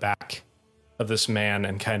on the back of this man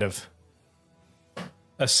and kind of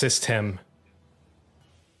assist him,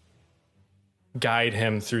 guide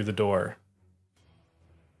him through the door.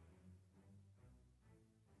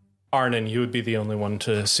 Arnon, you would be the only one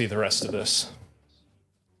to see the rest of this.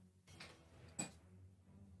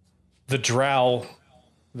 The drow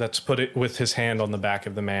that's put it with his hand on the back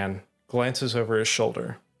of the man, glances over his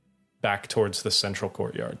shoulder, back towards the central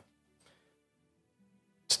courtyard,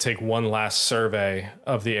 to take one last survey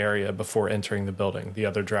of the area before entering the building, the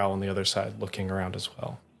other drow on the other side looking around as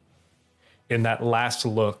well. In that last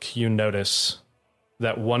look, you notice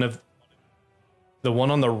that the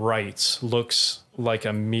one on the right looks like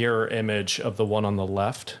a mirror image of the one on the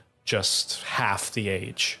left, just half the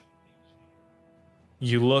age.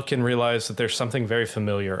 You look and realize that there's something very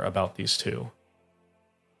familiar about these two.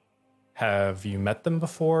 Have you met them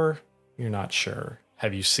before? You're not sure.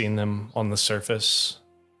 Have you seen them on the surface?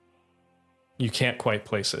 You can't quite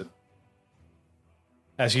place it.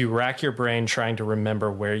 As you rack your brain trying to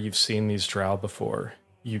remember where you've seen these drow before,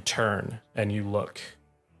 you turn and you look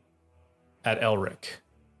at Elric.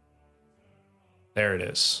 There it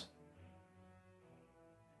is.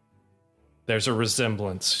 There's a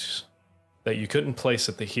resemblance that you couldn't place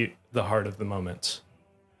at the heart of the moment.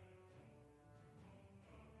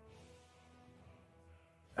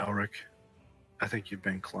 Elric, I think you've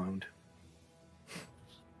been cloned.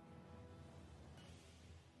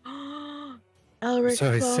 Elric,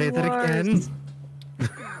 Sorry, say that again.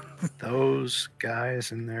 Those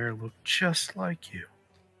guys in there look just like you.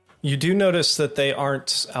 You do notice that they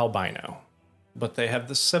aren't albino, but they have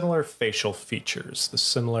the similar facial features, the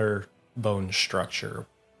similar bone structure.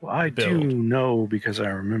 Well, I build. do know because I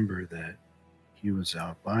remember that he was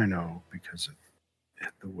albino because of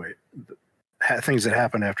the way things that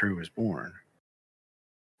happened after he was born.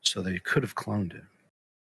 So they could have cloned him,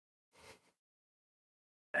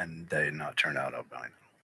 and they did not turn out albino.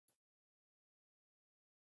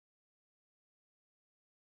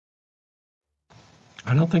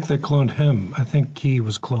 I don't think they cloned him. I think he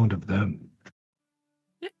was cloned of them.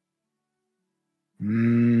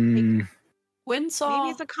 Gwen saw.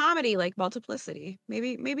 Maybe it's a comedy like Multiplicity.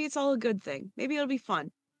 Maybe it's all a good thing. Maybe it'll be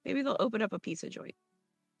fun. Maybe they'll open up a pizza joint.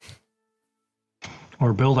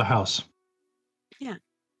 Or build a house. Yeah,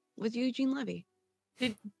 with Eugene Levy.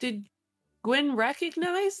 Did Gwen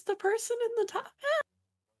recognize the person in the top hat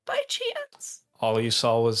by chance? All you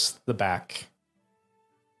saw was the back.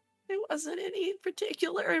 There wasn't any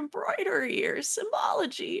particular embroidery or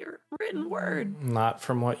symbology or written word. Not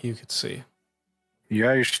from what you could see. You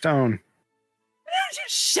got your stone. I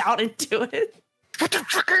just shouted to it. What the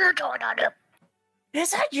fuck are you doing on it?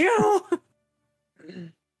 Is that you?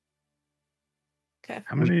 Okay.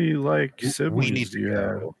 How many We siblings need do you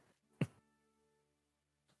to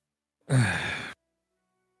have?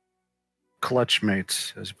 Clutch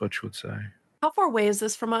mates, as Butch would say. How far away is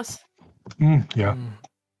this from us? Yeah.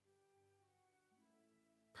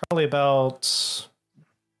 Probably about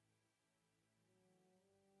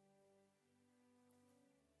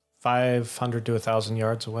 500 to 1,000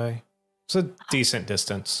 yards away. It's a decent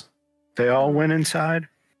distance. They all went inside?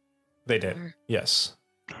 They did, yes.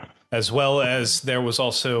 As well as there was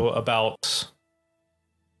also about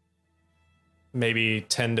maybe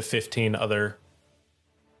 10 to 15 other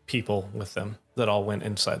people with them that all went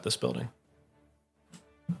inside this building.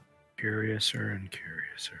 Curiouser and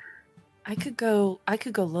curiouser. I could go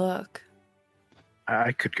look.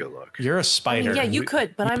 I could go look. You're a I spider. mean, yeah, you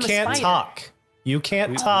could, but you I'm a can't spider. talk. You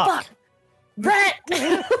can't Oh, talk. fuck. Brett!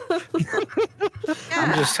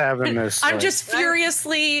 I'm just having this. I'm just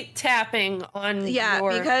furiously tapping on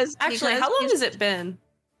your... because Actually, how long has it been?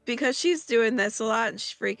 Because she's doing this a lot and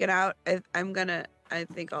she's freaking out. I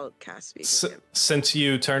think I'll cast speak. with him. Since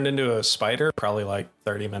you turned into a spider, probably like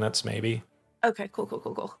 30 minutes, maybe. Okay, cool. Good.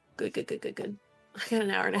 I got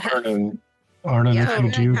an hour and a half. Arnon, Yeah,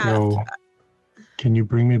 if you do have go, can you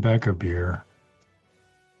bring me back a beer?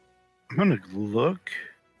 I'm gonna look,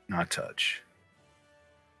 not touch.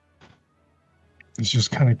 It's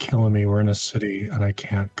just kind of killing me. We're in a city and I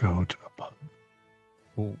can't go to a pub.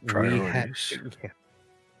 Priorities.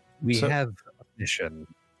 We So- have a mission.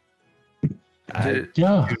 I Yeah. do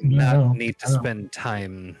not no, need to no. spend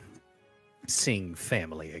time seeing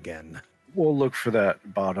family again. We'll look for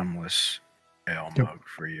that bottomless ale Yep. mug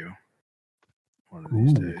for you one of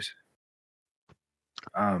these Ooh. days.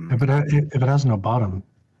 If it has no bottom,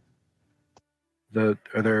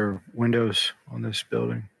 Are there windows on this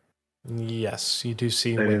building? Yes, you do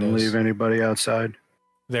see They didn't windows. leave anybody outside.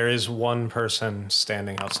 There is one person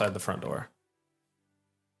standing outside the front door.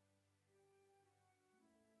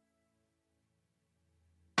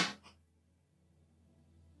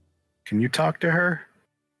 Can you talk to her,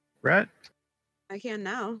 Rhett? I can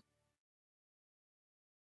now.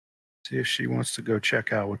 See if she wants to go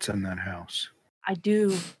check out what's in that house. I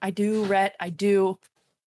do, Rhett. I do.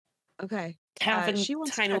 Okay. Tapping she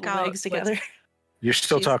wants to tiny check little out legs what's- together. You're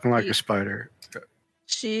still She's talking like a the- spider.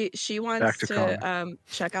 She Back wants to to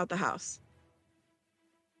check out the house.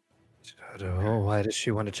 Oh, why does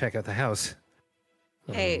she want to check out the house?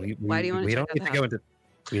 Hey, why do you want to we check don't out need the to house? go into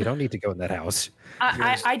we don't need to go in that house.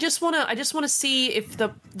 I just wanna see if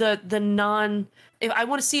the non if I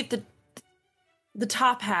want to see if the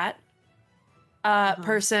top hat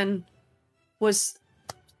person was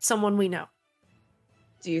someone we know.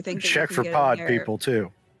 Do you think that you Check can for get pod in there? people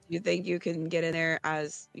too. Do you think you can get in there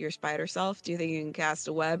as your spider self? Do you think you can cast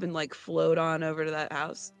a web and like float on over to that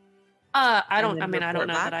house? I And don't then know report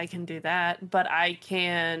that back? I can do that, but I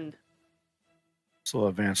can So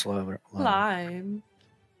advanced level. climb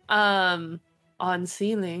on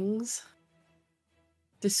ceilings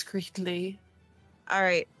discreetly. All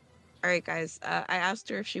right, guys. I asked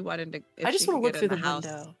her if she wanted to. If I just want to look through the house,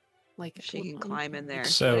 window. Like if she can on- climb in there.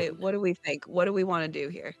 So- what do we think? What do we want to do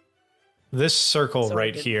here? This circle So I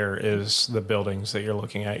right did- here is the buildings that you're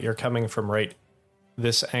looking at. You're coming from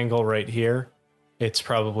this angle right here. It's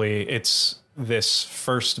this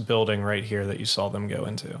first building right here that you saw them go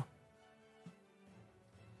into.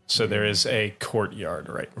 So there is a courtyard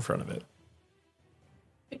right in front of it.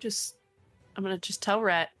 I'm gonna just tell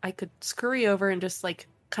Rhett I could scurry over and just like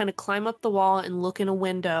kind of climb up the wall and look in a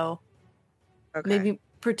window. Okay. Maybe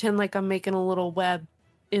pretend like I'm making a little web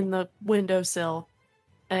in the windowsill.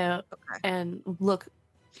 And look,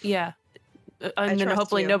 yeah. And then trust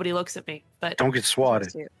hopefully you. nobody looks at me. But Don't get swatted.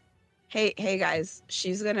 Trust you. Hey guys,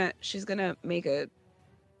 she's gonna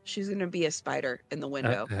be a spider in the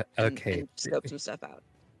window. Okay. And scope some stuff out.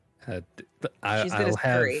 She's I'll gonna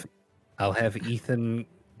scurry. have Ethan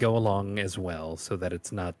go along as well, so that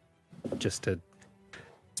it's not just a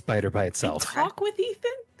spider by itself. talk with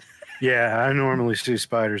Ethan? Yeah, I normally see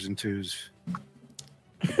spiders in twos.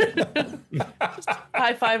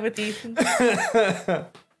 High five with Ethan.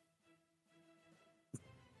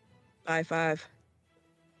 High five.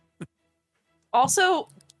 Also,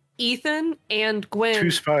 Ethan and Gwen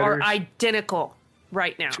Two spiders. are identical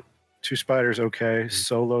right now. Two spiders, okay.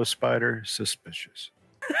 Solo spider, suspicious.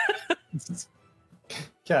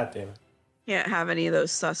 God damn it. Can't have any of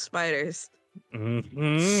those sus spiders.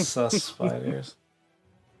 Sus spiders.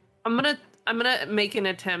 I'm gonna make an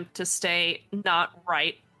attempt to stay not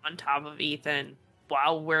right on top of Ethan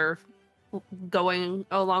while we're going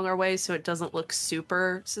along our way, so it doesn't look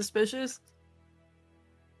super suspicious.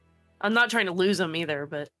 I'm not trying to lose him either,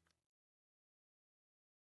 but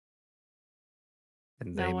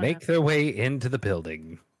And No, they what make happened? their way into the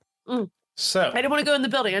building. So I didn't want to go in the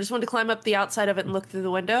building. I just wanted to climb up the outside of it and look through the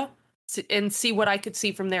window and see what I could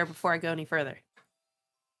see from there before I go any further.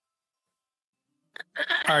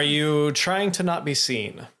 are you trying to not be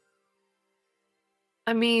seen?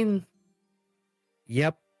 I mean,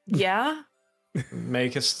 Yep. yeah.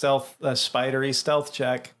 Make a spidery stealth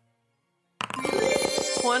check.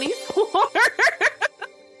 24.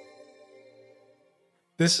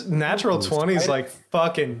 This natural Ooh, 20 is spider- like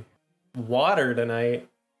fucking water tonight.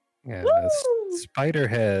 Yeah, Woo! Spider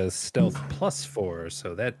has stealth +4,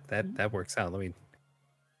 so that works out. Let me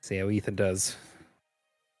see how Ethan does.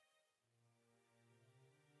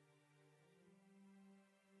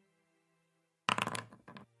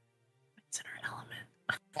 Consider an element.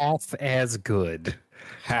 Half as good.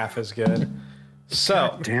 Half as good.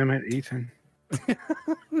 So Damn it, Ethan. And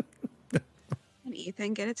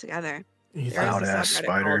Ethan, get it together. Ethan- There is a Loud-ass subreddit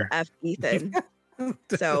spider. called F Ethan.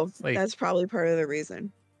 So Like- that's probably part of the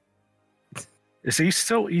reason. Is he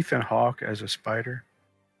still Ethan Hawke as a spider?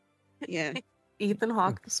 Yeah. Ethan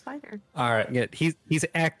Hawke the spider. all right. Yeah, he's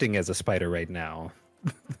acting as a spider right now.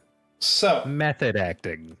 So Method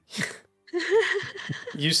acting.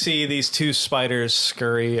 you see these two spiders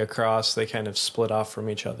scurry across. They kind of split off from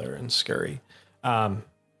each other and scurry.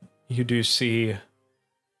 You do see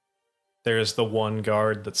there's the one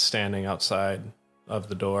guard that's standing outside of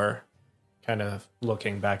the door, kind of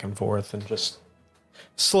looking back and forth and just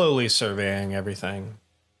slowly surveying everything.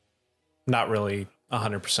 Not really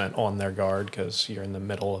 100% on their guard because you're in the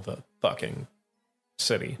middle of a fucking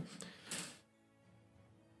city.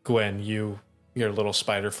 Gwen, your little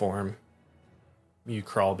spider form, you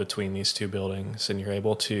crawl between these two buildings and you're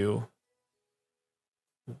able to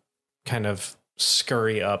kind of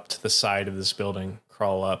scurry up to the side of this building,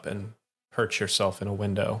 crawl up and perch yourself in a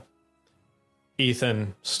window.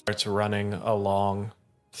 Ethan starts running along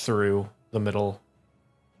through the middle,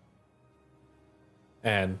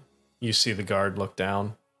 and you see the guard look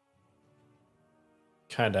down,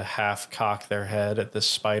 kind of half cock their head at this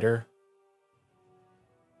spider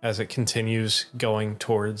as it continues going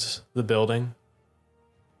towards the building.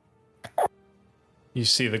 You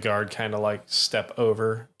see the guard kind of like step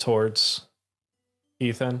over towards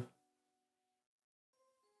Ethan.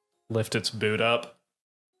 lift its boot up.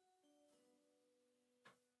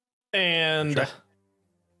 And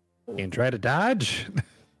And try to dodge.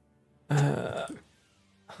 That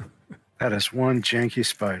is one janky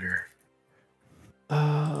spider.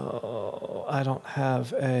 Oh, I don't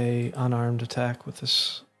have a unarmed attack with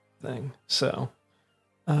this thing. So,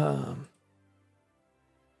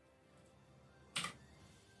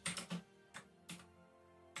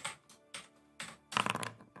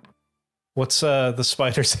 what's the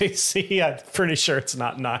spider's AC? I'm pretty sure it's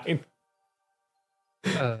not 9.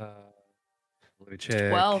 Let me check.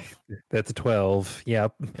 12. That's a 12.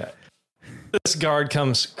 Yep. Yeah. This guard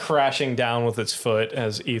comes crashing down with its foot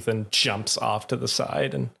as Ethan jumps off to the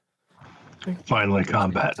side, and Finally,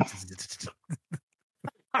 combat.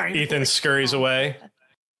 Ethan scurries away.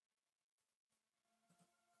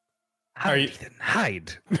 Hide, Ethan,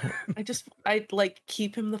 hide. I like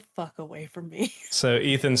keep him the fuck away from me. So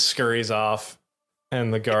Ethan scurries off,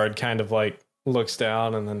 and the guard kind of like looks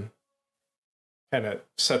down and then kind of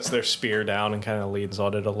sets their spear down and kind of leans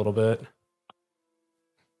on it a little bit.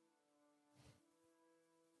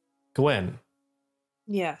 Gwen,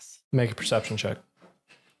 Yes. make a perception check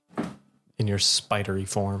in your spidery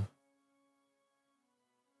form.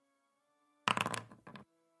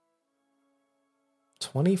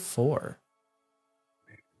 (24).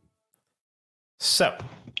 So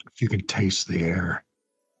If you can taste the air.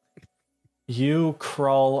 you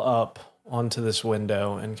crawl up onto this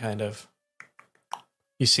window and kind of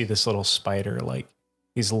you see this little spider, like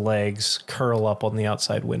these legs curl up on the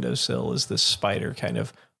outside windowsill as this spider kind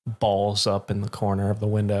of balls up in the corner of the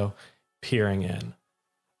window, peering in.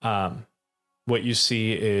 What you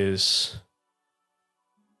see is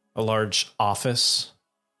a large office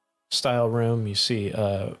style room. You see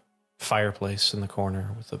a fireplace in the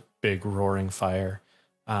corner with a big roaring fire.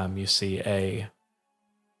 You see a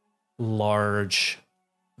large,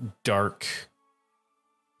 dark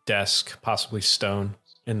desk, possibly stone,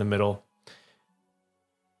 in the middle.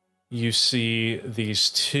 You see these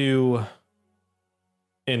two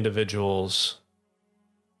individuals,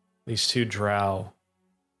 these two drow,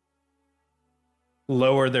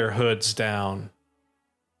 lower their hoods down,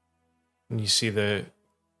 and you see the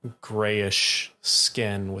grayish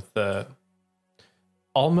skin with the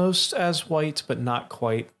almost as white but not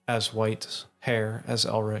quite as white hair as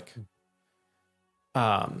Elric.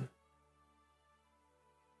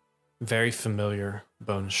 Very familiar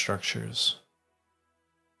bone structures.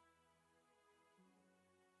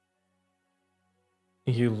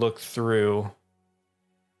 You look through,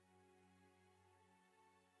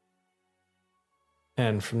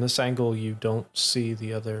 and from this angle, you don't see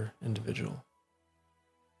the other individual.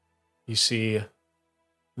 You see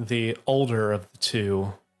the older of the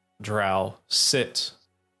two drow sit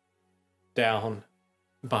down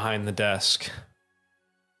behind the desk.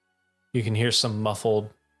 You can hear some muffled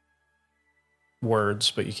words,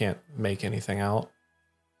 but you can't make anything out.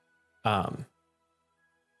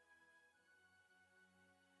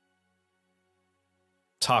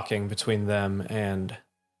 Talking between them and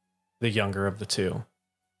the younger of the two.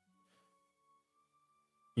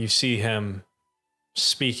 You see him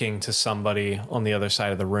speaking to somebody on the other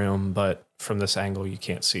side of the room, but from this angle, you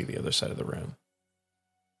can't see the other side of the room.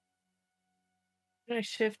 Can I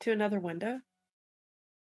shift to another window?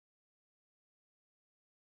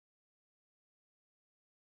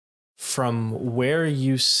 From where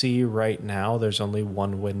you see right now, there's only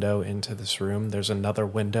one window into this room. There's another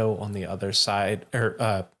window on the other side,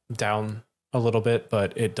 or down a little bit,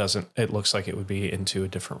 but it doesn't. It looks like it would be into a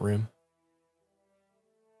different room.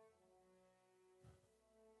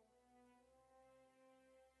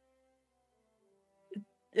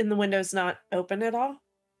 And the window's not open at all?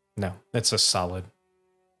 No, it's a solid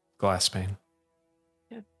glass pane.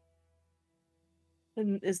 Yeah.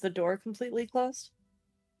 And is the door completely closed?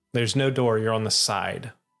 There's no door. You're on the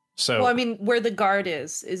side. So, Well, I mean, where the guard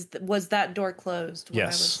was that door closed? when I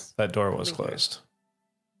yes, that door was coming here? closed.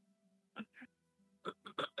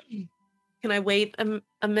 Can I wait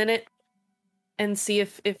a minute and see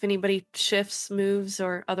if anybody shifts, moves,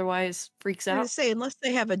 or otherwise freaks I out? was say, unless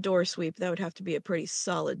they have a door sweep, that would have to be a pretty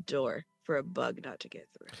solid door for a bug not to get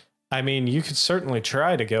through. I mean, you could certainly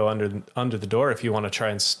try to go under the door if you want to try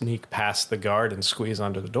and sneak past the guard and squeeze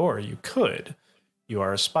under the door. You could. You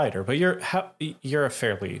are a spider, but you're a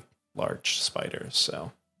fairly large spider,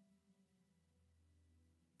 so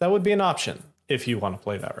that would be an option if you want to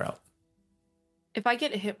play that route. If I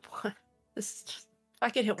get hit if I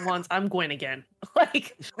get hit once, I'm Gwen again.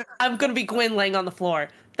 Like, I'm gonna be Gwen laying on the floor.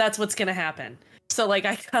 That's what's gonna happen. So, like,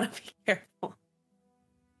 I gotta be careful.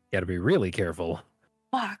 Gotta be really careful.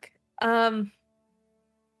 Fuck.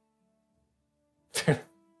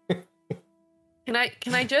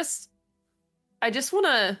 I just want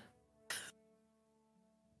to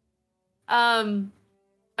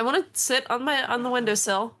I want to sit on the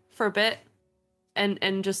windowsill for a bit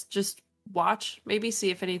and just watch, maybe see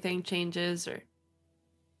if anything changes or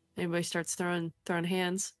anybody starts throwing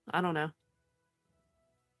hands. I don't know.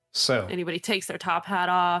 So Anybody takes their top hat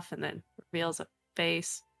off and then reveals a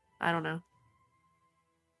face. I don't know.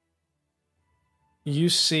 you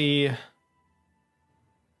sit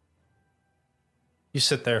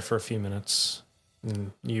there for a few minutes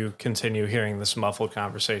and you continue hearing this muffled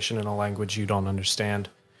conversation in a language you don't understand.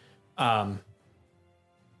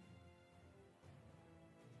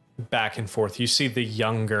 Back and forth. You see the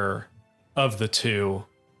younger of the two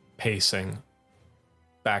pacing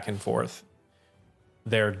back and forth.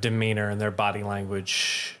 Their demeanor and their body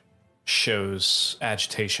language shows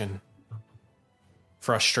agitation,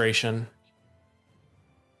 frustration.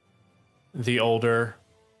 The older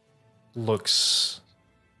looks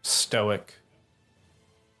stoic.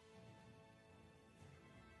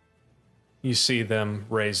 You see them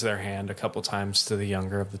raise their hand a couple times to the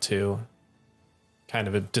younger of the two, kind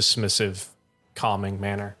of a dismissive, calming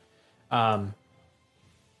manner.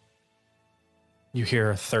 You hear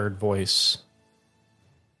a third voice,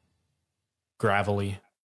 gravelly,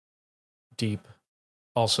 deep,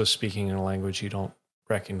 also speaking in a language you don't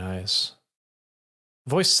recognize.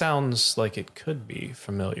 Voice sounds like it could be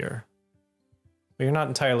familiar, but you're not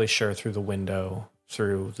entirely sure through the window,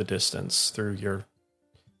 through the distance, through your...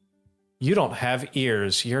 You don't have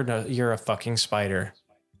ears. You're a fucking spider.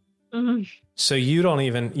 Mm-hmm. So you don't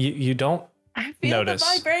even... You don't I feel notice.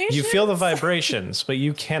 the vibrations. You feel the vibrations, but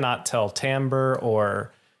you cannot tell timbre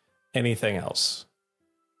or anything else.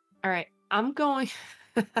 All right, I'm going.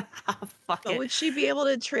 Fuck But it. would she be able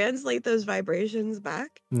to translate those vibrations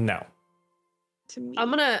back No. to me?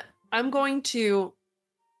 I'm going to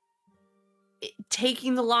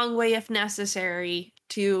taking the long way if necessary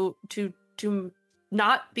to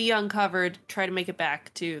not be uncovered. Try to make it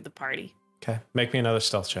back to the party. Okay. Make me another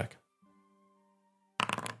stealth check.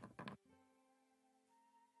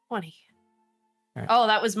 20. All right. Oh,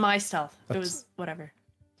 that was my stealth. It That's- was whatever.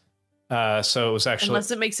 So it was actually...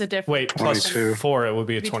 Unless it makes a difference. Wait, plus 22. 4, it would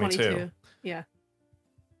be a It'd be 22. Yeah.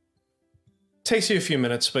 Takes you a few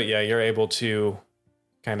minutes, but yeah, you're able to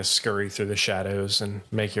kind of scurry through the shadows and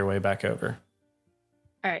make your way back over.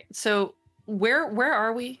 All right. So where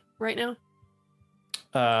are we right now?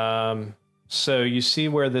 So you see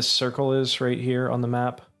where this circle is right here on the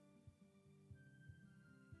map?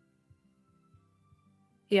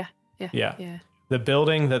 Yeah. The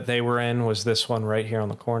building that they were in was this one right here on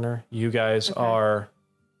the corner. You guys Okay. are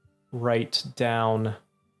right down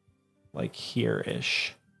like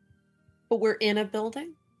here-ish. But we're in a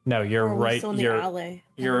building? No, you're Or are we right. still in the alley?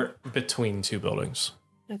 You're between two buildings.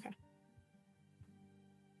 Okay.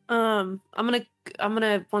 I'm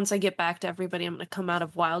gonna once I get back to everybody, I'm gonna come out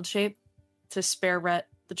of wild shape to spare Rhett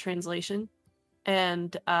the translation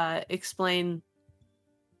and explain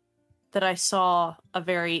that I saw a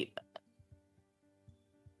very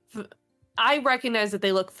I recognize that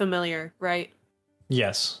they look familiar, right?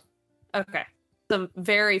 Yes. Okay. Some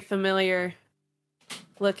very familiar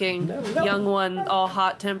looking No. young one, all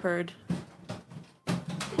hot tempered.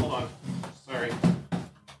 Hold on. Sorry.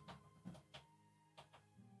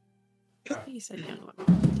 He said young one.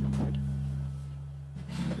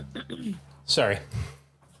 Hot-tempered. Sorry.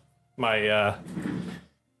 My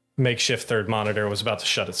makeshift third monitor was about to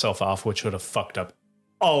shut itself off, which would have fucked up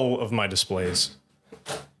all of my displays.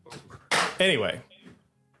 Anyway.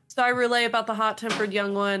 So I relay about the hot-tempered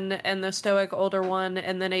young one and the stoic older one,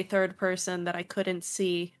 and then a third person that I couldn't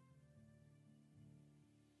see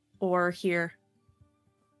or hear.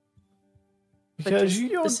 But Because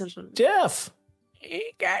just you're this one. deaf.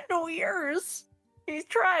 He got no ears. He's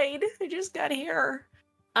tried. I just got hair.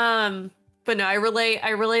 But no, I relay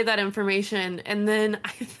that information, and then I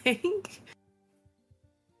think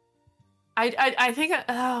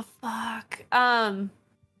oh fuck. I'm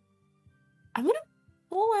gonna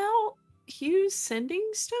pull out Hugh's sending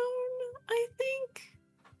stone, I think.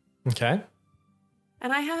 Okay.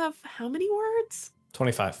 And I have how many words?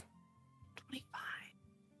 25. 25.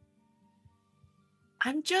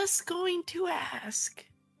 I'm just going to ask.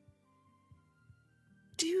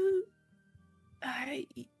 Do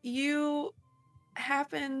you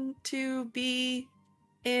happen to be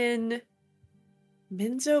in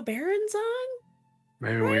Menzoberranzan?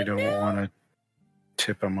 Maybe we Right don't now? want to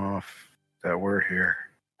tip him off that we're here.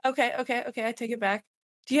 Okay, I take it back.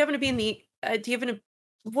 Do you happen to be in the do you happen to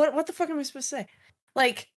what the fuck am I supposed to say?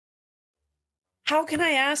 Like, how can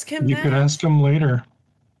I ask him You that? could ask him later.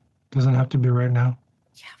 Doesn't have to be right now.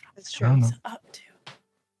 Yeah, but That's I true. don't know. What's up to?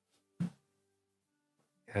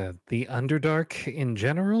 The Underdark in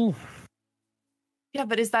general? Yeah,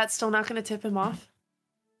 but is that still not going to tip him off?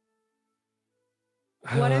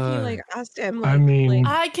 What if you Uh, like asked him? I Like, mean-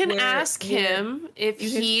 I can we're- ask we're- him if You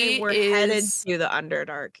can he say we're headed is. to the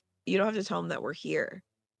Underdark. You don't have to tell him that we're here.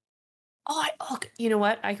 You know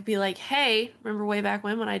what? I could be like, hey, remember way back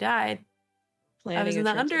when I died? I was Planning in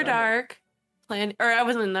a the trip to the Underdark. Or I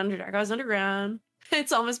wasn't in the Underdark. I was underground.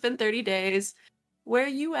 It's almost been 30 days. Where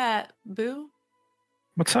you at, boo?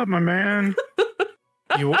 What's up, my man?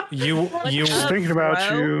 You Just thinking about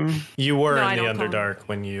bro? you. were No, in I the don't call him. Underdark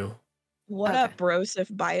when you. What Okay. up,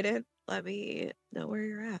 Broseph Biden? Let me know where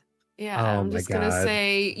you're at. Yeah, Oh I'm my just gonna God.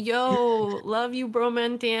 say, yo, love you, bro,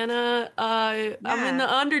 Montana. I'm in the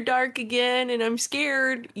Underdark again, and I'm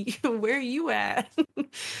scared. Where you at?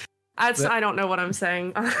 I don't know what I'm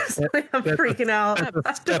saying. Honestly, I'm that's a- freaking out.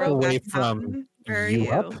 That's a step away from Where are you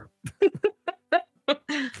you? up.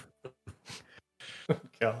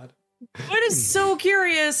 God. But is so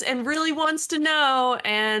curious and really wants to know,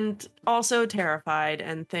 and also terrified,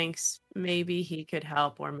 and thinks maybe he could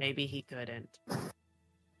help or maybe he couldn't.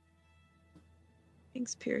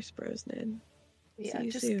 Thanks, Pierce Brosnan. Yeah, See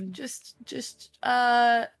you soon.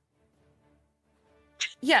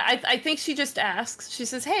 Yeah, I think she just asks. She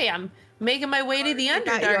says, "Hey, I'm making my way to the I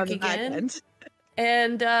got you on Underdark the back again, end.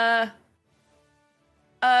 and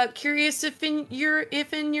curious if you're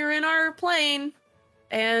in our plane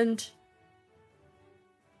and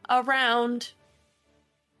around."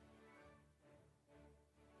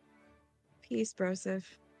 Peace, Broseph.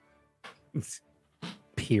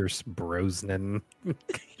 Pierce Brosnan.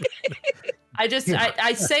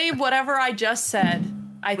 I say whatever I just said.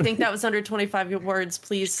 I think that was under 25 words.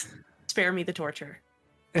 Please spare me the torture.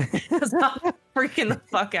 'Cause I'm freaking the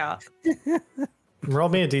fuck out. Roll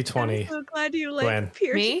me a I'm d20. so glad you like Gwen.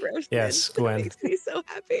 Pierce Me? Brosnan. Yes, That Gwen. makes me so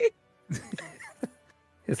happy.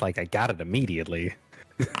 It's like I got it immediately.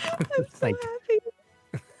 I'm so Like- happy.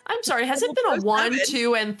 I'm sorry. Has it Double been a 1, 7.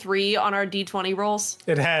 2, and 3 on our D20 rolls?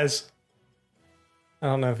 It has. I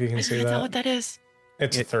don't know if you can see Is that that. what that is?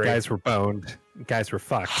 It's a 3. Guys were boned. Guys were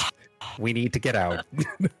fucked. We need to get out.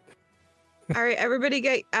 All right, everybody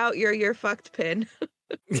get out your "you're fucked" pin.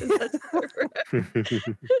 That's perfect.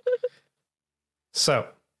 So,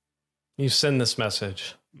 you send this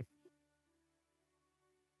message.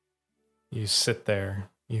 You sit there.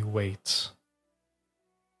 You wait.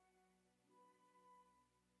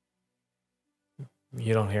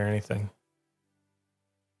 You don't hear anything.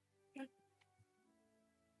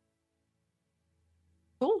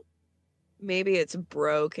 Cool. Maybe it's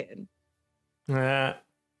broken.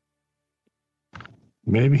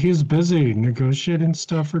 Maybe he's busy negotiating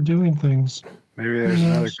stuff or doing things. Maybe there's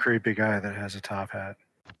another Yes. creepy guy that has a top hat.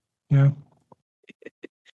 Yeah.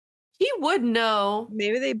 He would know.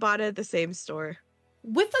 Maybe they bought it at the same store.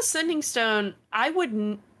 With the sending stone,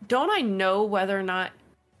 don't I know whether or not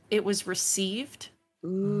it was received?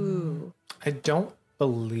 Ooh. I don't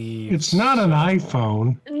believe It's not an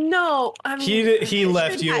iPhone. No, I mean, He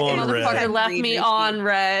left you on motherfucker red. left me Read on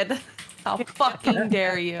red. How fucking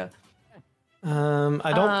dare you?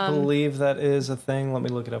 I don't believe that is a thing. Let me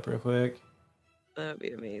look it up real quick. That would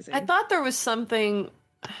be amazing. I thought there was something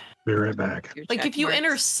Be right back. Your like check if you marks.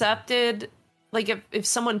 intercepted, like if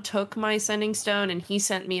someone took my sending stone and he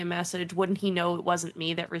sent me a message, wouldn't he know it wasn't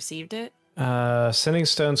me that received it? Sending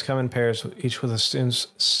stones come in pairs, each with a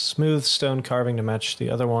smooth stone carving to match the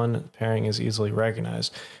other one. The pairing is easily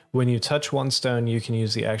recognized. When you touch one stone, you can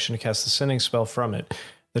use the action to cast the sending spell from it.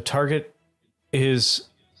 The target is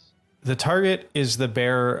the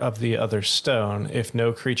bearer of the other stone. If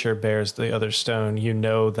no creature bears the other stone, you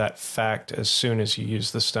know that fact as soon as you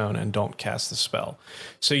use the stone and don't cast the spell.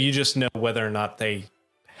 So you just know whether or not they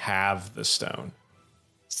have the stone.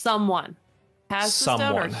 Someone has the stone, or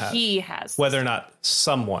Someone has. he has. Whether or not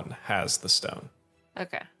someone has the stone.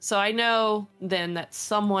 Okay, so I know then that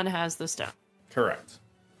someone has the stone, Correct.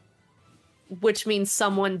 which means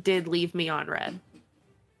someone did leave me on red.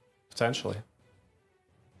 Potentially.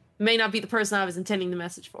 May not be the person I was intending the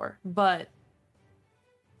message for, but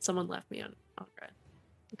someone left me on red.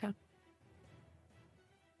 Okay.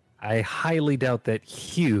 I highly doubt that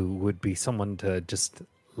Hugh would be someone to just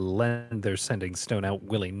lend their sending stone out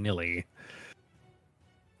willy-nilly.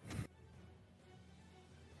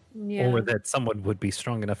 Yeah. Or that someone would be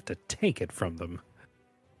strong enough to take it from them.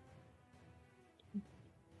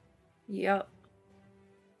 Yep.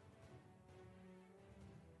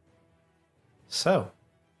 So,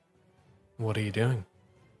 what are you doing?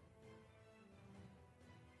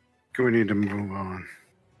 We need to move on.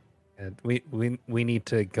 And we need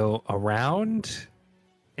to go around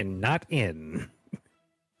and not in.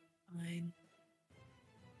 Fine.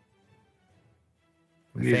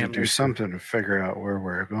 We need to do Family- something to figure out where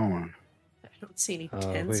we're going. I don't see any Oh,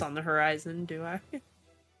 tents wait. on the horizon, do I?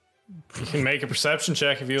 You can make a perception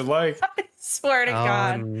check if you would like. I swear to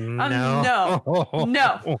God. no.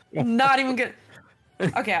 No. Not even good.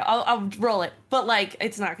 Okay, I'll roll it, but like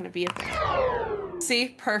it's not gonna be a thing. See,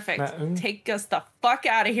 perfect. Take us the fuck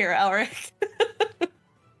out of here, Elric.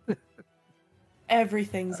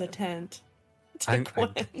 Everything's a tent. Take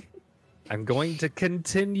one. I'm going to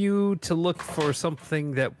continue to look for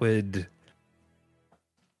something that would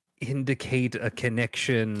indicate a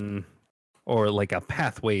connection or like a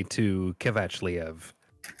pathway to Kavachliev.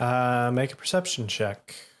 Make a perception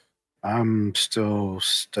check. I'm still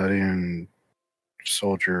studying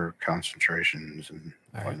soldier concentrations and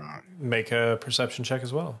All right. whatnot. Make a perception check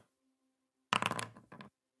as well.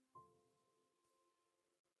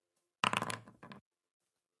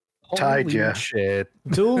 Tied Holy ya. shit.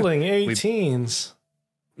 Dueling 18s.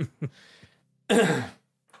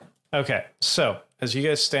 Okay, so as you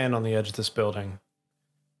guys stand on the edge of this building,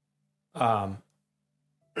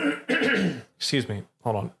 excuse me,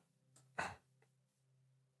 hold on.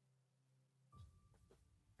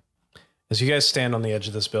 As you guys stand on the edge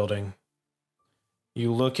of this building,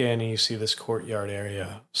 you look in and you see this courtyard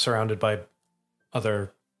area surrounded by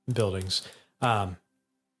other buildings.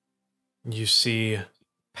 You see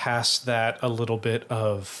past that a little bit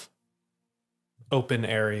of open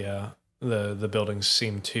area. The buildings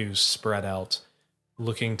seem to spread out.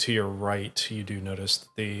 Looking to your right, you do notice that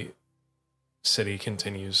the city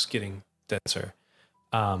continues getting denser.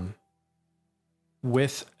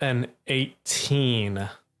 With an 18,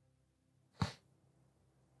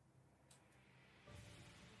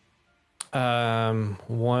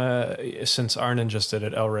 since Arnon just did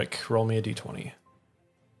it, Elric, roll me a d20.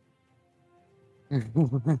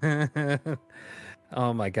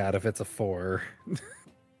 Oh my god, if it's a 4.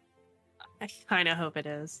 I kind of hope it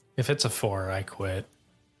is. If it's a 4, I quit.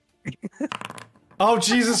 Oh,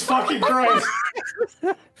 Jesus fucking Christ!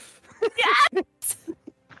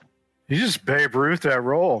 You just Babe Ruth that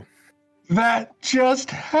roll. That just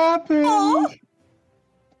happened.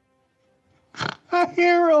 A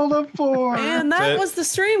hero to 4. And That's that it. was the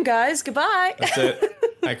stream, guys. Goodbye. That's it.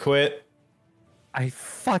 I quit. I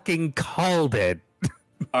fucking called it.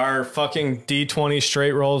 Our fucking D20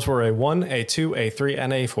 straight rolls were a 1, a 2, a 3,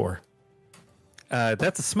 and a 4.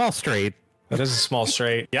 That's a small straight. That is a small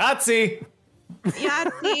straight. Yahtzee!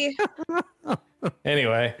 Yahtzee.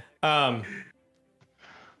 Anyway,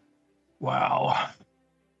 Wow.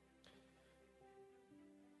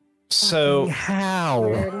 so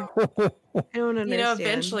How? I don't understand. You know,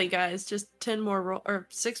 eventually, guys, just 10 more or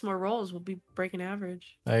 6 more rolls will be breaking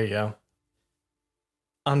average. there you go.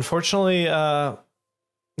 Unfortunately,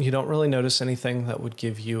 you don't really notice anything that would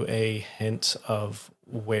give you a hint of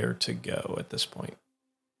where to go at this point.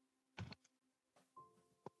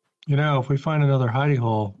 You know, if we find another hidey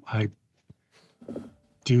hole, I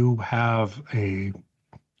do have a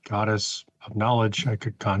goddess of knowledge I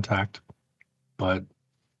could contact, but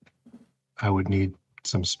I would need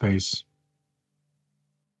some space.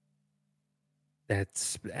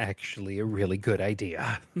 That's actually a really good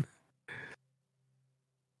idea.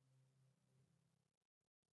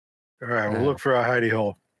 All right, we'll look for a hidey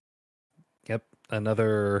hole. Yep,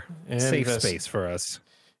 another safe Invest- space for us.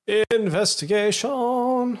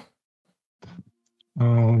 Investigation.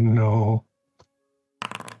 Oh no.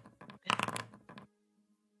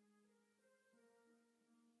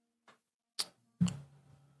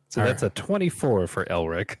 So All that's a 24 for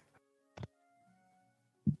Elric.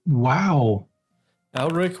 Wow.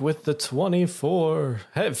 Elric with the 24.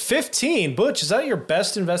 Hey, 15. Butch, is that your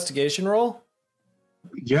best investigation roll?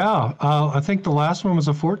 Yeah, I think the last one was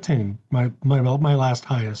a 14. My last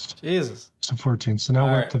highest Jesus. was a 14. So now All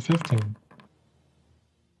we're right. up to 15.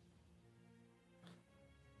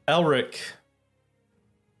 Elric,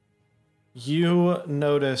 you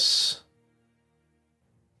notice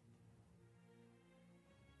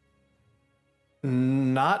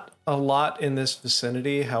not a lot in this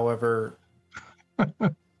vicinity. However,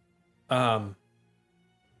 this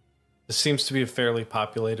seems to be a fairly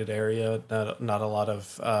populated area. Not a lot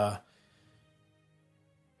of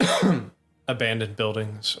abandoned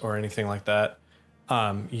buildings or anything like that.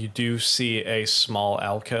 You do see a small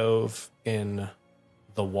alcove in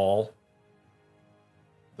the wall,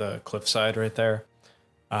 the cliffside right there.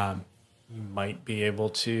 You might be able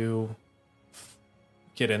to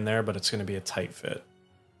get in there, but it's going to be a tight fit.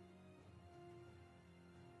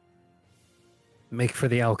 Make for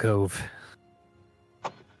the alcove.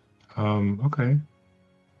 Okay.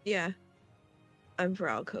 Yeah. I'm for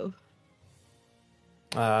alcove.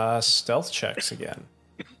 Stealth checks again.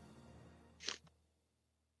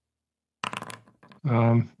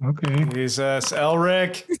 Okay. Jesus,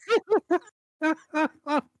 Elric.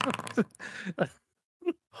 Oh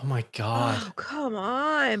my god. Oh, come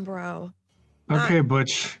on, bro. Okay,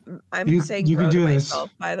 Butch. I'm saying you bro can to do myself,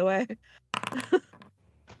 by the way.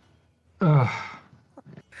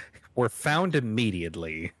 We're found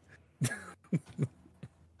immediately.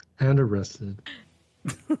 And arrested.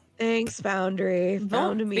 Thanks, Foundry.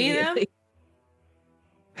 Found Don't be them. immediately.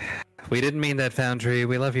 We didn't mean that, Foundry.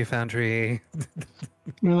 We love you, Foundry.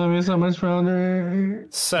 You love me so much, Founder.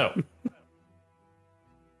 So,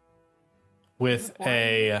 with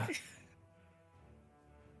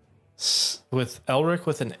Elric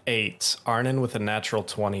with an 8, Arnon with a natural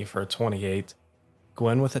 20 for a 28,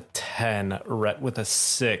 Gwen with a 10, Rhett with a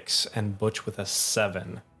 6, and Butch with a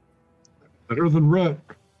 7. Better than Rhett.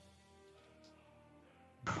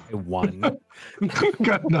 I won.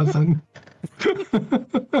 Got nothing.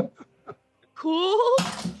 Cool.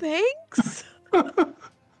 Thanks.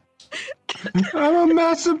 I'm a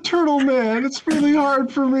massive turtle man. It's really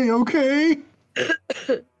hard for me, okay?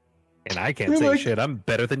 And I can't You're say like- shit. I'm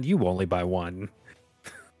better than you only by 1.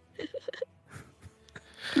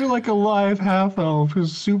 You're like a live half-elf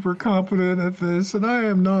who's super competent at this, and I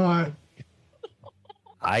am not.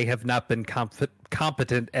 I have not been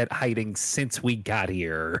competent at hiding since we got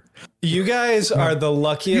here. You guys are the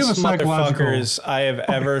luckiest You have a psychological- motherfuckers I have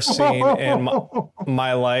ever seen in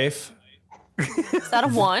my life. Is that a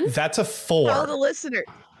 1? That's a Tell the 4. listener.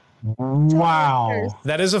 Wow.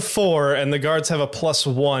 That is a 4, and the guards have a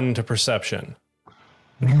 +1 to perception.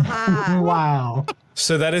 Ha. Wow.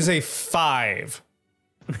 So that is a 5.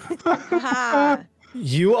 Ha.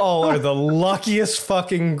 You all are the luckiest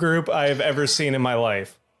fucking group I have ever seen in my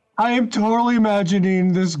life. I am totally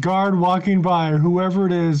imagining this guard walking by, whoever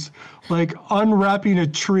it is, like unwrapping a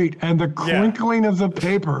treat, and the crinkling of the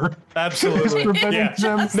paper Absolutely. preventing Yeah.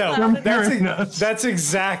 them No, from hearing us. that's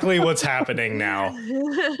exactly what's happening now.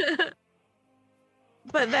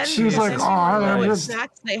 But then She's like, since "Oh, you know I'm what just-"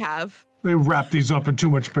 snacks they have. They wrap these up in too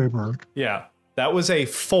much paper. Yeah. That was a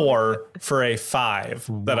 4 for a 5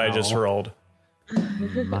 that I just Wow. rolled.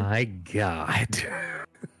 My God.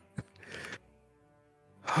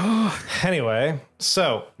 Anyway,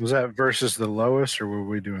 so Was that versus the lowest, or were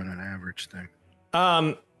we doing an average thing?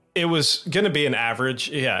 it was going to be an average.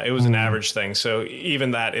 Yeah, it was an average thing. So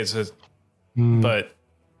even that is a, but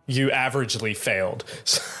you averagely failed.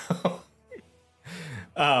 So,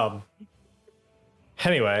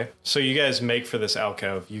 anyway, so you guys make for this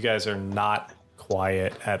alcove. You guys are not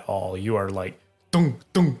quiet at all. You are like, dum,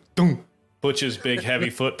 dum, dum. Butch's big heavy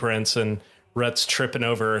footprints, and Rhett's tripping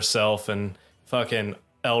over herself, and fucking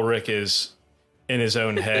Elric is in his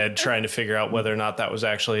own head trying to figure out whether or not that was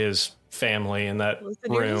actually his family in that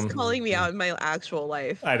Listen, you're room. just calling me out in my actual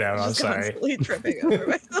life. I know, I'm Just sorry. constantly tripping over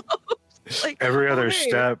myself. Like Every other hey,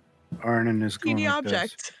 step, Arnon is going teeny like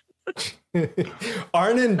this. object.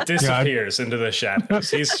 Arnon disappears into the shadows.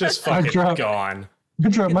 He's just I fucking dropped- gone. I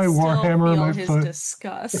dropped my Can still warhammer in feel my his foot.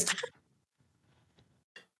 disgust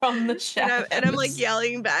from the shadows. And I'm like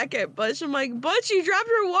yelling back at Butch. I'm like, Butch, you dropped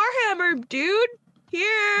your warhammer, dude.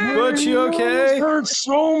 Here. Butch, you okay? It hurts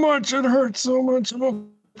so much. It hurts so much. But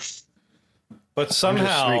They're just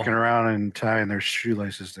somehow, sneaking around and tying their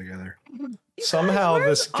shoelaces together. somehow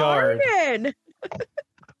this guard, Arden?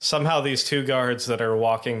 somehow these two guards that are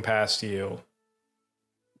walking past you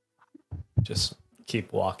just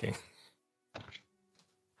keep walking.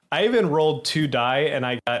 I even rolled 2 die and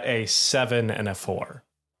I got a 7 and a 4.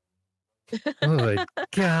 Good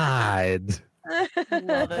God.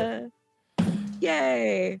 Love it.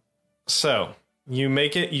 Yay. So you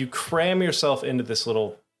make it, you cram yourself into this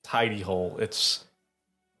little tidy hole. It's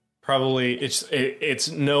probably, it's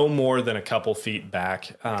no more than a couple feet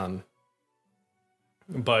back.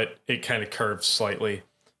 But it kind of curves slightly.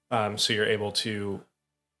 So you're able to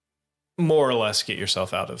more or less get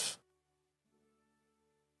yourself out of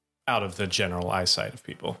the general eyesight of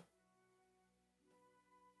people.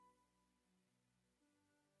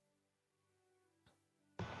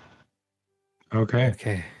 Okay.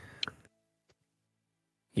 Okay.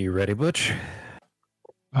 You ready, Butch?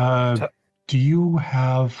 Do you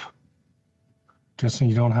have? Guessing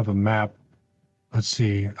you don't have a map. Let's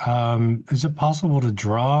see. Is it possible to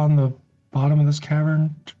draw on the bottom of this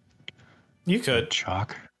cavern? You could.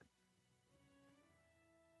 Chalk.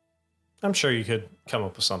 I'm sure you could come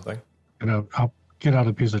up with something. I'll get out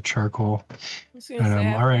a piece of charcoal. I was gonna say,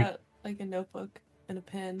 I've all right. got like a notebook and a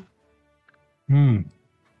pen. Hmm.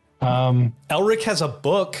 Elric has a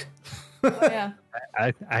book. Oh yeah,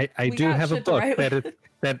 I We do got have a shit the book right way.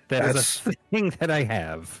 that is That's- a thing that I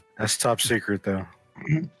have. That's top secret, though.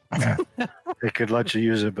 They could let you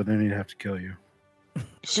use it, but then he'd have to kill you.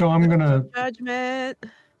 So I'm gonna Judgment.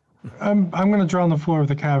 draw on the floor of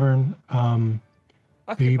the cavern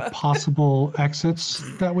Fuck the your butt. possible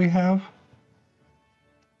exits that we have.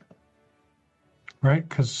 Right?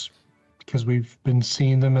 Because we've been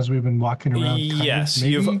seeing them as we've been walking around. kind of, Yes,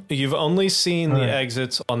 maybe? you've only seen All the right.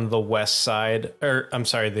 exits on the west side, or I'm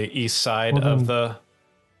sorry, the east side Well, of then-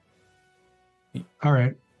 the. All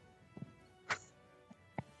right.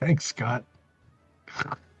 Thanks, Scott.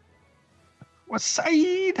 West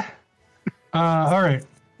side. All right.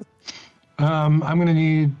 I'm gonna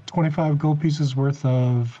need 25 gold pieces worth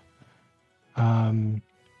of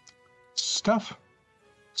stuff.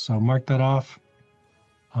 So mark that off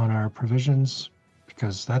on our provisions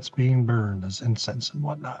because that's being burned as incense and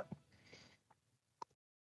whatnot.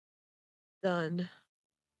 Done.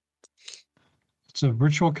 It's a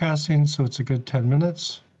ritual casting, so it's a good 10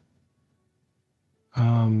 minutes.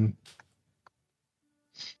 Um,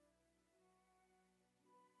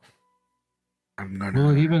 I'm will it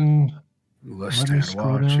gonna even list let me and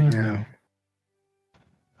scroll watch down it? again. No.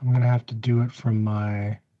 I'm gonna have to do it from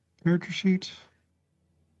my character sheet.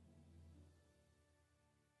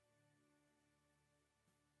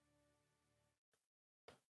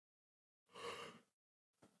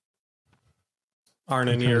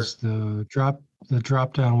 Arnon, you're Because the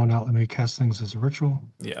drop down will not let me cast things as a ritual.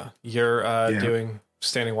 you're Yeah. doing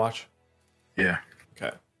standing watch. Yeah.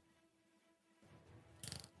 Okay.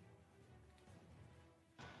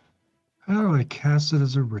 How do I cast it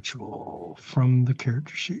as a ritual from the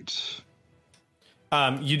character sheet?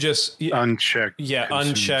 You just Uncheck.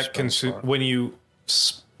 uncheck consume spell consume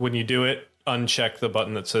when you do it. Uncheck the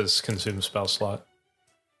button that says consume spell slot.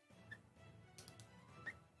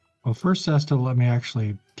 Well, first it has to let me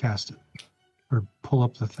actually cast it or pull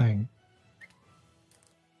up the thing.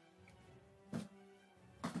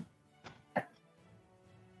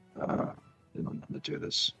 I don't know how to do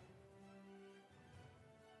this.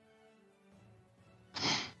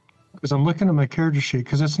 Because I'm looking at my character sheet,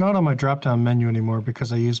 because it's not on my drop-down menu anymore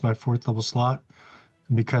because I used my 4th level slot.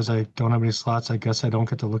 And because I don't have any slots, I guess I don't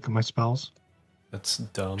get to look at my spells. That's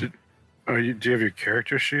dumb. do you have your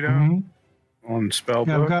character sheet out Mhm. on spell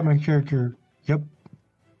Yeah, I've book? got my character. Yep.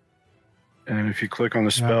 And if you click on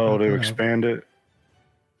the Yeah, I've spell got to that. expand it,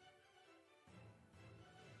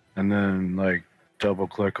 and then like double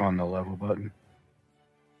click on the level button,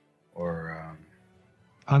 or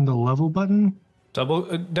On the level button?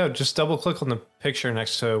 Just double click on the picture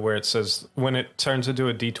next to where it says when it turns into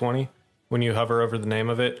a D20. When you hover over the name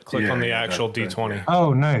of it, click Yeah, on the yeah, actual that- D20. yeah.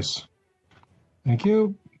 Oh, nice. Thank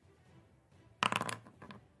All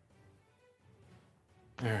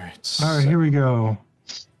right. All right, here we go.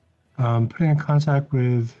 Putting in contact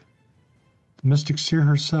with the Mystic Seer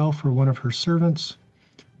herself or one of her servants.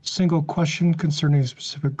 Single question concerning a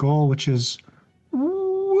specific goal, which is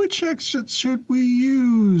which exit should we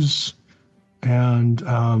use? And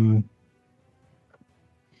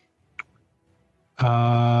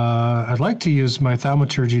I'd like to use my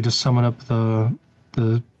thaumaturgy to summon up the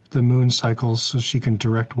moon cycles so she can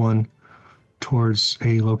direct one towards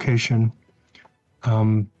a location.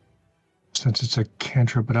 Since it's a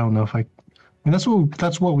cantrip, but I don't know if I mean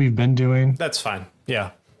that's what we've been doing. That's fine.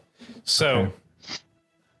 Yeah. So,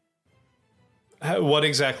 what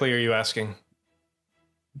exactly are you asking?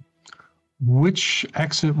 Which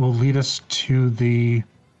exit will lead us to the?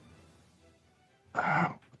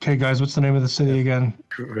 Okay, guys, what's the name of the city again?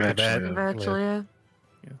 Eventually.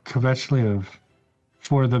 Kvetchliev.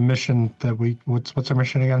 For the mission that what's our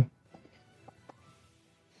mission again?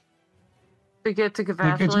 To get to It's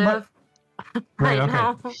Kvatchliev. Right. Okay.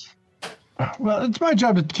 now. Well, it's my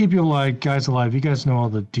job to keep you guys alive. You guys know all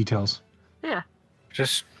the details. Yeah.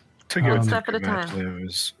 just to go One to step at a time.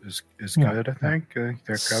 Kvetchliev is Yeah. good. I think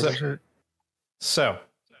that covers it. So,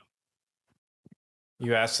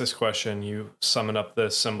 you ask this question, you summon up the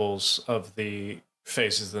symbols of the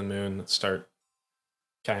phases of the moon that start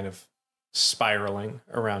kind of spiraling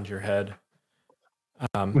around your head.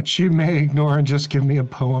 Which you may ignore and just give me a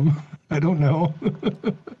poem. I don't know.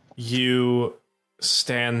 You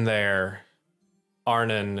stand there.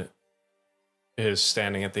 Arnon is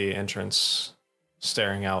standing at the entrance,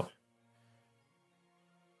 staring out.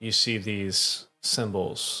 You see these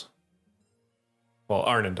symbols. Well,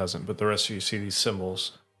 Arnon doesn't, but the rest of you see these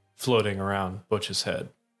symbols floating around Butch's head.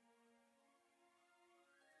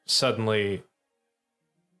 Suddenly,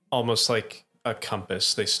 almost like a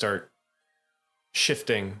compass, they start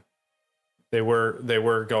shifting. They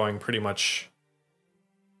were going pretty much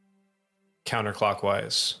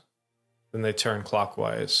counterclockwise. Then they turn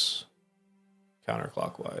clockwise,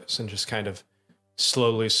 counterclockwise, and just kind of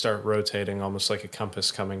slowly start rotating, almost like a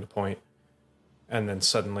compass coming to point. And then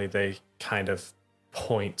suddenly they kind of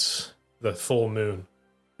point, the full moon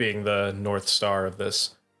being the North Star of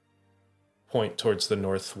this, point towards the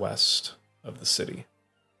northwest of the city.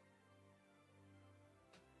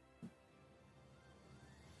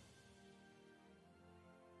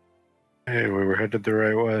 Hey, we were headed the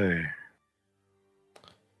right way.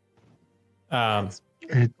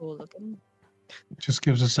 It Cool looking. just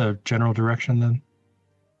gives us a general direction then?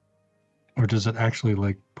 Or does it actually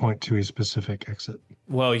like point to a specific exit?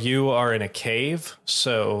 Well, you are in a cave,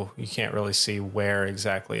 so you can't really see where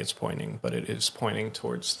exactly it's pointing, but it is pointing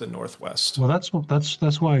towards the northwest. Well, that's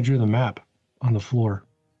why I drew the map on the floor.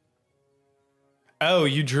 Oh,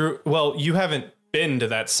 you drew... Well, you haven't been to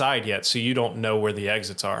that side yet, so you don't know where the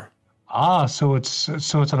exits are. Ah, so it's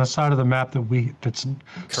on the side of the map that's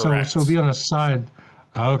Correct. So it'll be on the side.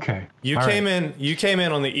 Okay. You All came right. in. You came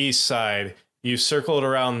in on the east side. You circled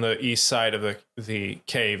around the east side of the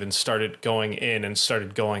cave and started going in and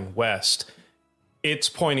started going west. It's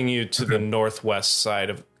pointing you to the northwest side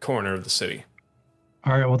of corner of the city.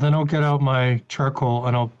 All right. Well, then I'll get out my charcoal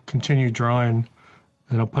and I'll continue drawing,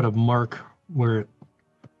 and I'll put a mark where it.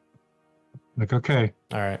 Like, okay,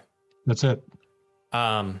 All right. that's it.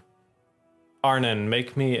 Arnon,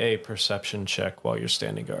 make me a perception check while you're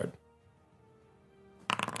standing guard.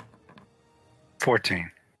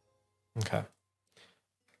 14. Okay.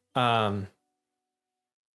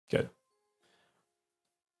 Good.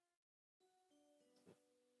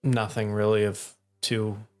 Nothing really of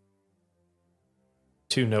too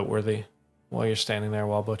noteworthy while you're standing there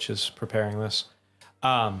while Butch is preparing this.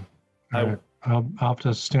 All right. I'll have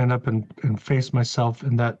to stand up and face myself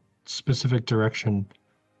in that specific direction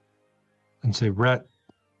and say, Rhett,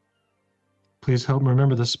 please help me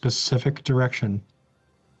remember the specific direction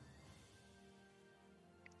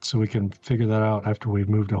so we can figure that out after we've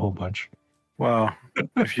moved a whole bunch. Well,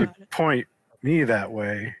 if you point me that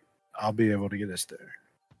way, I'll be able to get us there.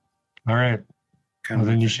 All right. Kind Well, of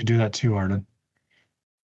then you like- should do that too, Arden.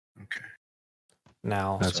 Okay.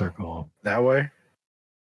 Now, That's our goal. That way?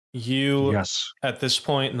 you, Yes. at this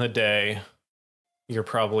point in the day, you're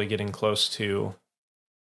probably getting close to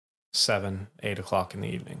 7, 8 o'clock in the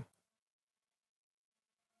evening.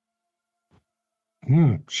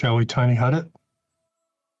 Shall we tiny hut it?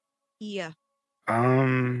 Yeah.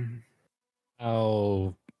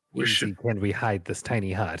 Oh, We easy should- can we hide this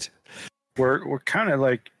tiny hut? We're kind of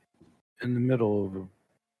like in the middle of a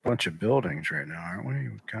bunch of buildings right now, aren't we?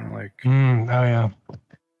 We're kind of like Oh, yeah.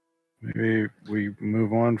 maybe we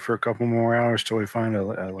move on for a couple more hours till we find a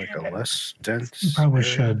less dense. You probably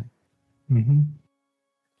area. should. Mm-hmm.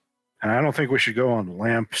 And I don't think we should go on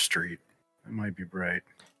Lamp Street. It might be bright.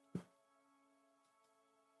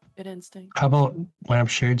 Good instinct. How about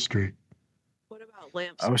Lampshade Street? What about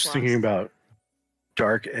lamps? I was thinking about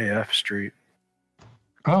Dark AF Street.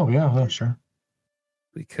 Oh, yeah, sure.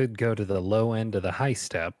 We could go to the low end of the high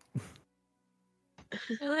step.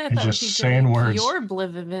 Really, I And thought just we'd go saying to words. Your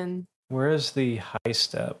Oblivion. Where is the high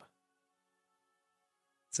step?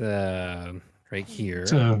 It's right here.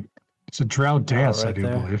 It's a drow dance, I right do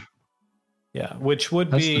there. believe. Yeah, which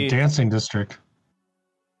would That's be the dancing district.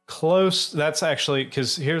 close. That's actually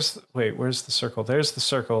because where's the circle? There's the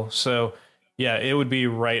circle. So yeah, it would be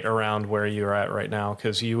right around where you're at right now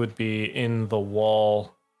because you would be in the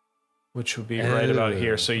wall, which would be right about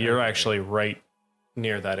here. So you're okay. actually right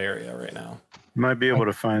near that area right now. You might be able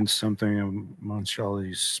to find something amongst all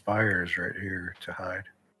these spires right here to hide.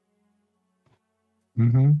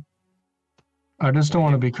 Mm-hmm. I just don't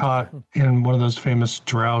want to be caught in one of those famous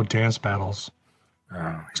drow dance battles. Oh,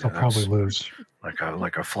 yeah, So I'll probably that's lose.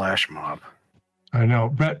 like a flash mob. I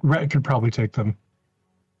know. Rhett could probably take them.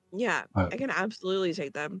 Yeah, But- I can absolutely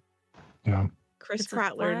take them. Yeah. Chris It's a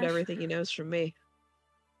Pratt learned flash. everything he knows from me.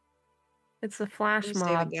 It's a flash I'm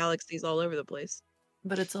saving mob, galaxies all over the place.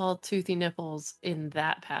 but it's all toothy nipples in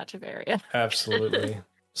that patch of area. Absolutely.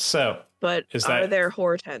 So But Is are that- there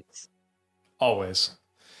hortense? always,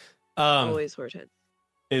 Always hortense.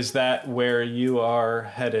 is that where you are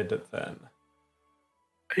headed then?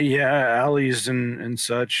 Yeah, alleys and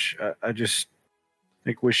such. I just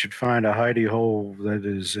think we should find a hidey hole that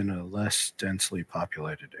is in a less densely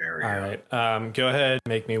populated area. All right. Go ahead.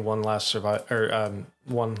 Make me one last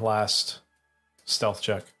one last stealth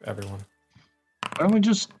check, everyone. Why don't we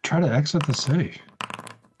just try to exit the city?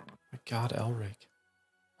 My God, Elric.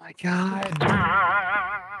 My God.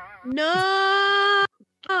 No!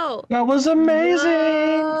 That was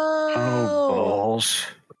amazing. Oh, balls.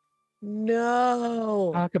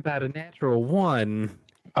 No. Talk about a natural 1.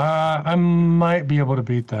 I might be able to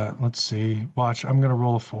beat that. Let's see. Watch. I'm gonna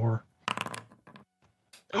roll a 4.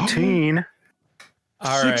 18.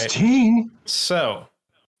 All right. 16. So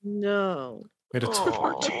No. we had a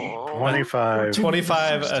 25.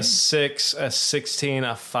 25, a 6, a 16,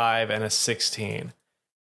 a 5, and a 16.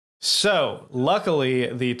 So luckily,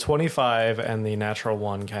 the 25 and the natural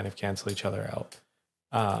 1 kind of cancel each other out.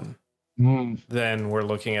 Then we're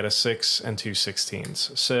looking at a 6 and 2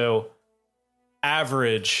 16s. So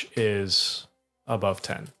average is above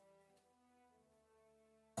 10.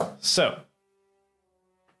 So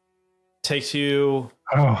takes you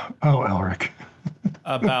Oh, Elric.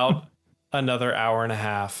 about another hour and a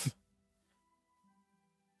half.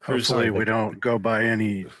 Hopefully we don't go by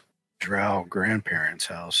any drow grandparents'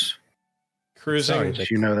 house. Cruising. Sorry,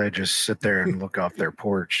 You know, they just sit there and look off their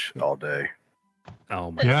porch all day. Oh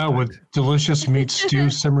my Yeah, God. with delicious meat stew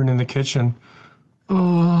simmering in the kitchen.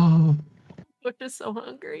 Oh, We're just so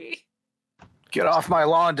hungry. Get off my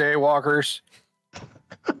lawn, daywalkers.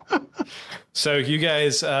 So you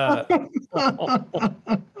guys,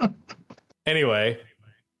 anyway,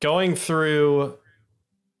 going through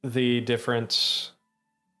the different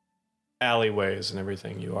alleyways and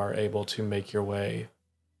everything, you are able to make your way.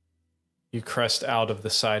 You crest out of the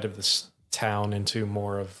side of this town into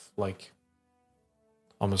more of like,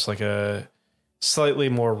 almost like a slightly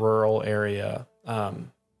more rural area,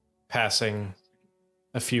 passing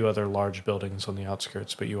a few other large buildings on the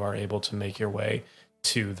outskirts, but you are able to make your way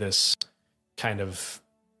to this kind of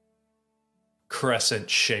crescent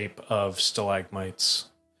shape of stalagmites.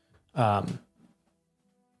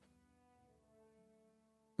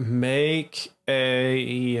 Make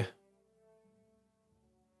either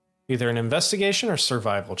an investigation or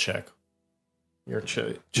survival check. Your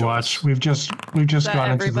choice. watch. We've just gone into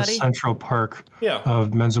the everybody? central park Yeah. of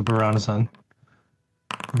Menzoberranzan.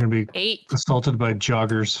 We're gonna be 8. assaulted by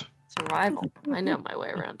joggers. Survival. I know my way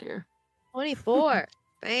around here. 24.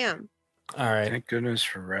 Bam. All right. Thank goodness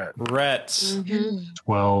for Rhett. Rhett. Mhm.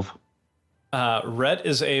 12. Rhett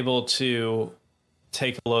is able to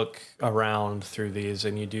take a look around through these,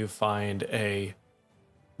 and you do find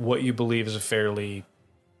what you believe is a fairly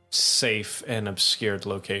safe and obscured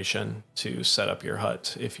location to set up your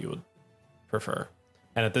hut if you would prefer.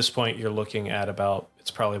 And at this point, you're looking at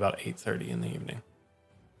it's probably about 8:30 in the evening.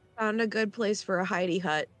 Found a good place for a hidey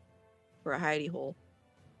hut. For a hidey hole.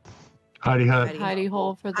 Heidi Hut. Hidey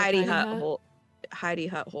hole for the Hidey tiny hut hut. hole. Hidey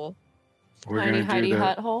hut hole. We're Tiny gonna do hidey the,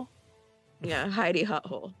 hut hole. Yeah, hidey hut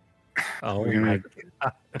hole. Oh We're my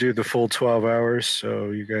gonna do the full 12 hours,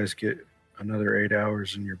 so you guys get another 8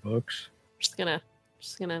 hours in your books. Just gonna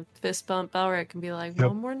fist bump Elric and be like, Yep.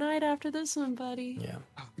 one more night after this one, buddy. Yeah.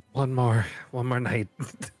 One more night.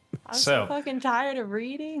 I'm So- so fucking tired of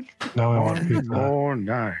reading. Now I want One pizza. more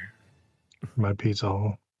night. My pizza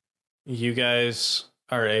hole. You guys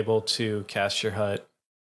are able to cast your hut,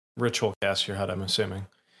 ritual cast your hut, I'm assuming.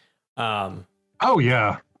 Oh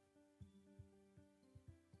yeah.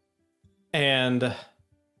 And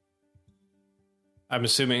I'm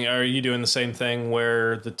assuming, are you doing the same thing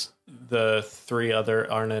where the three other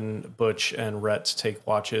Arnon, Butch, and Rhett take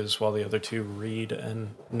watches while the other two read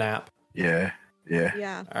and nap? Yeah.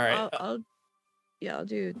 Yeah. All right. I'll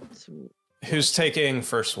do some. Who's taking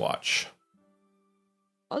first watch?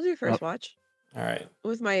 I'll do first watch All right.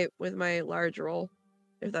 with my large roll,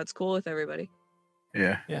 if that's cool with everybody.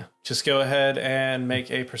 Yeah. Yeah. Just go ahead and make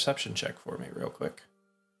a perception check for me real quick.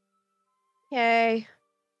 Okay.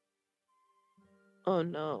 Oh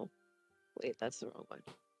no. Wait, that's the wrong one.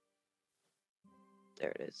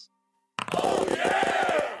 There it is.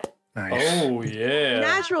 Nice. Oh, yeah.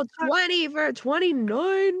 Natural 20 for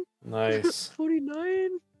 29. Nice. 49.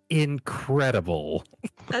 Incredible.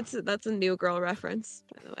 That's a new girl reference,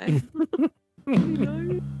 by the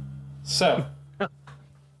way. So,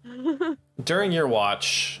 during your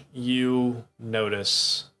watch, you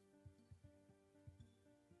notice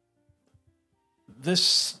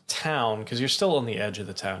this town, because you're still on the edge of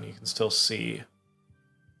the town, you can still see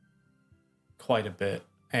quite a bit.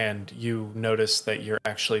 And you notice that you're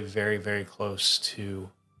actually very, very close to,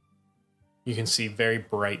 you can see very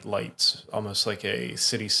bright lights, almost like a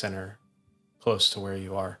city center close to where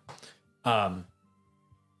you are. Okay.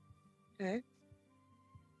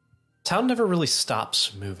 Town never really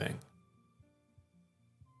stops moving.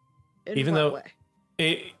 In Even what though-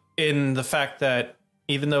 way? In the fact that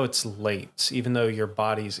even though it's late, even though your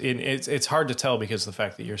body's it's hard to tell because of the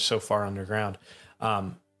fact that you're so far underground.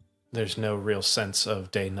 There's no real sense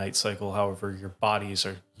of day-night cycle. However, your bodies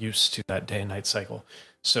are used to that day-night cycle.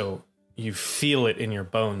 So you feel it in your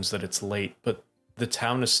bones that it's late, but the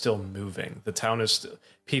town is still moving. The town is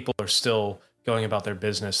people are still going about their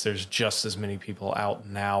business. There's just as many people out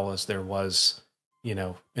now as there was,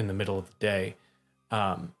 in the middle of the day.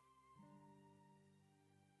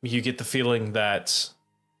 You get the feeling that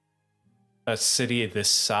a city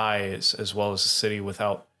this size, as well as a city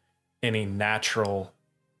without any natural,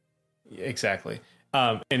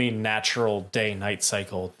 any natural day-night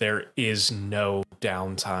cycle, there is no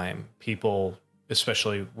downtime. People,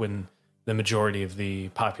 especially when the majority of the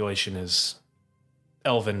population is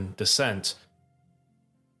elven descent,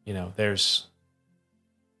 there's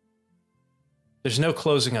no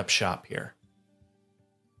closing up shop here.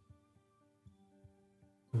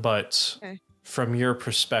 But Okay. From your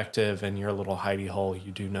perspective and your little hidey hole,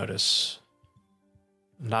 you do notice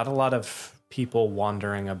not a lot of people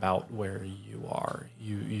wandering about where you are.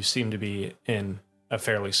 You seem to be in a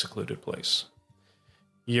fairly secluded place.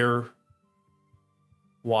 Your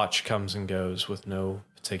watch comes and goes with no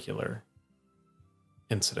particular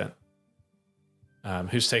incident.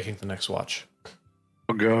 Who's taking the next watch?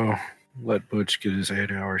 I'll go. Let Butch get his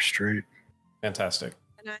 8 hours straight. Fantastic.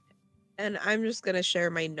 And I'm just gonna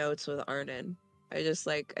share my notes with Arnon. I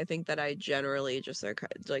think that I generally just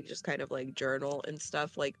kind of like journal and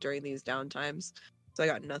stuff like during these downtimes. So I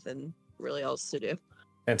got nothing really else to do.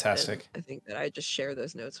 Fantastic. And I think that I just share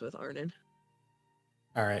those notes with Arnon.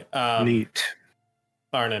 All right. Neat.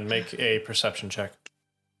 Arnon, make a perception check.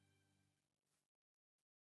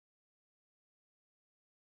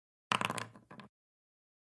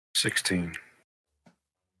 $16.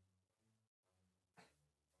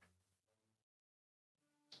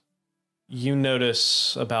 You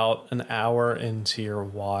notice about an hour into your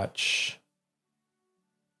watch,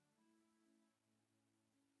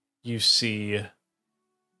 you see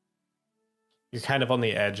you're kind of on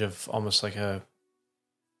the edge of almost like a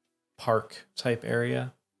park type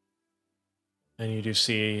area. And you do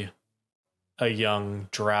see a young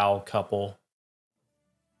drow couple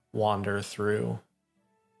wander through,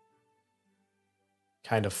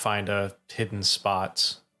 kind of find a hidden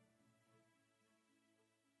spot.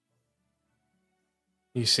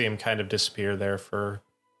 You see him kind of disappear there for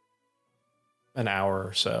an hour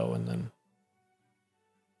or so and then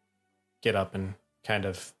get up and kind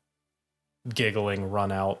of giggling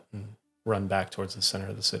run out and run back towards the center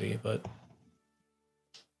of the city, but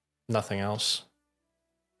nothing else.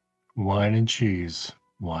 Wine and cheese.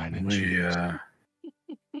 Wine and cheese.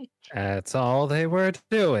 That's all they were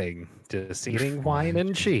doing. Just eating wine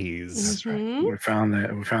and cheese. That's right. Mhm.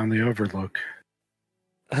 We found the overlook.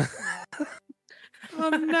 Oh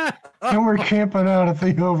no. And we're camping out at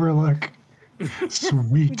the Overlook. We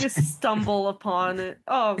Sweet. just stumble upon it.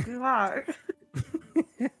 Oh god.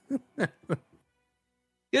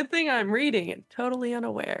 Good thing I'm reading it, totally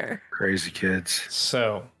unaware. Crazy kids.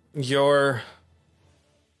 So your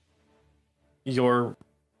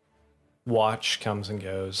watch comes and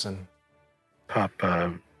goes, and Pop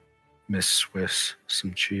Miss Swiss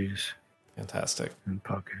some cheese fantastic. in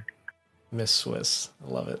pocket. Miss Swiss. I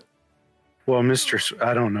love it. Well,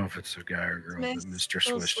 I don't know if it's a guy or girl, Miss- but Mr.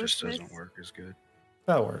 little Swiss just Swiss doesn't Miss. work as good.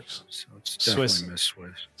 That works. So it's definitely Swiss. Miss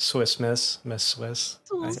Swiss. Swiss Miss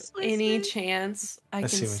Swiss. Any chance I I can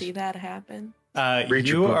see what see that happen? Read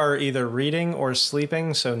your You book. are either reading or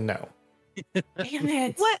sleeping, so no. Damn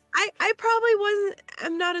it. What? I probably wasn't.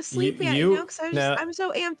 I'm not asleep yet, because no. I'm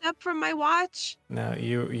so amped up from my watch. No,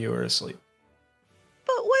 you are asleep.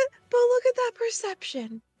 But what? But look at that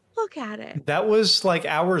perception. Look at it. That was like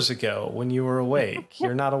hours ago when you were awake.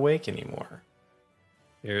 You're not awake anymore.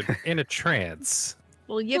 You're in a trance.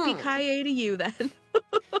 Well, yippee ki to you then.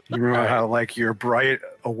 You remember how like you're bright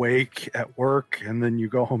awake at work and then you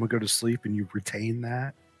go home and go to sleep and you retain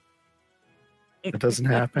that? It doesn't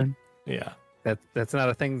happen. Yeah. That's not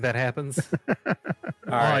a thing that happens. All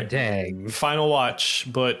Aw, right. dang. Final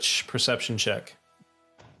watch, Butch, perception check.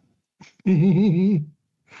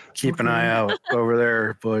 Keep an eye out over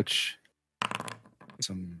there, Butch.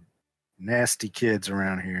 Some nasty kids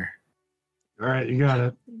around here. All right, you got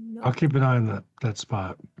it. No. I'll keep an eye on that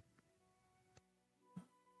spot.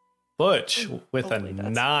 Butch with a Hopefully that's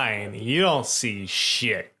 9. You don't see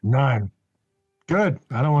shit. 9. Good.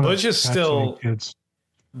 I don't want to. Butch is still- kids.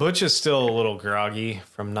 Butch is still a little groggy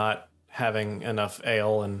from not having enough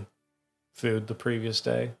ale and food the previous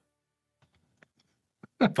day.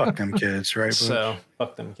 Fuck them kids, right, Butch? So,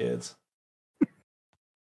 fuck them kids.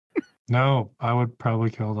 No, I would probably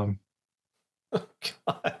kill them. Oh,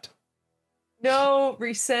 God. No,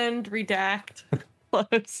 resend, redact.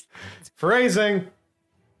 Close. Phrasing.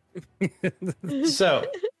 So,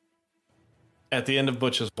 at the end of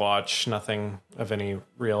Butch's watch, nothing of any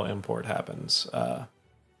real import happens.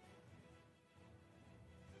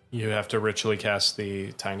 You have to ritually cast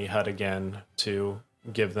the tiny hut again to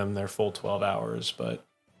give them their full 12 hours, but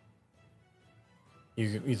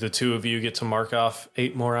the two of you get to mark off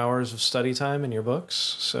 8 more hours of study time in your books.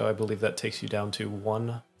 So I believe that takes you down to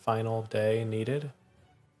 1 final day needed.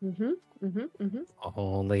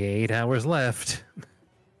 Only 8 hours left.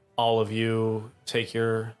 All of you take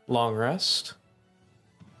your long rest.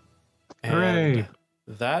 And Hooray.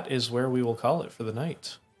 that is where we will call it for the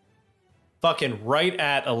night. Fucking right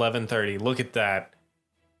at 11:30. Look at that.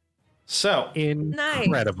 So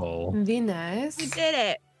Incredible. Be nice. We did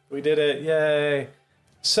it. we did it. Yay.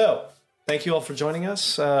 So thank you all for joining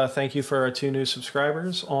us. Thank you for our 2 new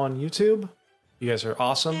subscribers on YouTube. You guys are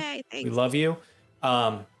awesome. Yay, thanks. We love you.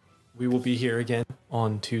 We will be here again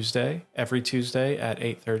on Tuesday, every Tuesday at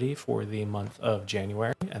 8:30 for the month of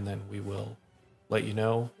January, and then we will let you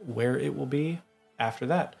know where it will be after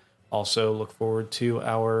that. Also, look forward to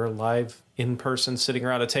our live in-person sitting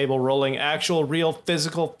around a table rolling actual, real,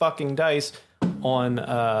 physical fucking dice on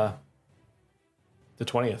the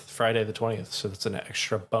 20th, Friday the 20th. So that's an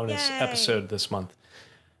extra bonus Yay. episode this month.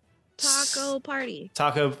 Taco party.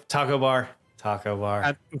 Taco bar.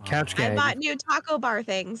 Couch I gag. bought new taco bar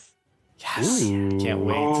things. Yes. Can't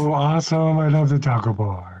wait. Oh, awesome. I love the taco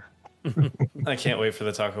bar. I can't wait for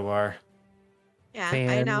the taco bar. Yeah,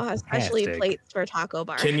 I now have specially Fantastic. plates for taco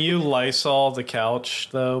bar. Can you Lysol the couch,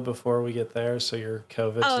 though, before we get there so your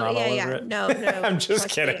COVID's not all over it? No. I'm just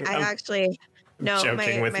trust me. kidding. I I'm actually no.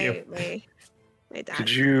 joking my, with my, you. my dad.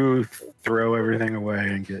 Could you throw everything away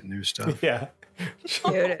and get new stuff? Yeah.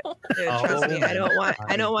 Dude, trust me. I don't want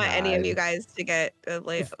any of God. you guys to get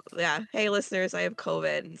Hey, listeners, I have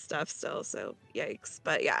COVID and stuff still, so yikes.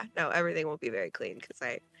 But yeah, no, everything will be very clean because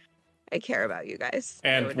I care about you guys. I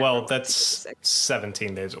And would never well, want to get that's sick.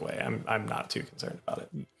 17 days away. I'm not too concerned about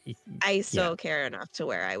it. I still care enough to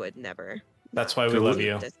where I would never. That's why we love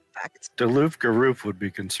you. Disinfect. Duluth Garoop would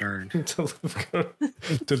be concerned. All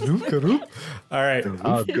right.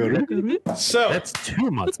 Garoop. So That's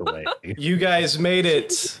 2 months away. you guys made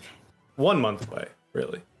it 1 month away,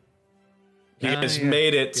 really. You guys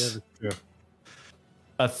made it Yeah, that's true.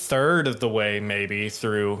 a third of the way, maybe,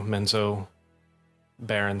 through Menzoberranzan.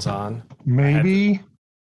 Maybe.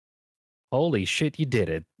 Holy shit, you did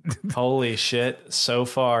it. Holy shit. So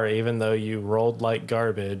far, even though you rolled like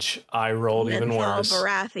garbage, I rolled even worse.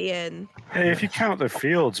 Baratheon. Hey, if you count the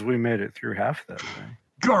fields, we made it through half that thing.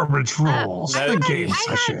 Garbage rolls. that- the game I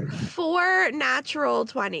session. had 4 natural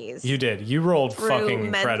 20s. You did. You rolled through fucking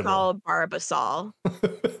incredible. Menthol Barbasol.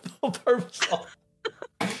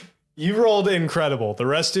 You rolled incredible. The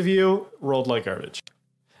rest of you rolled like garbage.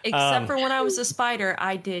 Except for when I was a spider,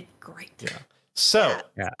 I did great. Yeah. So,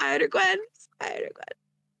 Spider-Gwen.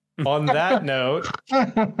 on that note,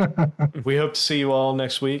 we hope to see you all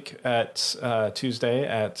next week at Tuesday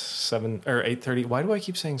at 7 or 8:30. Why do I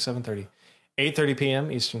keep saying 7:30? 8:30 p.m.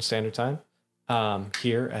 Eastern Standard Time.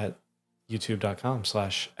 Here at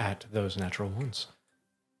youtube.com/@thosenatural1s.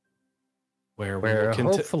 Where will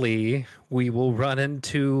hopefully we will run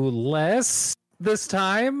into less this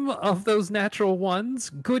time of those natural ones.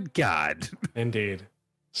 Good God. Indeed.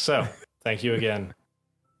 So, thank you again.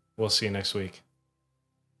 We'll see you next week.